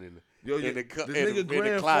shotgun in yo, the the closet. nigga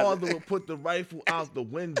grandfather would put the rifle out the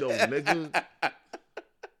window, nigga.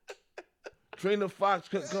 Trina Fox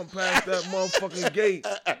couldn't come past that motherfucking gate.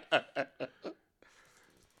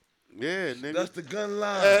 Yeah, nigga. That's the gun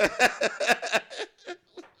line.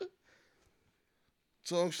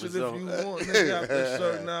 Talk shit if you want, nigga. After a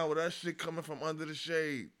certain hour, that shit coming from under the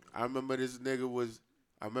shade. I remember this nigga was.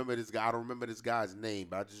 I remember this guy. I don't remember this guy's name,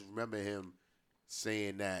 but I just remember him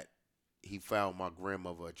saying that he found my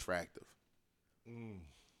grandmother attractive.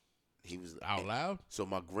 He was Out loud? So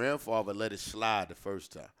my grandfather let it slide the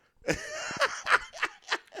first time.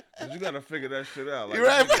 Cause you gotta figure that shit out. Like, You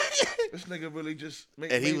right? this nigga really just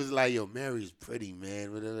make And he was like, "Yo, Mary's pretty,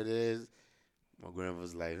 man. Whatever it is." My grandma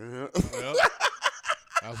was like, Yep.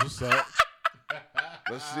 That's what's up.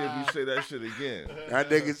 Let's see if you say that shit again. That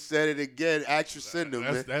nigga said it again. Action send him,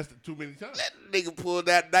 man. That's too many times. That nigga pulled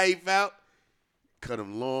that knife out, cut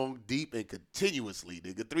him long, deep, and continuously,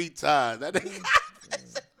 nigga, 3 times. That nigga.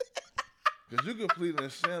 Cause you complete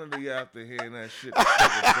insanity after hearing that shit the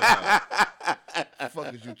second time. The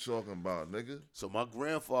fuck is you talking about, nigga? So my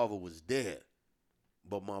grandfather was dead,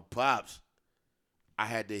 but my pops, I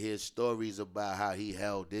had to hear stories about how he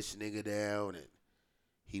held this nigga down and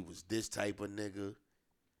he was this type of nigga.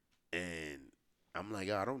 And I'm like,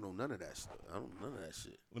 yo, I don't know none of that stuff. I don't know none of that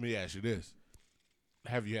shit. Let me ask you this: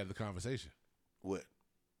 have you had the conversation What?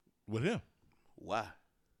 with him? Why?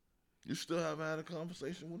 You still haven't had a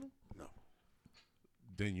conversation with him? No.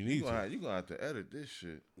 Then you need to. You gonna have to edit this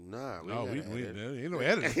shit. Nah, No, we ain't no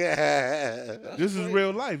editing. Yeah. This is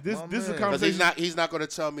real life. This is a conversation. He's not gonna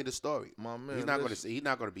tell me the story. My man, He's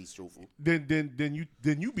not gonna be truthful. Then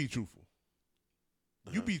you be truthful.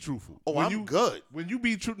 You be truthful. Oh, I'm good. When you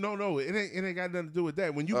be true, no, it ain't got nothing to do with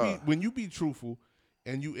that. When you be truthful,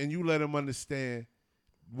 and you let them understand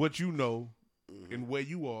what you know and where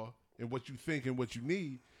you are and what you think and what you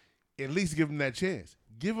need, at least give them that chance.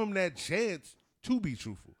 Give them that chance to be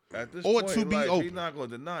truthful. At this or point to in be life, open. he's not gonna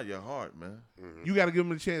deny your heart, man. You got to give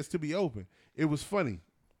them a chance to be open. It was funny.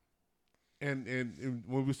 And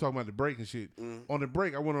when we was talking about the break and shit, on the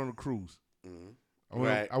break I went on a cruise. I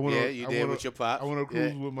went You did with your pops. I went on a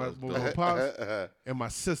cruise with my pops and my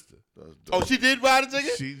sister. Oh, she did buy the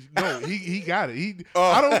ticket? He got it.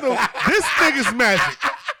 I don't know. This nigga's magic.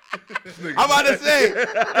 I'm about to say,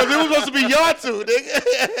 because it was supposed to be y'all two,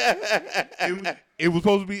 nigga. It was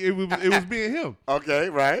supposed to be. It was being him. Okay,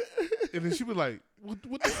 right. And then she was like, "What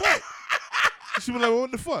the fuck?" She was like,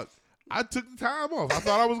 "What the fuck?" I took the time off. I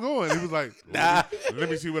thought I was going. He was like, Nah. let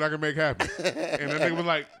me see what I can make happen. And that nigga was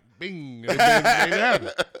like, bing, and it made it happen.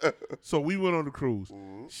 So we went on the cruise.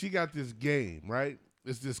 She got this game, right?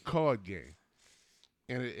 It's this card game,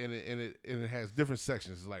 and it has different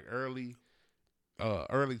sections. It's like early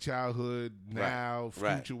childhood, now,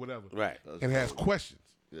 future, whatever. Right. And it has questions.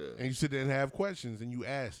 Yeah. And you sit there and have questions, and you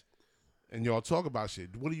ask, and y'all talk about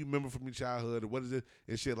shit. What do you remember from your childhood, or what is it,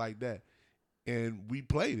 and shit like that. And we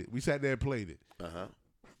played it. We sat there and played it.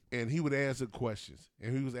 And he would answer questions,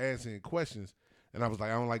 and he was answering questions, and I was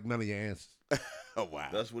like, I don't like none of your answers. Oh, wow.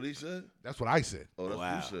 That's what he said? That's what I said. Oh, that's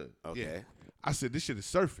Wow. what you said. Okay. Yeah. I said, this shit is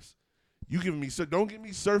surface. You giving me don't give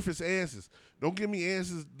me surface answers. Don't give me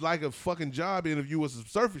answers like a fucking job interview or some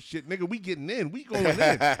surface shit. Nigga, we getting in. We going in.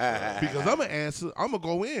 Because I'm going to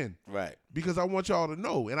go in. Right. Because I want y'all to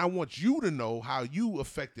know. And I want you to know how you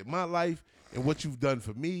affected my life and what you've done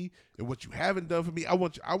for me and what you haven't done for me. I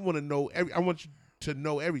want to know I want you to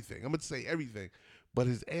know everything. I'm going to say everything. But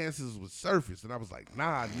his answers was surface. And I was like,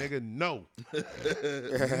 nah, nigga, no.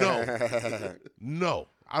 No.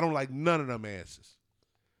 I don't like none of them answers.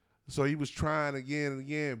 So he was trying again and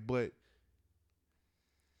again, but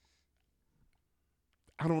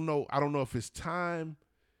I don't know if it's time,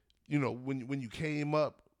 when you came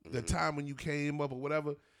up, the time when you came up or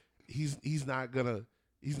whatever, he's not gonna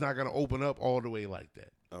open up all the way like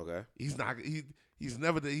that. Okay. He's not gonna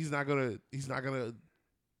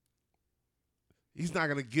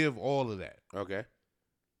give all of that. Okay.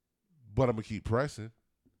 But I'm gonna keep pressing.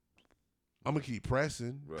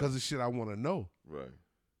 Because of shit I want to know. Right.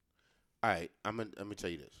 All right, I'm gonna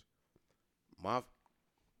tell you this.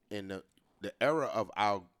 In the era of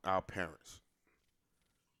our parents,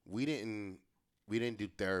 we didn't do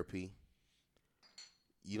therapy.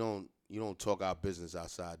 You don't talk our business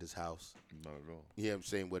outside this house. Not at all. You know what I'm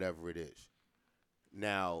saying? Whatever it is.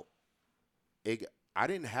 Now, I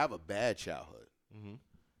didn't have a bad childhood.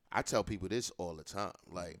 I tell people this all the time.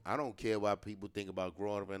 Like, I don't care what people think about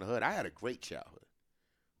growing up in the hood. I had a great childhood.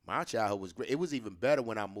 My childhood was great. It was even better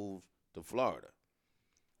when I moved to Florida.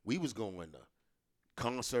 We was going to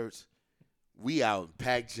concerts. We out in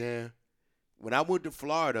Pac Jam. When I went to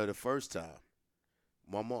Florida the first time,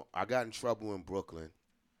 I got in trouble in Brooklyn,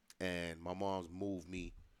 and my mom's moved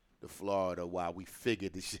me to Florida while we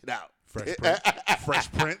figured this shit out. Fresh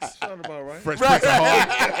Prince. Sound about right. Fresh Prince of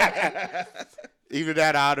Harlem. Even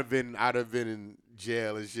that, I'd have been in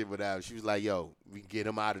jail and shit without. She was like, "Yo, we can get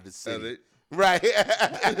him out of the city." Right.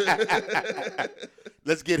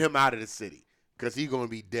 Let's get him out of the city because he's going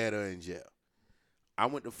to be dead or in jail. I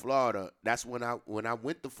went to Florida. That's when I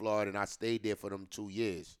went to Florida, and I stayed there for them 2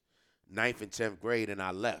 years, 9th and 10th grade, and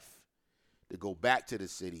I left to go back to the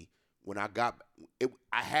city. When I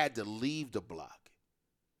I had to leave the block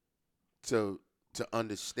to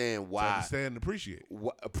understand why. To understand and appreciate.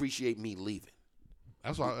 Appreciate me leaving.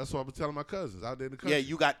 That's why I've been telling my cousins out there in the country. Yeah,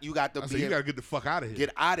 you got to I be. said, you got to get the fuck out of here.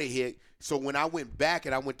 Get out of here. So when I went back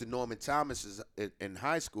and I went to Norman Thomas's in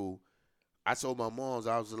high school, I told my moms,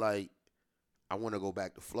 I was like, I want to go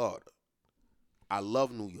back to Florida. I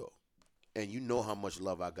love New York. And you know how much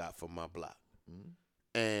love I got for my block.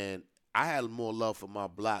 Mm-hmm. And I had more love for my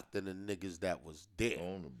block than the niggas that was there.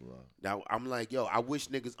 On the block. Now, I'm like, yo, I wish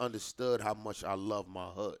niggas understood how much I love my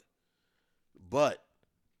hood. But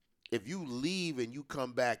if you leave and you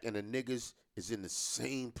come back and the niggas is in the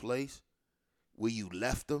same place where you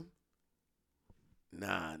left them,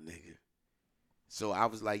 nah, nigga. So I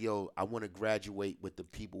was like, yo, I want to graduate with the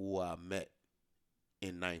people who I met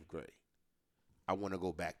in 9th grade. I want to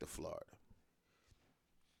go back to Florida.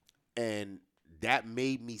 And that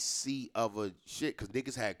made me see other shit, because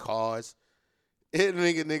niggas had cars.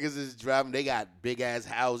 Niggas is driving. They got big-ass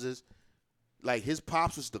houses. Like, his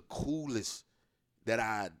pops was the coolest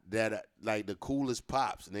like, the coolest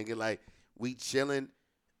pops, nigga. Like, we chilling,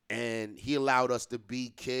 and he allowed us to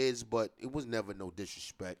be kids, but it was never no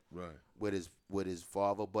disrespect with his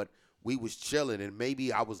father. But we was chilling, and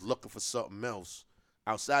maybe I was looking for something else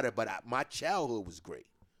outside of it. But my childhood was great.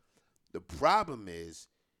 The problem is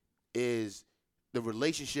the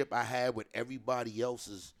relationship I had with everybody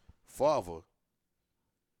else's father,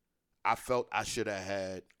 I felt I should have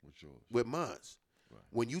had with mine. Right.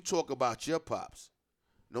 When you talk about your pops,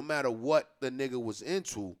 no matter what the nigga was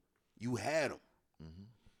into, you had him. Mm-hmm.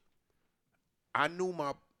 I knew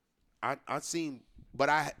I seen,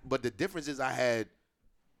 but the difference is I had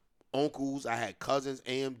uncles, I had cousins,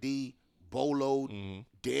 AMD, Bolo,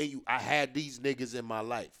 Daniel. I had these niggas in my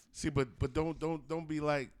life. See, but don't be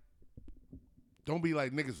like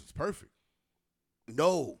niggas is perfect.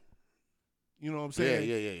 No. You know what I'm saying?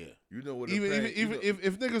 Yeah. You know what? Even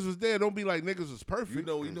if niggas was there, don't be like niggas was perfect.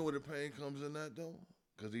 You know where the pain comes in that though,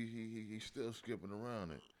 because he's still skipping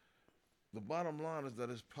around it. The bottom line is that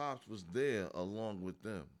his pops was there along with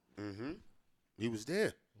them. Mm-hmm. He was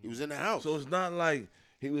there. He was in the house. So it's not like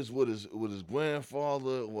he was with his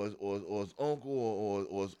grandfather or his uncle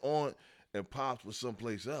or his aunt, and pops was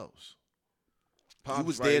someplace else. Pops he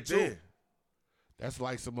was right there too. There. That's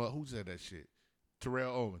like some who said that shit?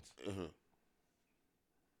 Terrell Owens. Mm-hmm.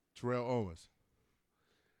 Terrell Owens.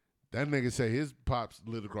 That nigga say his pops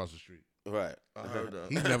lived across the street. Right. I heard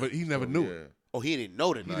that. He never knew yeah. it. Oh, he didn't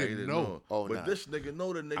know that. He didn't know. Oh, but this nigga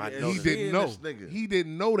know the nigga. He didn't know. This nigga. He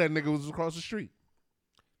didn't know that nigga was across the street.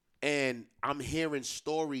 And I'm hearing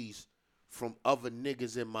stories from other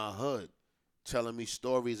niggas in my hood telling me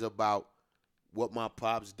stories about what my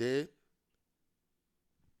pops did.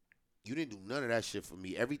 You didn't do none of that shit for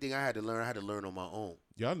me. Everything I had to learn on my own.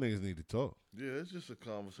 Y'all niggas need to talk. Yeah, it's just a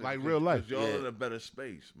conversation. Like real life. Y'all in a better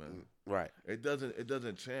space, man. Right. It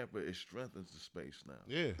doesn't tamper, it strengthens the space now.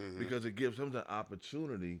 Yeah. Mm-hmm. Because it gives him the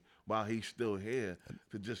opportunity while he's still here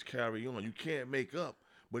to just carry on. You can't make up,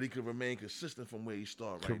 but he can remain consistent from where he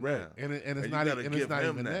started right Correct. now. And it's not even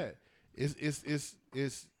that.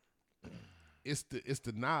 It's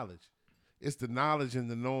the knowledge. It's the knowledge and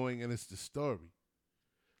the knowing, and it's the story.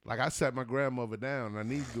 Like, I sat my grandmother down, and I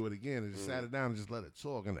need to do it again, and just sat her down and just let her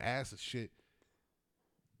talk and ask her shit.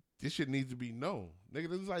 This shit needs to be known, nigga.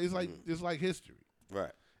 It's like history.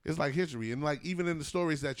 Right. It's like history, and like even in the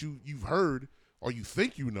stories that you've heard or you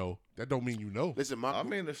think you know, that don't mean you know. Listen,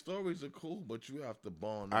 the stories are cool, but you have to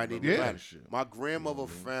bond. I need shit. My grandmother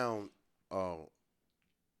found a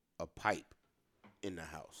pipe in the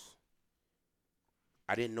house.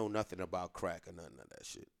 I didn't know nothing about crack or nothing of that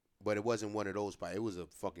shit. But it wasn't one of those pipes. It was a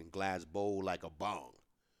fucking glass bowl like a bong.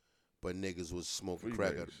 But niggas was smoking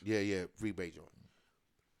crack. Yeah, freebase joint.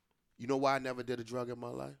 You know why I never did a drug in my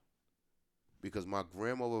life? Because my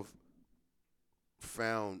grandmother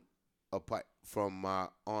found a pipe from my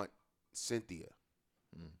aunt Cynthia.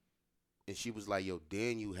 And she was like, yo,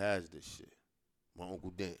 Daniel has this shit. My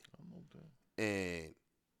Uncle Dan. I know that. And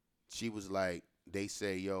she was like, they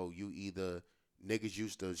say, yo, you either, niggas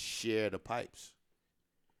used to share the pipes.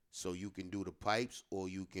 So you can do the pipes or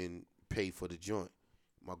you can pay for the joint.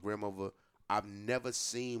 My grandmother, I've never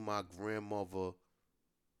seen my grandmother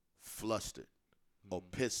flustered or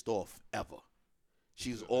pissed off ever.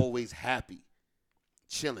 She was always happy,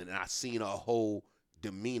 chilling, and I seen her whole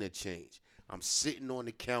demeanor change. I'm sitting on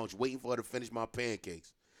the couch waiting for her to finish my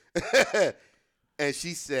pancakes. And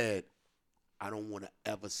she said, I don't want to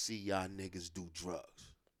ever see y'all niggas do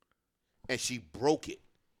drugs. And she broke it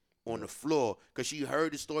on the floor because she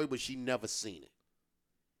heard the story, but she never seen it.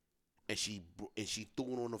 And she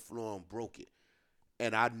threw it on the floor and broke it.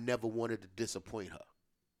 And I never wanted to disappoint her.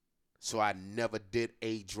 So I never did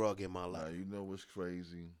a drug in my life. Now, you know what's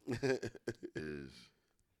crazy is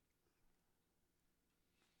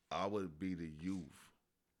I would be the youth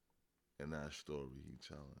in that story he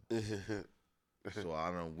telling. So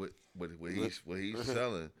I don't what he's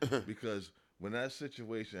telling, because when that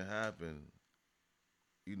situation happened,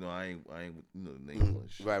 you know, I ain't name on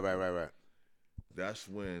shit. Right. That's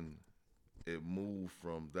when it moved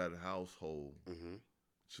from that household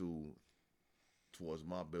towards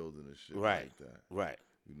my building and shit like that. Right.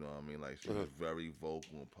 You know what I mean? Like, she was very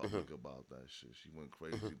vocal and public about that shit. She went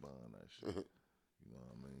crazy behind that shit. You know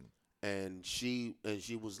what I mean? And she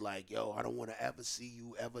was like, yo, I don't want to ever see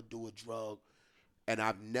you ever do a drug. And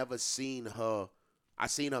I've never seen her. I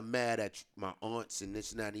seen her mad at my aunts and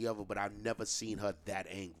this and that and the other, but I've never seen her that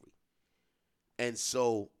angry. And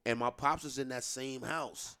so, and my pops was in that same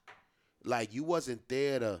house. Like, you wasn't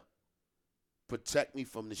there to protect me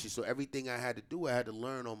from this shit. So everything I had to do, I had to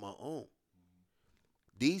learn on my own.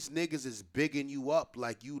 These niggas is bigging you up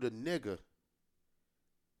like you the nigga.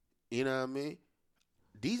 You know what I mean?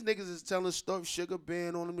 These niggas is telling stories. Sugar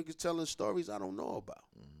Band on them niggas telling stories I don't know about.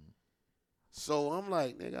 So I'm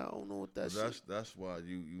like, nigga, I don't know what that shit. That's why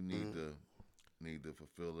you need to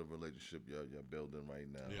fulfill the relationship you're building right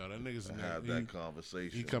now. Yeah, that nigga's have that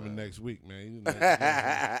conversation. He coming next week, man.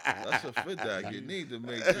 That's a fit that you need to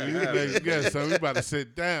make that happen. Yes, so we about to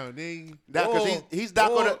sit down. Because he's not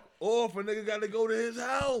gonna. Or if a nigga got to go to his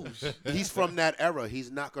house. He's from that era.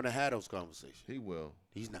 He's not gonna have those conversations. He will.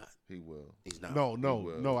 He's not. He will. He's not.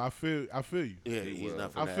 No. I feel you. Yeah, he's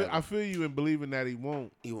not from that era. I feel you in believing that he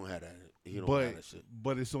won't. He won't have that. He don't have that shit.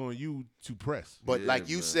 But it's on you to press. But like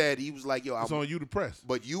you said, he was like, yo, it's on you to press.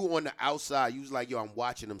 But you on the outside, you was like, yo, I'm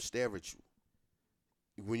watching him stare at you.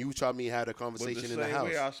 When you told me had a conversation in the house. The same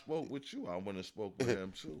way I spoke with you, I wouldn't have spoke with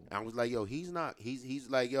him too. I was like, yo, he's not. He's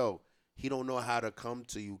like, yo, he don't know how to come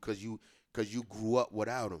to you because you grew up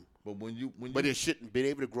without him. But it shouldn't been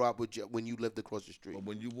able to grow up with you when you lived across the street. But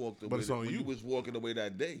when you walked away, you was walking away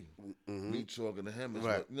that day, me talking to him,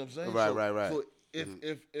 right? You know what I'm saying? Right. So if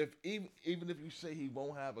even if you say he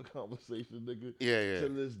won't have a conversation, nigga, to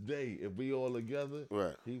this day, if we all together,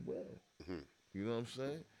 right, he will. You know what I'm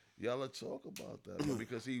saying? Y'all talk about that, but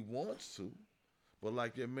because he wants to. But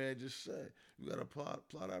like your man just said, you gotta apply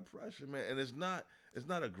that pressure, man, and it's not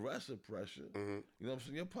aggressive pressure. You know what I'm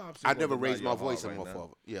saying? Your pops. I never raised my voice on my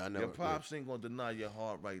father. Yeah, I never. Your pops ain't gonna deny your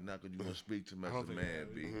heart right now because you gonna speak to him as a man,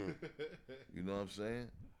 B. You know what I'm saying?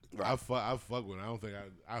 Right. I fuck with him. I don't think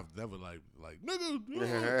I've never like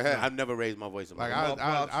nigga. I've never raised my voice. Like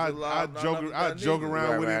I joke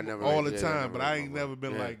around with him all the time, but I ain't never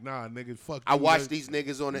been like, nah, nigga, fuck. I watch these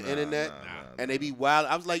niggas on the internet, and they be wild.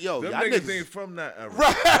 I was like, yo, them y'all niggas ain't from that era.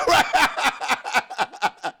 Right.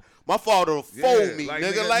 My father will fold me, like,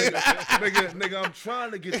 nigga. Nigga, I'm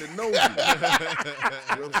trying to get to know you. You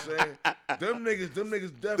know what I'm saying? Them niggas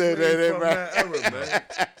definitely ain't from that era,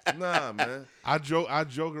 man. Nah, man. I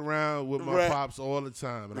joke around with my pops all the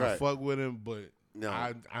time, and I fuck with him, but no,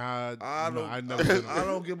 I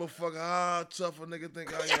don't give a fuck how tough a nigga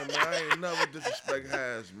think I am, man. I ain't never disrespect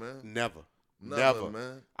Has, man. Never,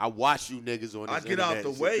 man. I watch you niggas on this I get out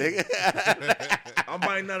the way. I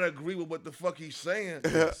might not agree with what the fuck he's saying,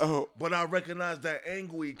 but I recognize that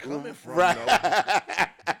angle he coming from, though.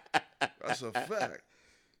 That's a fact.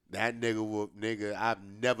 That nigga, I've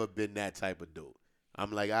never been that type of dude.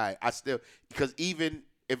 I'm like, all right, I still, because even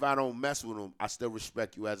if I don't mess with him, I still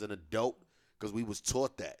respect you as an adult because we was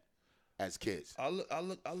taught that as kids. I look at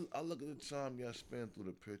the time y'all spent through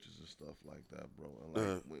the pictures and stuff like that, bro.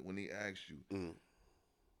 And like when he asked you,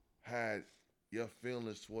 had your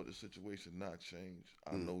feelings toward the situation not changed,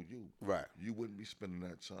 I know you. Right. You wouldn't be spending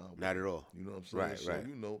that time. Not at all. You know what I'm saying? Right, so, right.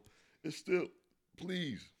 you know, it's still,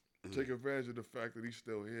 please, take advantage of the fact that he's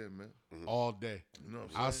still here, man. All day. You know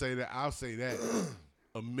what I'm saying? I'll say that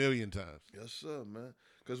a million times. Yes, sir, man.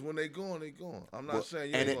 Because when they gone, they gone. I'm not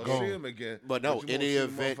saying you ain't going to see him again. But no, in the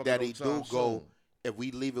event that he do go, if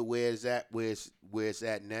we leave it where it's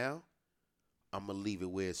at now, I'm going to leave it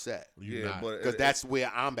where it's at. Yeah, because that's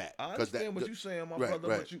where I'm at. I understand what you're saying, my brother,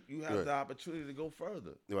 but you have the opportunity to go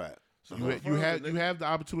further. Right. So you have the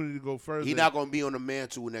opportunity to go further. He's not going to be on the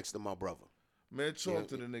mantle next to my brother. Man, talk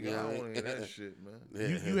to the nigga. I don't want to hear that shit,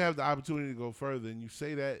 man. You have the opportunity to go further, and you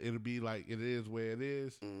say that, it'll be like it is where it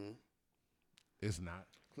is. It's not.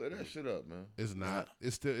 Clear that shit up, man. It's not.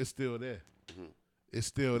 It's still there. It's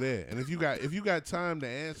still there. And if you got time to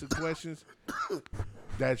answer questions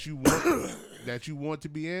that you want to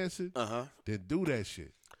be answered, then do that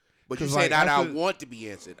shit. But you say that I want to be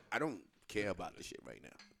answered. I don't care about this shit right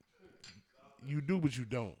now. You do, but you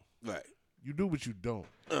don't. Right. You do, but you don't.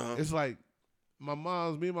 It's like me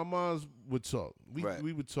and my moms would talk.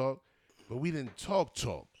 We would talk, but we didn't talk.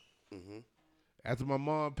 After my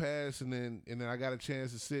mom passed, and then I got a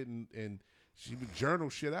chance to sit and she would journal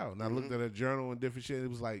shit out, and I looked at her journal and different shit. It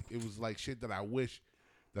was like shit that I wish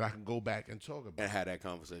that I can go back and talk about. And had that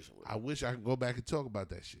conversation with her. I wish I could go back and talk about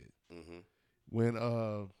that shit. Mm-hmm. When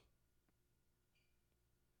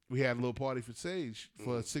we had a little party for Sage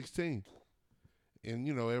for 16, and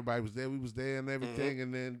everybody was there. We was there and everything,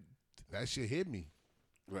 and then that shit hit me.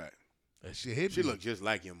 Right. That shit hit me. She looked just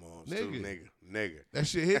like your mom's too, nigga. That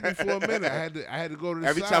shit hit me for a minute. I had to go to the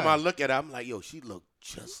Every side. time I look at her, I'm like, yo, she looked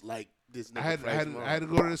just like this nigga. I had to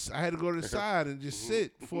go to the side and just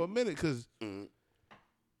sit for a minute because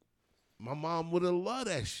my mom would have loved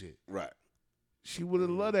that shit. Right. She would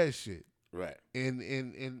have loved that shit. Right. And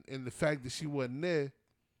the fact that she wasn't there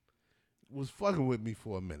was fucking with me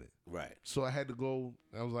for a minute. Right. So I had to go.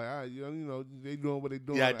 I was like, all right, they doing what they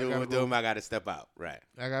doing. Yeah, I got to step out. Right.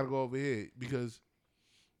 I got to go over here because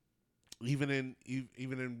even in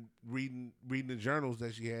reading the journals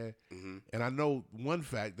that she had, and I know one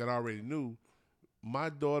fact that I already knew, my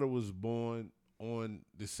daughter was born on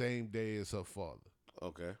the same day as her father.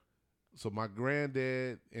 Okay. So my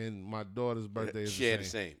granddad and my daughter's birthday is the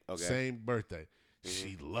same. Okay. Same birthday.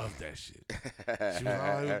 She loved that shit. She was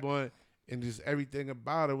always born. And just everything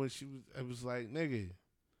about her it was like, nigga.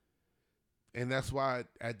 And that's why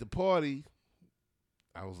at the party,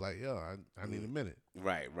 I was like, yo, I need a minute.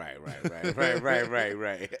 Right. I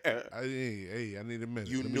need a minute.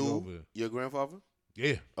 You knew your grandfather?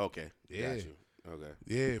 Yeah. Okay. Yeah. Got you. Okay.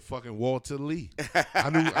 Yeah, fucking Walter Lee.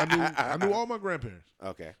 I knew all my grandparents.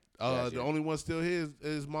 Okay. The only one still here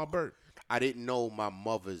is my Bert. I didn't know my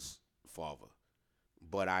mother's father,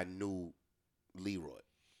 but I knew Leroy.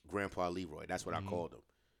 Grandpa Leroy. That's what I called him.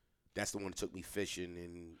 That's the one that took me fishing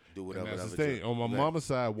and do whatever. And that's the thing. On my mama's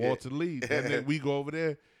side, Walter Lee. And then we go over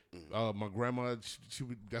there. My grandma,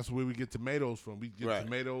 that's where we get tomatoes from. We get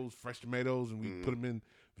tomatoes, fresh tomatoes, and we put them in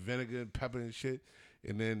vinegar and pepper and shit.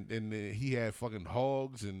 And then he had fucking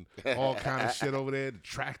hogs and all kind of shit over there. The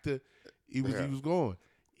tractor. He was going.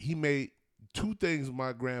 He made two things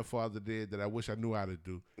my grandfather did that I wish I knew how to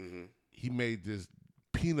do. He made this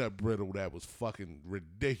peanut brittle that was fucking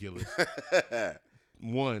ridiculous.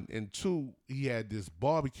 One. And two, he had this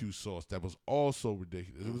barbecue sauce that was also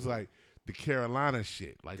ridiculous. It was like the Carolina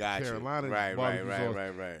shit. Like the Carolina barbecue sauce.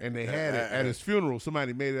 Right. And they had it at his funeral.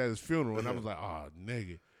 Somebody made it at his funeral. And I was like, oh,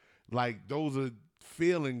 nigga. Like, those are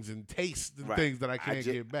feelings and tastes and things that I can't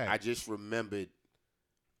get back. I just remembered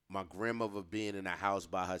my grandmother being in a house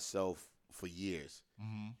by herself for years.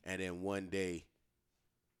 And then one day,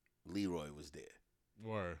 Leroy was there.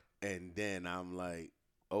 Word. And then I'm like,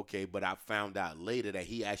 okay, but I found out later that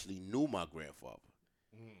he actually knew my grandfather.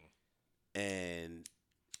 And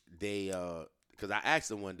they, because I asked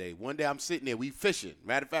him one day I'm sitting there, we fishing.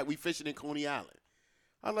 Matter of fact, we fishing in Coney Island.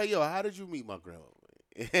 I'm like, yo, how did you meet my grandmother?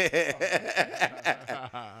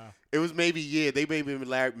 It was maybe, they may be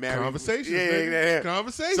married. Conversation.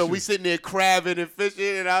 Conversation. So we sitting there crabbing and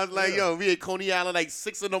fishing, and I was like, yo, we at Coney Island like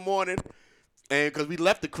 6 in the morning. And because we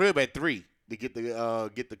left the crib at 3. To get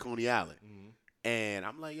the Coney Island. And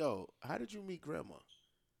I'm like, yo, how did you meet grandma?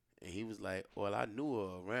 And he was like, well, I knew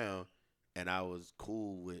her around, and I was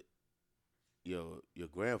cool with your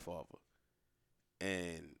grandfather.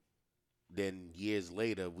 And then years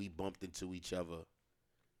later, we bumped into each other,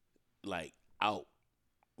 like, out,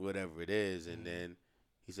 whatever it is. And then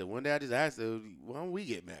he said, one day I just asked her, why don't we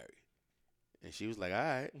get married? And she was like, all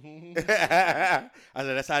right. I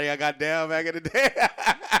said, that's how y'all got down back in the day.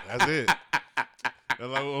 That's it.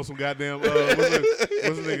 That's like on some goddamn, what's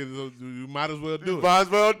the nigga? You might as well do it. Might as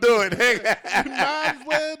well do it. You might as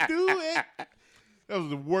well do it. That was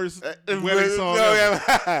the worst wedding song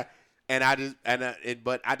ever. And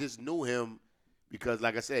but I just knew him because,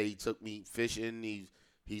 like I said, he took me fishing.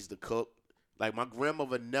 He's the cook. Like my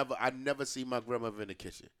grandmother I never see my grandmother in the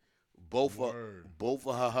kitchen. Both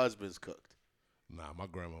of her husbands cooked. Nah, my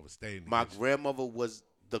grandmother stayed in the My kitchen. grandmother was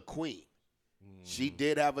the queen. She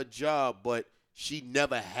did have a job, but she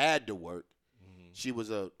never had to work. She was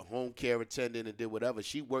a home care attendant and did whatever.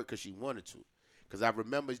 She worked because she wanted to. Because I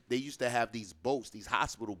remember they used to have these boats, these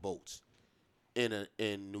hospital boats in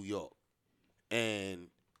New York. And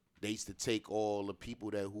they used to take all the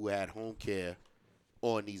people who had home care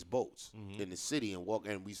on these boats in the city and walk,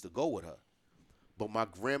 and we used to go with her. But my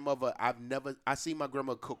grandmother, I seen my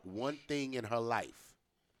grandma cook one thing in her life.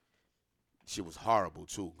 She was horrible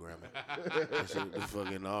too, grandma. She was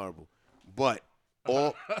fucking horrible. But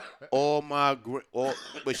but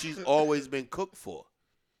she's always been cooked for.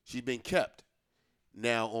 She's been kept.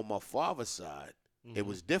 Now on my father's side, it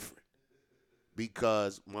was different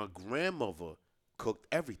because my grandmother cooked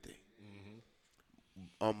everything.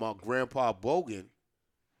 my grandpa Bogan,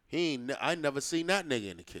 I never seen that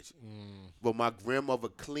nigga in the kitchen. But my grandmother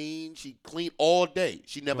cleaned. She cleaned all day.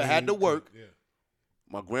 She never had to work. Yeah.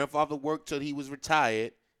 My grandfather worked till he was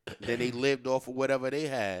retired. Then they lived off of whatever they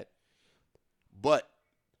had. But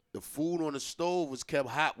the food on the stove was kept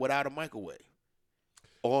hot without a microwave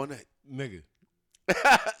all night. Nigga.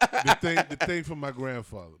 the thing from my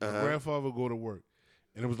grandfather. My grandfather would go to work,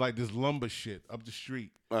 and it was like this lumber shit up the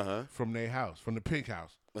street from their house, from the pink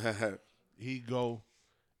house. He'd go,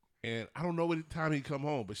 and I don't know what time he'd come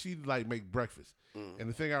home, but she'd like make breakfast. And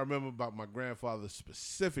the thing I remember about my grandfather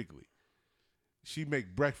specifically, she'd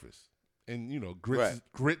make breakfast. And, you know,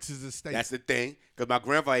 grits is a steak. That's the thing. Because my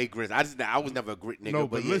grandfather ate grits. I was never a grit nigga. No,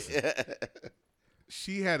 but listen.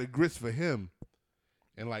 She had a grits for him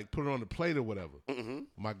and, like, put it on the plate or whatever.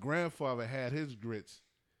 My grandfather had his grits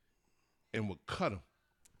and would cut them.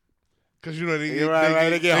 Because, you know, they get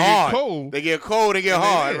hard. Get cold. They get cold, they get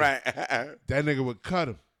hard, right. That nigga would cut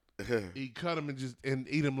them. He'd cut them and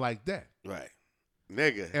eat them like that. Right.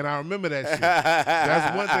 Nigga. And I remember that shit.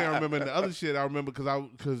 That's one thing I remember. And the other shit I remember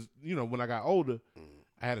because you know, when I got older,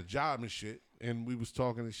 I had a job and shit, and we was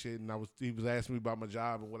talking and shit, and he was asking me about my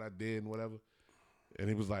job and what I did and whatever. And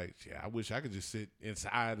he was like, "Yeah, I wish I could just sit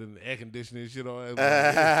inside in the air conditioning and shit all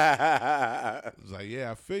that." I was like,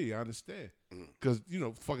 "Yeah, I feel you. I understand." Because you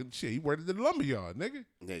know, fucking shit, he worked at the lumberyard, nigga.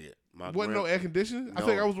 Nigga, wasn't no air conditioning. No. I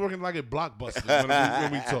think I was working like at Blockbuster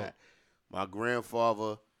when we talked. My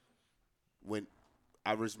grandfather,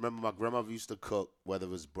 I remember my grandmother used to cook, whether it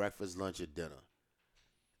was breakfast, lunch, or dinner.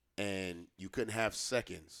 And you couldn't have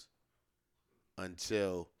seconds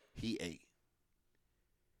until he ate.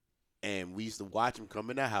 And we used to watch him come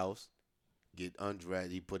in the house, get undressed.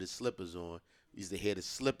 He put his slippers on. We used to hear the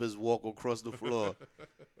slippers walk across the floor.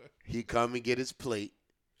 He'd come and get his plate.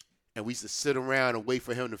 And we used to sit around and wait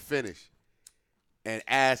for him to finish. And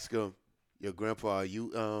ask him, "Yo, Grandpa, are you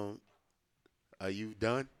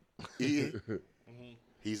done eating?"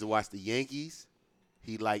 He used to watch the Yankees.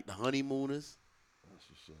 He liked the Honeymooners.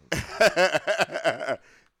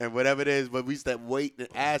 And whatever it is, but we used to wait and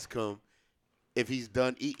ask him if he's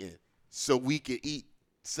done eating so we could eat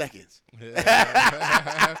seconds.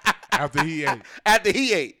 After he ate. After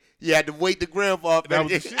he ate. You had to wait the grandfather. That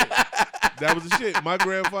was the shit. That was the shit. My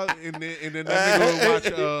grandfather, and then that nigga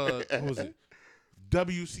would watch, what was it?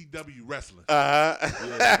 WCW wrestling. Yeah.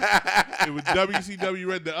 It was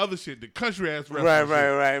WCW, the other shit, the country ass wrestling.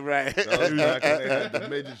 Right. That was back when they had the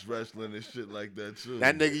midgets wrestling and shit like that too.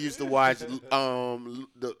 That nigga used to watch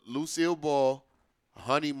the Lucille Ball,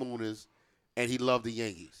 Honeymooners, and he loved the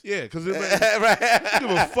Yankees. Yeah, because he give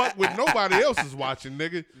a fuck what nobody else is watching,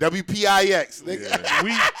 nigga. WPIX, nigga.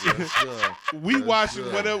 Yeah. We watching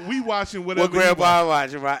whatever. What grandpa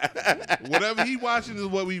watching, right? Whatever he watching is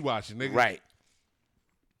what we watching, nigga. Right.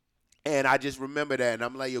 And I just remember that, and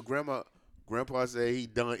I'm like, "Yo, grandpa said he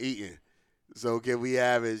done eating, so can we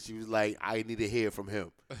have it?" She was like, "I need to hear from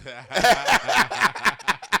him."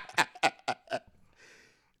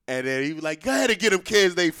 And then he was like, "Go ahead and get them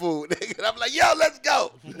kids they food." And I'm like, "Yo, let's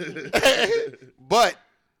go." But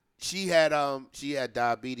she had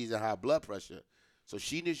diabetes and high blood pressure, so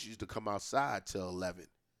she just used to come outside till 11,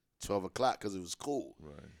 12 o'clock because it was cool.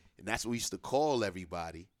 Right. And that's what we used to call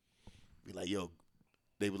everybody. Be like, "Yo."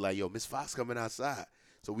 They were like, "Yo, Miss Fox coming outside."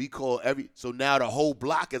 So we call so now the whole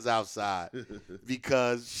block is outside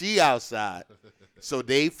because she outside. So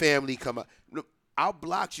they family come out. Our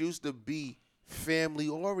blocks used to be family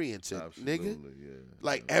oriented, nigga. Yeah.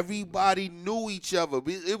 Like everybody knew each other.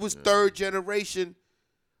 It was third generation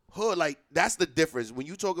hood. Like that's the difference. When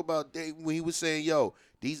you talk about when he was saying, "Yo,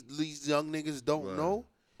 these young niggas don't know,"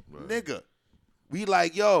 nigga. We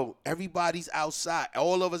like, yo, everybody's outside.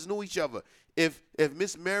 All of us knew each other. If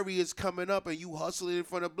Miss Mary is coming up and you hustling in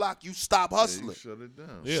front of the block, you stop hustling. You shut it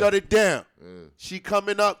down. Yeah. Shut it down. Yeah. She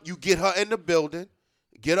coming up, you get her in the building,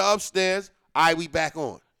 get her upstairs. All right, we back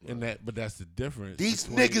on. But that's the difference. These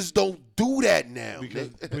niggas don't do that now. because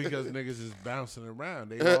niggas is bouncing around.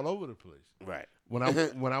 They all over the place. Right. When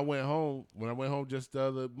I went home just the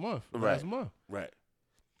other month, last month. Right.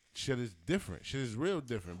 Shit is different. Shit is real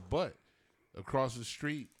different. But across the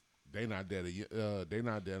street, they not there. They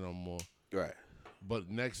not there no more. Right. But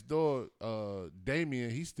next door,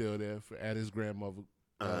 Damien, he's still there at his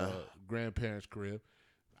grandparents' crib.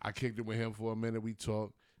 I kicked it with him for a minute. We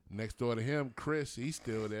talked. Next door to him, Chris, he's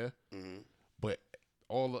still there. Mm-hmm. But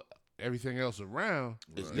everything else around,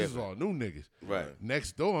 this is all new niggas. Right.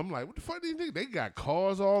 Next door, I'm like, what the fuck these niggas? They got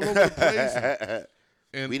cars all over the place.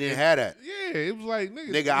 And we didn't have that. Yeah, it was like,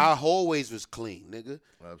 nigga, our hallways was clean, nigga.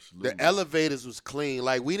 Absolutely. The elevators was clean.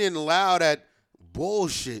 Like, we didn't allow that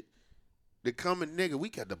bullshit. The coming nigga, we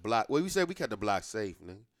kept the block. Well, we said we kept the block safe,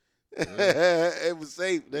 nigga. It was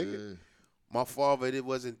safe, nigga. Yeah. My father, it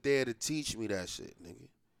wasn't there to teach me that shit, nigga.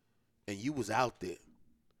 And you was out there.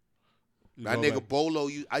 That nigga Bolo,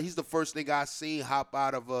 he's the first nigga I seen hop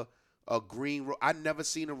out of a green. I never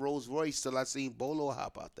seen a Rolls Royce till I seen Bolo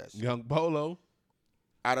hop out that shit. Young Bolo.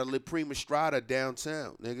 Out of La Prima Strada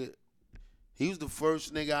downtown, nigga. He was the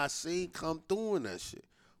first nigga I seen come through in that shit.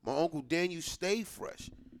 My Uncle Daniel stayed fresh.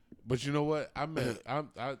 But you know what?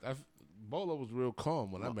 Bolo was real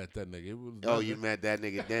calm when I met that nigga. It was You met that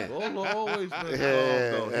nigga then. Bolo always been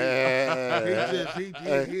calm,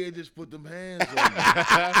 though. He just put them hands on me.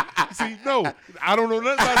 See, no, I don't know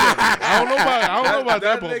nothing about that. I don't know about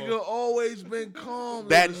that. That nigga always been calm.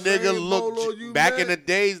 That nigga looked, back in the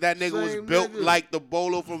days, that nigga was built like the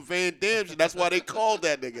Bolo from Van Damme shit. That's why they called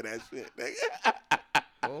that nigga that shit, nigga.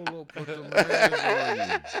 Bolo put them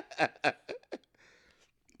hands on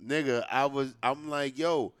you. Nigga, I'm like,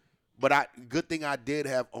 yo. But good thing I did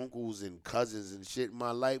have uncles and cousins and shit in my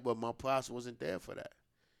life, but my pops wasn't there for that.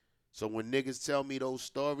 So when niggas tell me those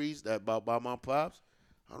stories about my pops,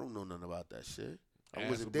 I don't know nothing about that shit. I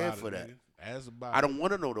wasn't there for that. I don't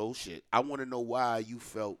want to know those shit. I want to know why you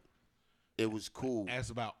felt it was cool. Ask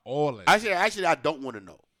about all that. Actually, I don't want to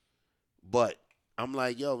know. But I'm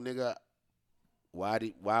like, yo, nigga,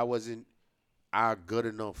 why wasn't I good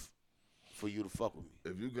enough for you to fuck with me?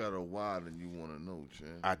 If you got a why, then you want to know, Chan.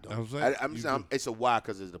 I don't. I'm saying it's a why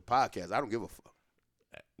because it's the podcast. I don't give a fuck.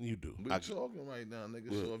 You do. We're talking right now, nigga.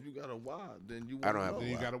 Yeah. So if you got a why, then you want I don't have know. a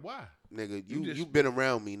you why. got a why. Nigga, you been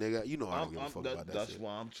around me, nigga. You know I don't give a fuck about that That's shit.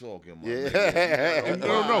 why I'm talking, man. Yeah.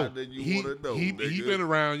 No. Then you want to know, he been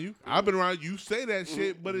around you. I've been around you. You say that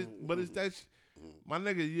shit, but it's that my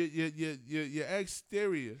nigga, your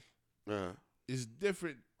exterior is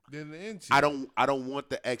different than the interior. I don't want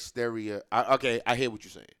the exterior. Okay, I hear what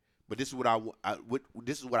you're saying. But this is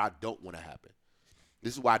this is what I don't want to happen.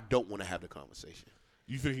 This is why I don't want to have the conversation.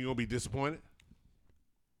 You think you're gonna be disappointed?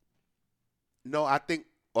 No, I think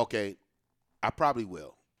I probably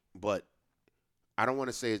will, but I don't want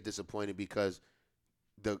to say it's disappointed because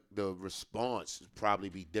the response would probably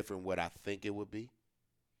be different what I think it would be.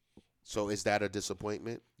 So is that a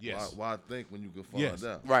disappointment? Yes. Why think when you can find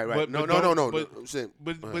out? Right. But No.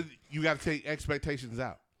 But you got to take expectations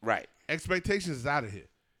out. Right. Expectations is out of here.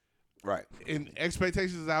 Right. And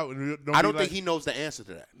expectations is out. And I don't think he knows the answer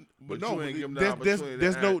to that. But no, you ain't give him the there's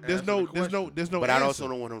opportunity no. But I answer. also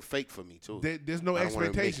don't want him fake for me too. There's no I don't want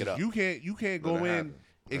him to make it expectations. up. You can't go in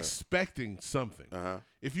expecting something.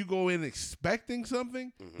 If you go in expecting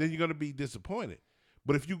something, then you're gonna be disappointed.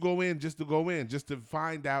 But if you go in just to go in, just to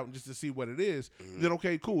find out and just to see what it is, then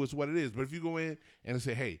okay, cool, it's what it is. But if you go in and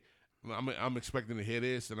say, hey, I'm expecting to hear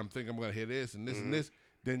this, and I'm thinking I'm gonna hear this and this and this,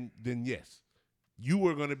 then yes, you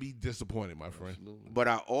are gonna be disappointed, my friend. Absolutely. But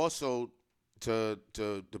I also to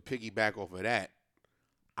piggyback off of that,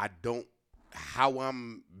 I don't how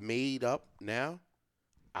I'm made up now.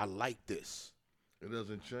 I like this. It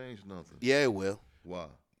doesn't change nothing. Yeah, it will. Why?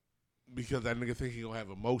 Because that nigga think he gonna have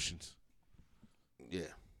emotions. Yeah.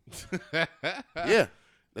 Yeah.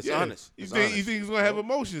 That's honest. You That's think honest. he's gonna have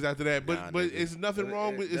emotions after that, but Nah, but nigga. it's nothing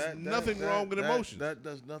wrong with wrong with emotions. That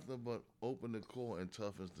does nothing but open the core and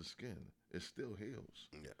toughens the skin. It still heals.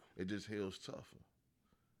 Yeah. It just heals tougher.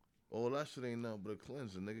 All that shit ain't nothing but a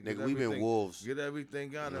cleanser, nigga. Nigga, we've been wolves. Get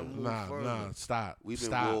everything out and move further. Nah, stop. We've been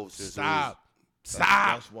stop, wolves since stop. Stop.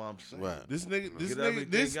 That's why I'm saying. Right. This nigga, Get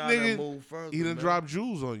everything out and move further, he done man. dropped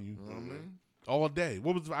jewels on you You know what I mean? all day.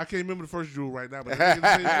 What was I can't remember the first jewel right now, but the nigga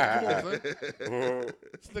said, come on, son.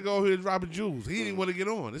 This nigga over here dropping jewels. He didn't want to get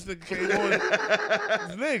on. This nigga came on.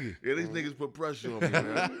 This nigga. Yeah, these niggas put pressure on me,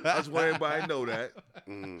 man. That's why everybody know that.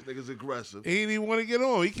 This nigga's aggressive. He didn't even want to get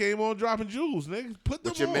on. He came on dropping jewels, nigga. Put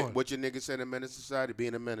them on. What your nigga said in Menace Society?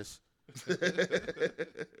 Being a menace.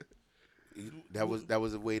 That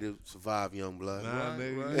was a way to survive, young blood. Nah,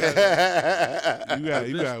 nigga. Right.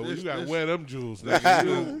 You got to wear them jewels,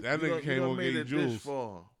 nigga. That nigga came on getting jewels. This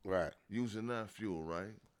far Right. using that fuel,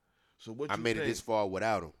 right? So what I you made think, it this far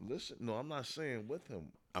without him. Listen, no, I'm not saying with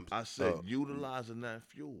him. I'm- I said oh. utilizing that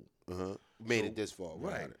fuel. Made So- it this far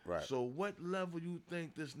without it. Right. So what level you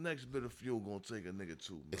think this next bit of fuel gonna take a nigga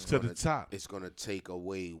to? Man? It's To gonna- the top. It's gonna take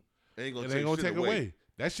away. It ain't gonna It ain't gonna shit take away.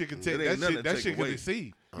 That shit can take It ain't nothing to that take shit can away.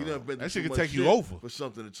 exceed. You done been That through shit too can much take you shit over. for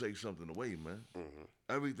something to take something away, man.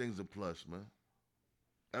 Everything's a plus, man.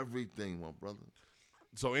 Everything, my brother.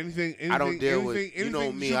 So anything I don't deal with- anything you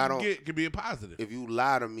know me, you I can don't- get can be a positive. If you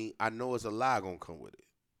lie to me, I know it's a lie gonna come with it.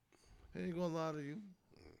 He ain't gonna lie to you.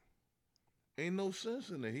 Ain't no sense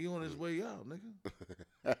in it. He on his way out,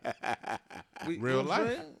 nigga. Real you know what I'm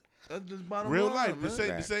life. saying? That's just bottom Real line, life.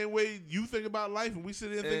 man. The same way you think about life and we sit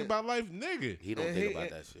here and think about life, nigga. He don't think about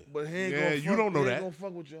that shit. But he ain't Yeah, gonna you fuck, don't know he that. ain't gonna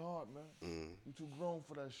fuck with your heart, man. You too grown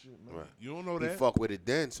for that shit, man. Right. You don't know He that. fuck with it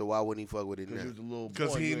then, so why wouldn't he fuck with it Because now? you was a little boy.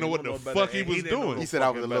 Because he you didn't know ain't what the no fuck better, he and was didn't know doing. no He said I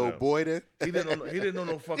was a fucking little better. boy then. He didn't know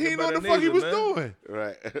no fucking He didn't know better what the fuck he neither, was man. doing.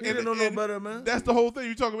 Right. He didn't know no better, man. That's the whole thing.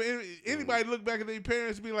 You talking about anybody look back at their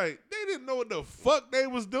parents and be like, they didn't know what the fuck they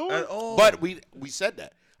was doing. At all. But we said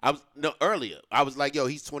that. Earlier. I was like, yo,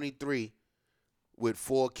 he's 23 with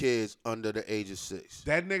 4 kids under the age of 6.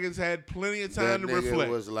 That nigga's had plenty of That time to nigga reflect.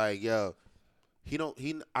 was like, yo,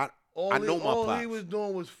 I all know my all pops. he was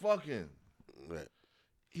doing was fucking. Right.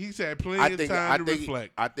 He's had plenty of time to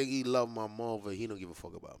reflect. I think he loved my mom, but he don't give a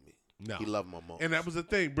fuck about me. No. He loved my mom. And that was the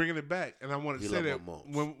thing, bringing it back. And I wanted to He say loved that my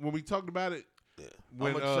moms. when we talked about it, Yeah.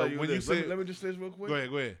 when I'm gonna tell you when this. you said, let me just say this real quick.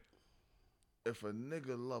 go ahead. If a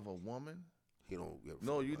nigga love a woman, He don't give a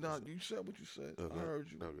no, fuck you about not. us. You said what you said. Okay. I heard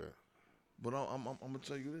you. Okay. But I'm gonna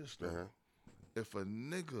tell you this though. Uh-huh. If a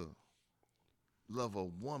nigga love a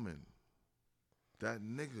woman, that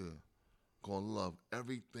nigga gonna love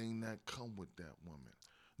everything that come with that woman,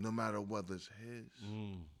 no matter whether it's his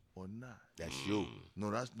or not. That's you. No,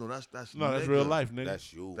 that's No, nigga. that's real life, nigga.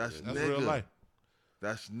 That's you. That's man. That's real nigga. life.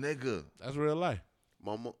 That's nigga. That's real life.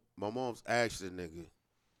 My mom's asked the nigga.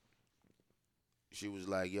 She was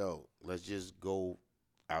like, yo, let's just go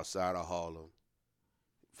outside of Harlem,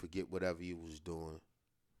 forget whatever you was doing,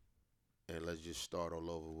 and let's just start all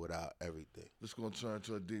over without everything. This gonna turn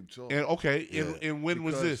into a deep talk. And okay, Yeah. and when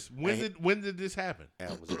was Because- this? When did this happen? And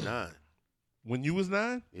I was a 9. When you was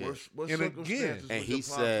 9? Yeah. What And circumstances and was he your pops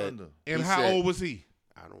said- under? And He how said- old was he?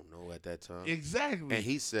 I don't know at that time. Exactly. And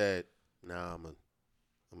he said, nah, I'm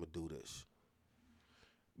gonna do this.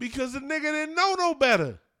 Because the nigga didn't know no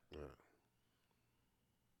better. Yeah.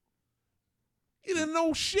 He didn't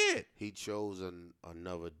know shit. He chose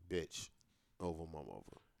another bitch over my mother.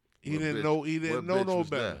 He What didn't bitch- know. He what didn't know bitch no was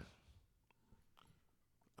better. that?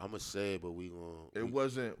 I'm gonna say it, but we gonna. It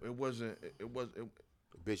wasn't. It was.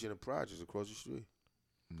 Bitch in the projects across the street.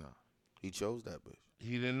 Nah. He chose that bitch.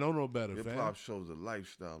 He didn't know no better, Your fam. pop shows a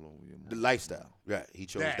lifestyle over your The mom. lifestyle. Right. He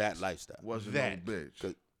chose That. that lifestyle. Wasn't That. no bitch.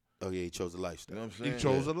 'Cause- Oh yeah, he chose the You lifestyle. know what I'm He saying?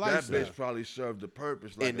 chose a lifestyle. That bitch probably served the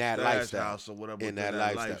purpose like In a that stash lifestyle. house or whatever. In within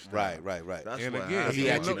that lifestyle. Right. That's And what again, happened. he He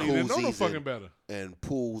had didn't know no jacuzzis fucking and- better. And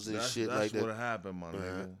pools and That's shit what like that. happened, my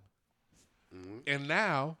nigga. And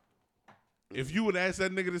now, if you would ask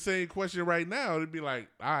that nigga the same question right now, it'd be like,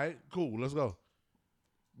 all right, cool, let's go.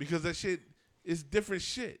 Because that shit is different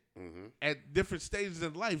shit at different stages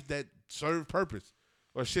in life that serve purpose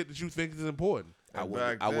or shit that you think is important. I And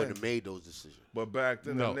wouldn't back have then- made those decisions. But back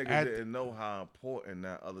then, No, the nigga at- didn't know how important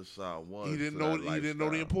that other side was. He didn't to know. that He didn't know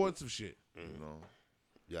the lifestyle, importance of shit. You know,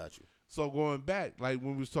 Got you. So going back, like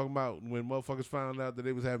when we was talking about when motherfuckers found out that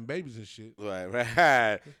they was having babies and shit.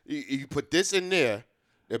 Right. You put this in there,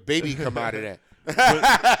 the baby come out of that.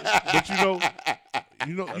 But you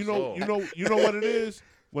know all. you know what it is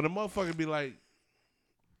when a motherfucker be like,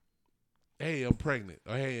 "Hey, I'm pregnant,"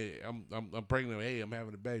 or "Hey, I'm pregnant," or, "Hey, I'm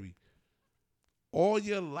having a baby." All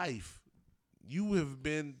your life, you have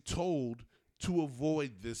been told to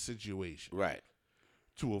avoid this situation. Right.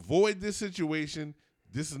 To avoid this situation,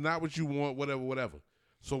 this is not what you want. Whatever.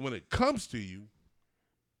 So when it comes to you,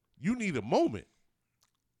 you need a moment.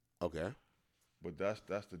 Okay. but that's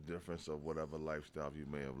the difference of whatever lifestyle you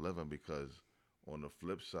may have living. Because on the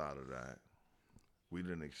flip side of that, we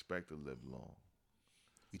didn't expect to live long.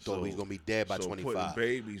 You thought we was gonna be dead by so 25. putting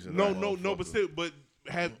babies in No, that but motherfucker.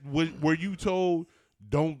 still, were you told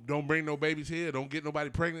don't bring no babies here, don't get nobody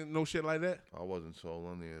pregnant, no shit like that? I wasn't told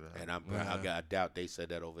any of that. And I doubt they said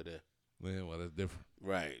that over there. Yeah, well, that's different.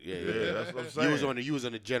 Right. Yeah. Yeah, that's what I'm saying. You was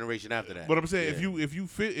on the generation after that. But I'm saying Yeah. if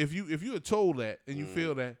you are told that and you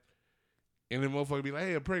feel that, and then motherfucker be like,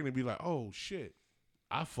 "Hey, I'm pregnant," be like, "Oh shit,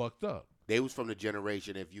 I fucked up." They was from the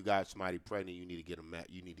generation. If you got somebody pregnant, you need to get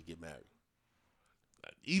you need to get married.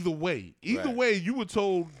 Either way, Right. you were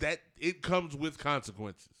told that it comes with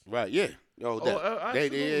consequences. Right. Yeah. Absolutely.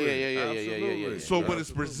 Yeah. Absolutely. So when it's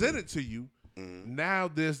Absolutely. presented to you, now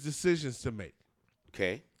there's decisions to make.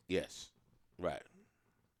 Okay. Yes. Right.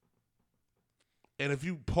 And if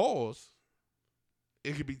you pause,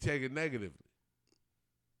 it could be taken negatively.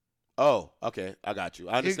 Oh, okay. I got you.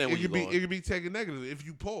 I understand it where you're could be going. it could be taken negatively if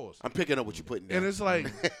you pause. I'm picking up what you're putting down. And it's like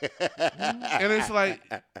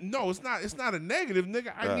no, it's not a negative,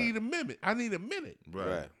 nigga. I need a minute.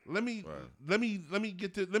 Right. Let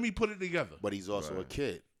me put it together. But he's also a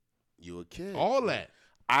kid. You a kid. All that.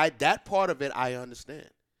 That part of it I understand.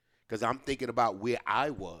 Because I'm thinking about where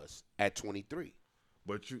I was at 23.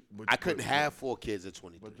 But I couldn't have 4 kids at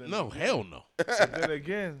 23. But then, No, hell no. but then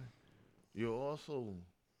again, you're also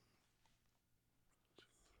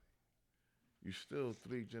you're still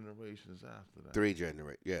 3 generations after that. 3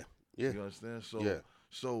 generations. Yeah. Yeah. You understand? So Yeah.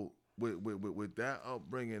 so with that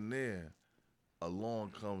upbringing there,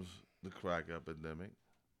 along comes the crack epidemic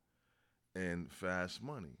and fast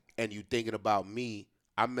money. And you thinking about me,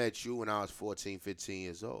 I met you when I was 14, 15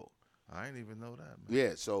 years old. I didn't even know that, man.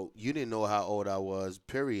 Yeah, so you didn't know how old I was,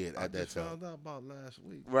 period, at that time. I found out about last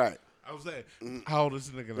week. Right. I was saying, how old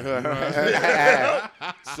is this nigga now? You know what I'm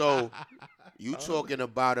saying? So you talking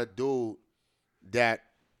about a dude that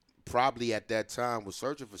probably at that time was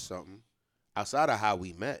searching for something outside of how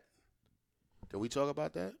we met. Can we talk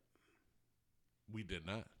about that? We did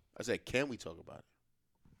not. I said, can we talk about it?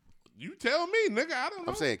 You tell me, nigga. I don't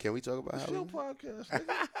know. I'm saying, can we talk about It's how your we podcast,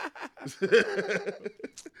 nigga.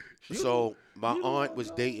 So my aunt was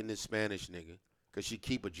dating this Spanish nigga because she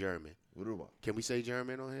keep a German. What about? Can we say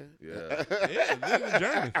German on here? Yeah. Yeah, this is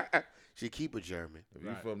German. She keep a German. If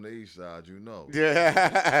you from the east side, you know.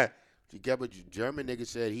 Yeah. She kept a German nigga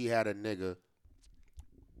said he had a nigga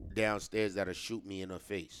downstairs that'll shoot me in the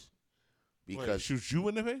face. Wait, shoot you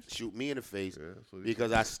in the face? Shoot me in the face Yeah,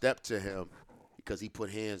 because I stepped to him because he put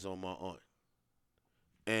hands on my aunt.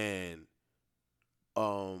 And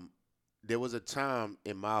there was a time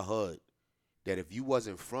in my hood that if you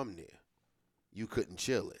wasn't from there, you couldn't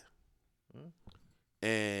chill there.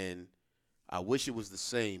 And I wish it was the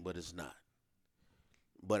same, but it's not.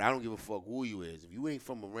 But I don't give a fuck who you is. If you ain't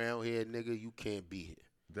from around here, nigga, you can't be here.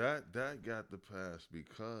 That got the pass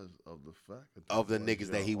because of the fact that Of the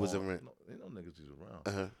niggas that he was around. No, ain't no niggas he was around.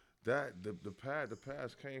 Uh-huh. That the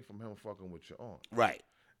pass came from him fucking with your aunt. Right.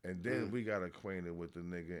 And then we got acquainted with the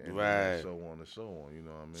nigga and Right. so on and so on. You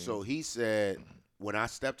know what I mean? So he said, when I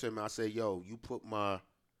stepped to him, I said, yo, you put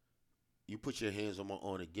your hands on my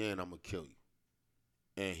aunt again, I'm going to kill you.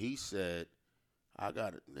 And he said, I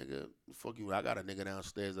got a nigga, fuck you, I got a nigga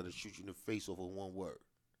downstairs that'll shoot you in the face over one word.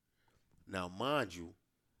 Now, mind you,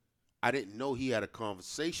 I didn't know he had a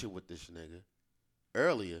conversation with this nigga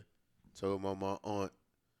earlier. Told him my aunt,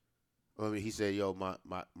 he said, yo,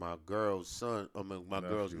 my girl's son,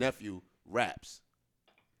 girl's nephew raps.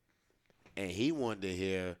 And he wanted to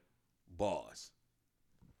hear bars.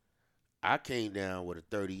 I came down with a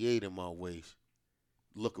 38 in my waist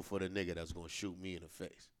looking for the nigga that's going to shoot me in the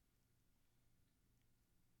face.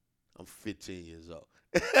 I'm 15 years old.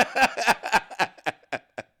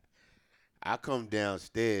 I come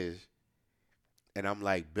downstairs and I'm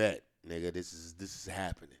like, bet, nigga, this is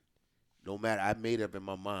happening. No matter, I made up in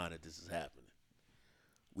my mind that this is happening.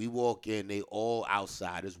 We walk in, they all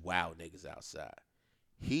outside. There's wild niggas outside.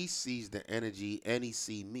 He sees the energy and he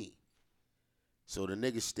see me. So the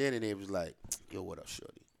nigga standing there was like, yo, what up,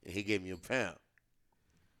 shorty? And he gave me a pound.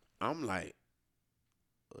 I'm like,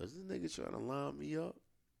 is this nigga trying to line me up?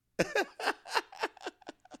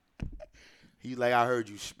 He's like, I heard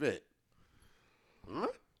you spit. Huh?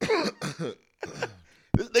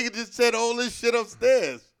 This nigga just said all this shit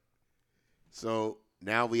upstairs. So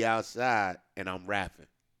now we outside and I'm rapping.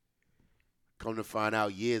 Come to find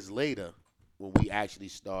out years later, when we actually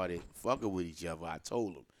started fucking with each other, I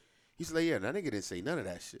told him. He's like, yeah, that nigga didn't say none of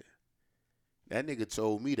that shit. That nigga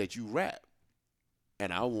told me that you rap.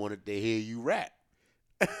 And I wanted to hear you rap.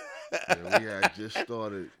 Yeah, we had just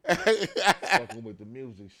started fucking with the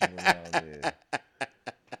music shit around there.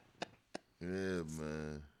 Yeah,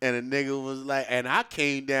 man. And the nigga was like, and I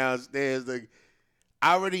came downstairs, like,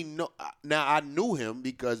 I already know. Now, I knew him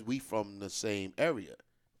because we from the same area.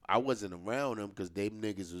 I wasn't around him because them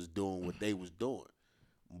niggas was doing what they was doing.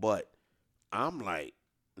 But I'm like,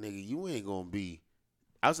 nigga, you ain't going to be.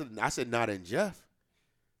 I said, not in Jeff.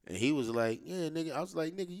 And he was like, yeah, nigga. I was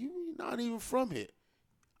like, nigga, you not even from here.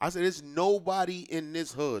 I said, there's nobody in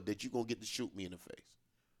this hood that you going to get to shoot me in the face.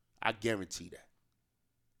 I guarantee that.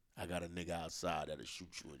 I got a nigga outside that'll shoot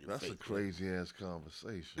you in your face. That's a crazy-ass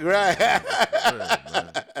conversation. Right.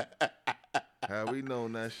 Man. Had we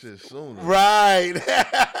known that shit sooner. Right.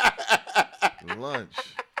 Lunch.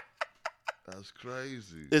 That's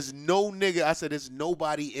crazy. There's no nigga. I said, there's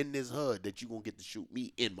nobody in this hood that you gonna get to shoot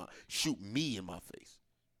me in my face.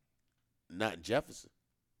 Not in Jefferson.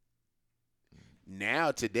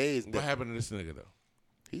 Now today is. What happened to this nigga though?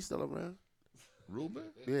 He's still around. Ruben?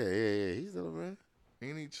 Yeah. He's still around.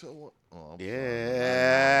 Ain't he so? Oh, I'm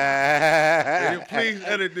Yeah. sorry. Please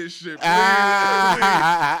edit this shit. Please.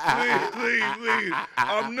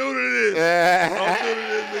 I'm new to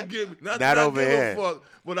this. Forgive me. Not that over I give here. a fuck,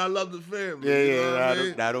 but I love the family. Yeah, you know what I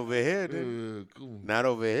mean? not over here, nigga. Yeah, cool. Not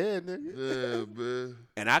over here, nigga. Yeah, man.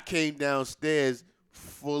 And I came downstairs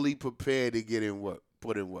fully prepared to get in work,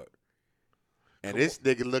 put in work. And this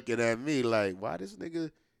nigga looking at me like, why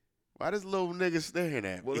Why this little nigga staring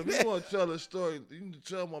at me? Well, if you want to tell a story, you need to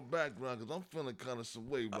tell my background because I'm feeling kind of some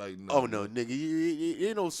way right now. Oh, no, nigga. You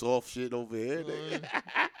ain't no soft shit over here.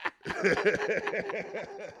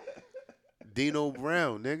 Dino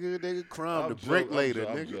Brown, nigga crime, the bricklayer,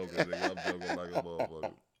 nigga. I'm joking like a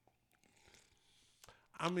motherfucker.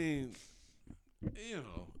 I mean, you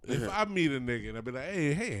know, if I meet a nigga and I be like,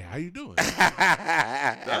 hey, how you doing?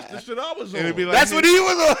 That's the shit I was on. And it'd be like, That's what he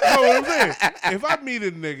was on. No, what I'm saying. If I meet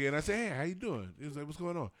a nigga and I say, hey, how you doing? He's like, what's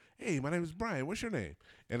going on? Hey, my name is Brian. What's your name?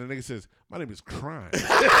 And the nigga says, my name is Crime.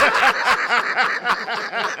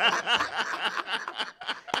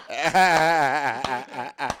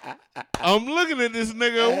 I'm looking at this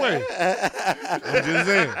nigga away. I'm just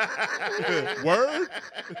saying. Word?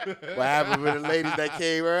 What happened with the ladies that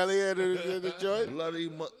came earlier to the joint?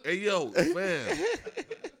 Hey, yo, man.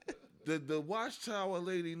 The Watchtower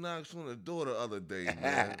lady knocks on the door the other day,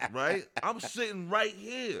 man, right? I'm sitting right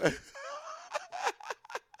here.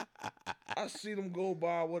 I see them go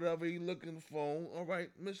by, whatever, he looking the phone. All right,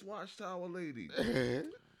 Miss Watchtower lady.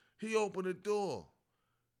 He opened the door.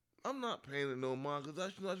 I'm not paying it no mind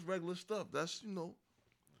because that's regular stuff. That's,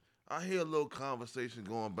 I hear a little conversation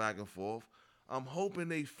going back and forth. I'm hoping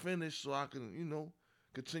they finish so I can,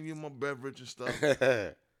 continue my beverage and stuff.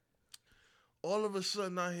 All of a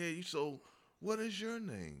sudden I hear you, so what is your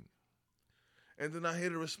name? And then I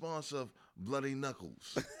hear the response of Bloody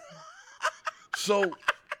Knuckles. So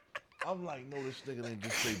I'm like, no, this nigga didn't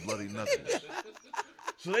just say Bloody Knuckles.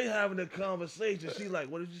 So they having a conversation. She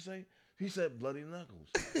like, what did you say? He said Bloody Knuckles.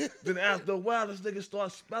 Then after a while, this nigga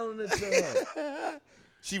starts spelling it to her.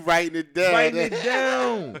 She writing it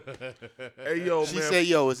down. Hey, yo, she man. said,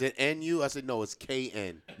 yo, is it N-U? I said, no, it's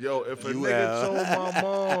K-N. Yo, if a nigga told my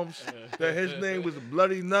moms that his name was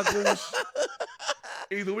Bloody Knuckles,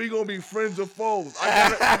 either we gonna be friends or foes.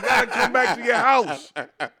 I gotta come back to your house.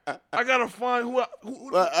 I gotta find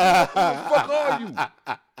who the fuck are you?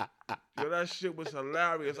 Yo, that shit was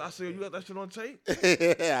hilarious. I said, you got that shit on tape?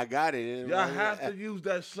 I got it. Y'all have to use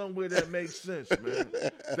that somewhere that makes sense, man.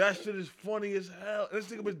 That shit is funny as hell. This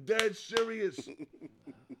nigga was dead serious.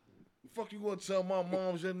 Fuck you gonna tell my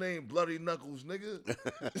mom's your name, Bloody Knuckles, nigga?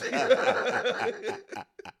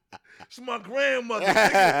 It's my grandmother,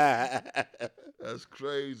 nigga. That's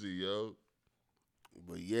crazy, yo.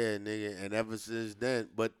 But yeah, nigga, and ever since then,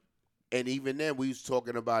 and even then, we was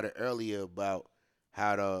talking about it earlier about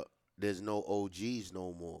how there's no OGs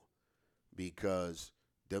no more because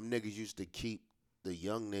them niggas used to keep the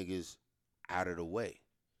young niggas out of the way.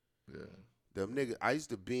 Yeah. Them niggas, I used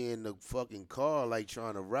to be in the fucking car like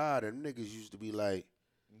trying to ride, and them niggas used to be like,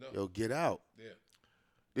 yo, get out. Yeah.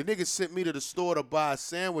 The niggas sent me to the store to buy a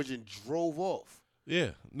sandwich and drove off.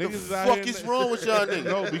 Yeah. Niggas The fuck is wrong with y'all niggas?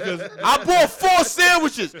 No, because I bought 4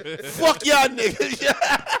 sandwiches. Fuck y'all niggas.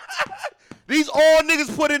 These all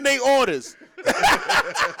niggas put in their orders.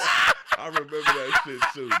 I remember that shit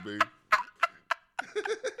too, B.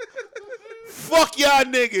 Fuck y'all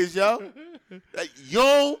niggas, yo.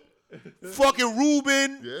 Yo, fucking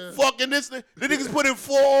Ruben, fucking this. The niggas put in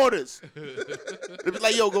 4 orders. They be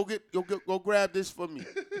like, yo, go grab this for me.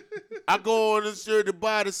 I go on the store to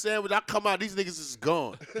buy the sandwich. I come out, these niggas is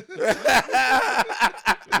gone.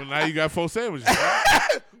 Well, now you got 4 sandwiches.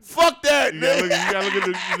 Right? Fuck that, You nigga. gotta look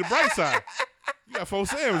at the bright side. You got 4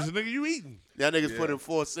 sandwiches, nigga. You eating? Y'all niggas put in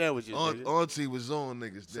 4 sandwiches. Auntie was on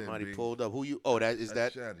niggas then. Somebody B. pulled up. Who you? Oh, That's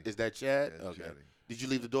that Chatty. is that Chad? That's Okay. Chatty. Did you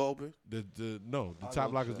leave the door open? The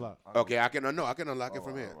top lock is locked. Okay, I can unlock it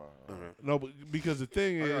from here. No, but because the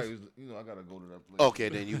thing I is, gotta go to that place. Okay,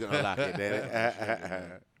 then you can unlock it.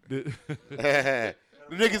 Then. the,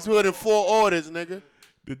 The niggas put in 4 orders, nigga.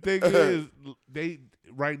 the thing is, they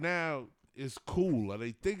right now it's cool, or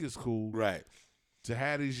they think it's cool, Right. to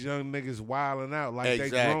have these young niggas wilding out like they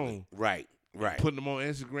grown. Right. Putting them on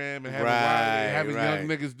Instagram and Right. having young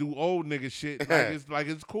niggas do old nigga shit like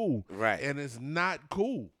it's cool. Right. And it's not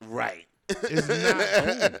cool. Right. It's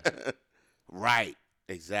not cool. Right.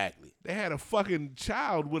 Exactly. They had a fucking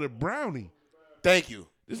child with a brownie. Thank you.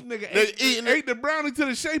 This nigga eating ate the brownie to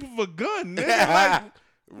the shape of a gun, nigga. Like,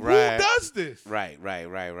 Right. who does this? Right.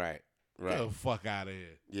 Get the fuck out of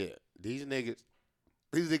here. Yeah. These niggas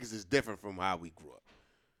is different from how we grew up.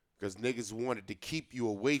 Because niggas wanted to keep you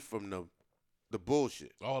away from the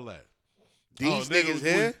bullshit. All that. These niggas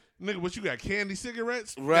here? Nigga, what you got, candy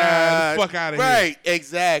cigarettes? Right. Nah, the fuck out of here. Right,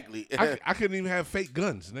 exactly. I couldn't even have fake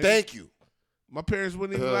guns, nigga. Thank you. My parents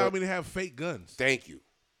wouldn't even allow me to have fake guns. Thank you.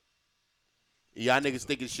 Y'all niggas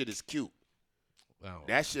thinking shit is cute. Oh,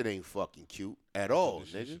 That shit ain't fucking cute at all,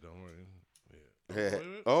 this nigga. shit don't work. Yeah.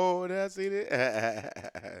 Oh, that's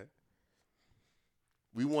it.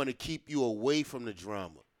 We want to keep you away from the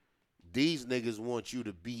drama. These niggas want you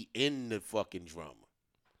to be in the fucking drama.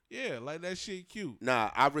 Yeah, like that shit cute.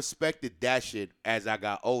 Nah, I respected that shit as I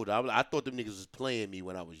got older. I thought them niggas was playing me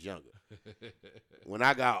when I was younger. When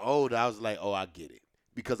I got older, I was like, oh, I get it.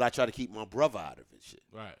 Because I try to keep my brother out of it shit.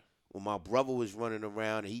 Right. When my brother was running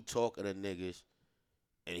around and he talking to niggas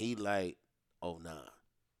and he like, oh, nah.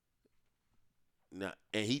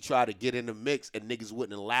 And he tried to get in the mix and niggas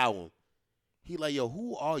wouldn't allow him. He like, yo,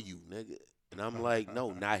 who are you, nigga? And I'm like,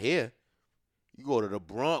 no, not here. You go to the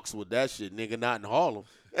Bronx with that shit, nigga, not in Harlem.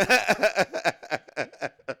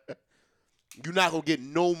 You're not going to get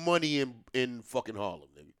no money in fucking Harlem,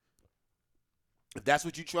 nigga. If that's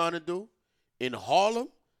what you're trying to do, in Harlem,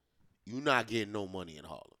 you're not getting no money in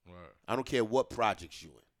Harlem. Right. I don't care what projects you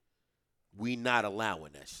in. We not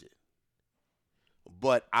allowing that shit.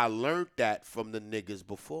 But I learned that from the niggas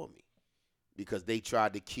before me because they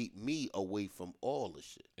tried to keep me away from all the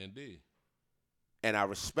shit. Indeed. And I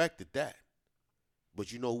respected that.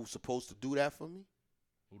 But you know who's supposed to do that for me?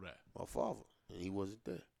 Who that? My father. And he wasn't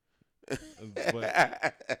there.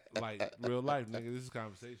 But, like, real life, nigga, this is a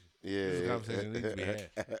conversation. Yeah. This is a conversation that needs to be had.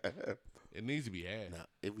 It needs to be had. Nah,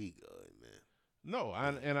 it be good, man. No, I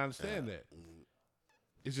understand that.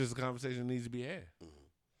 It's just a conversation that needs to be had.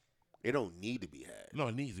 It don't need to be had. No,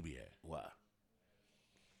 it needs to be had. Why?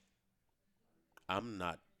 I'm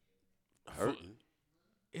not hurting.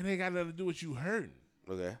 It ain't got nothing to do with you hurting.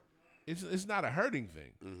 Okay. It's not a hurting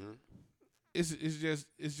thing. Mm-hmm.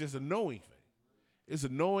 It's just a knowing thing. It's a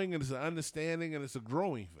knowing and it's an understanding and it's a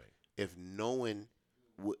growing thing. If knowing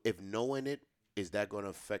it, is that going to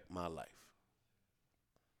affect my life?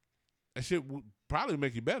 That shit would probably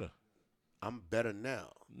make you better. I'm better now.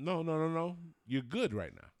 No. You're good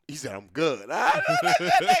right now. He said I'm good.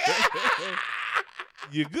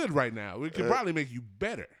 You're good right now. It could probably make you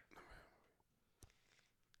better.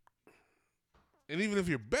 And even if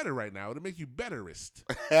you're better right now, it'll make you betterist.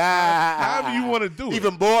 However you want to do it.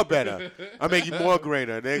 Even more better. I make you more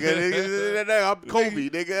greater, nigga. I'm Kobe,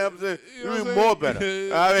 nigga. I'm even more better.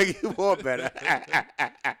 I make you more better.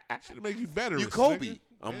 Should make you better. You Kobe. Nigga.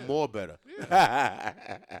 I'm more better. Yeah.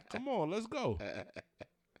 Come on, let's go.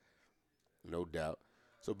 No doubt.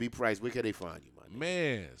 So B Price, where can they find you, man?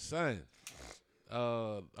 Man, son.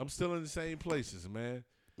 I'm still in the same places, man.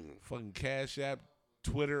 Fucking Cash App,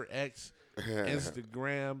 Twitter, X,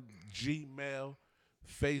 Instagram, Gmail,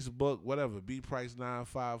 Facebook, whatever. B Price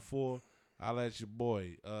 954. I'll at your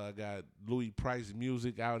boy. I got Louis Price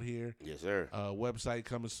Music out here. Yes, sir. Website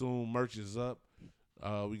coming soon. Merch is up.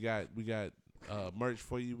 We got merch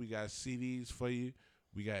for you. We got CDs for you.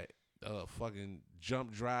 We got fucking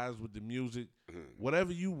jump drives with the music.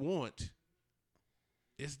 Whatever you want,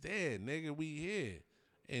 it's there, nigga. We here.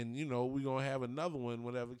 And, you know, we going to have another one,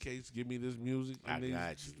 whatever case. Give me this music. I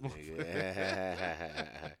got you, nigga.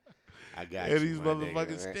 I got you, and these motherfucking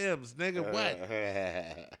nigga. stems, nigga. What?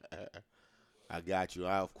 I got you.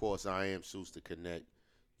 Of course, I am Seuss the Connect.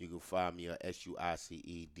 You can find me at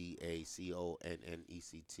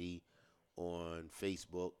SUICEDACONNECT on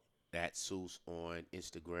Facebook, at Seuss on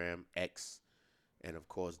Instagram, X, and of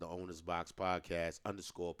course the Owner's Box Podcast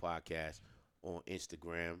 _podcast on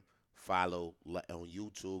Instagram. Follow on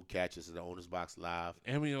YouTube. Catch us at the Owner's Box Live.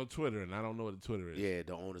 And we on Twitter, and I don't know what the Twitter is. Yeah,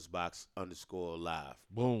 the Owner's Box _live.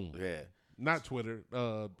 Boom. Yeah. Not Twitter.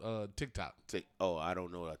 TikTok. I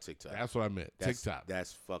don't know that TikTok. That's what I meant. TikTok.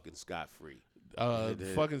 That's fucking scot free.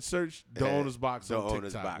 Fucking search the Owner's Box on TikTok. The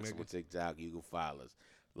Owner's Box on TikTok. You can follow us.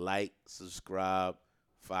 Like, subscribe,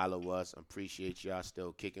 follow us. Appreciate y'all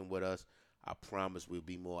still kicking with us. I promise we'll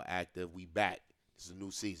be more active. We back. It's a new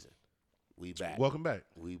season. We back. Welcome back.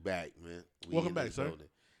 We back, man. Welcome back, sir. Building.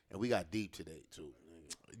 And we got deep today too.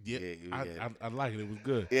 Yeah, I like it. It was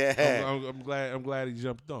good. Yeah, I'm glad he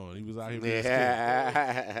jumped on. He was out here being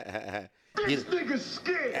scared. This nigga's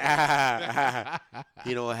scared.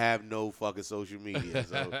 He don't have no fucking social media,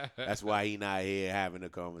 so that's why he not here having a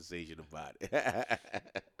conversation about it.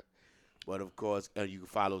 But of course, you can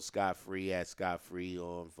follow Scott Free at Scott Free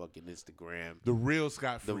on fucking Instagram. The real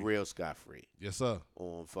Scott Free. The real Scott Free. Yes, sir.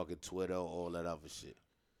 On fucking Twitter, all that other shit.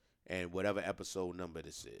 And whatever episode number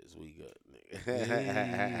this is, we good.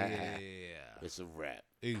 Yeah. It's a wrap.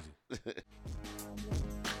 Easy.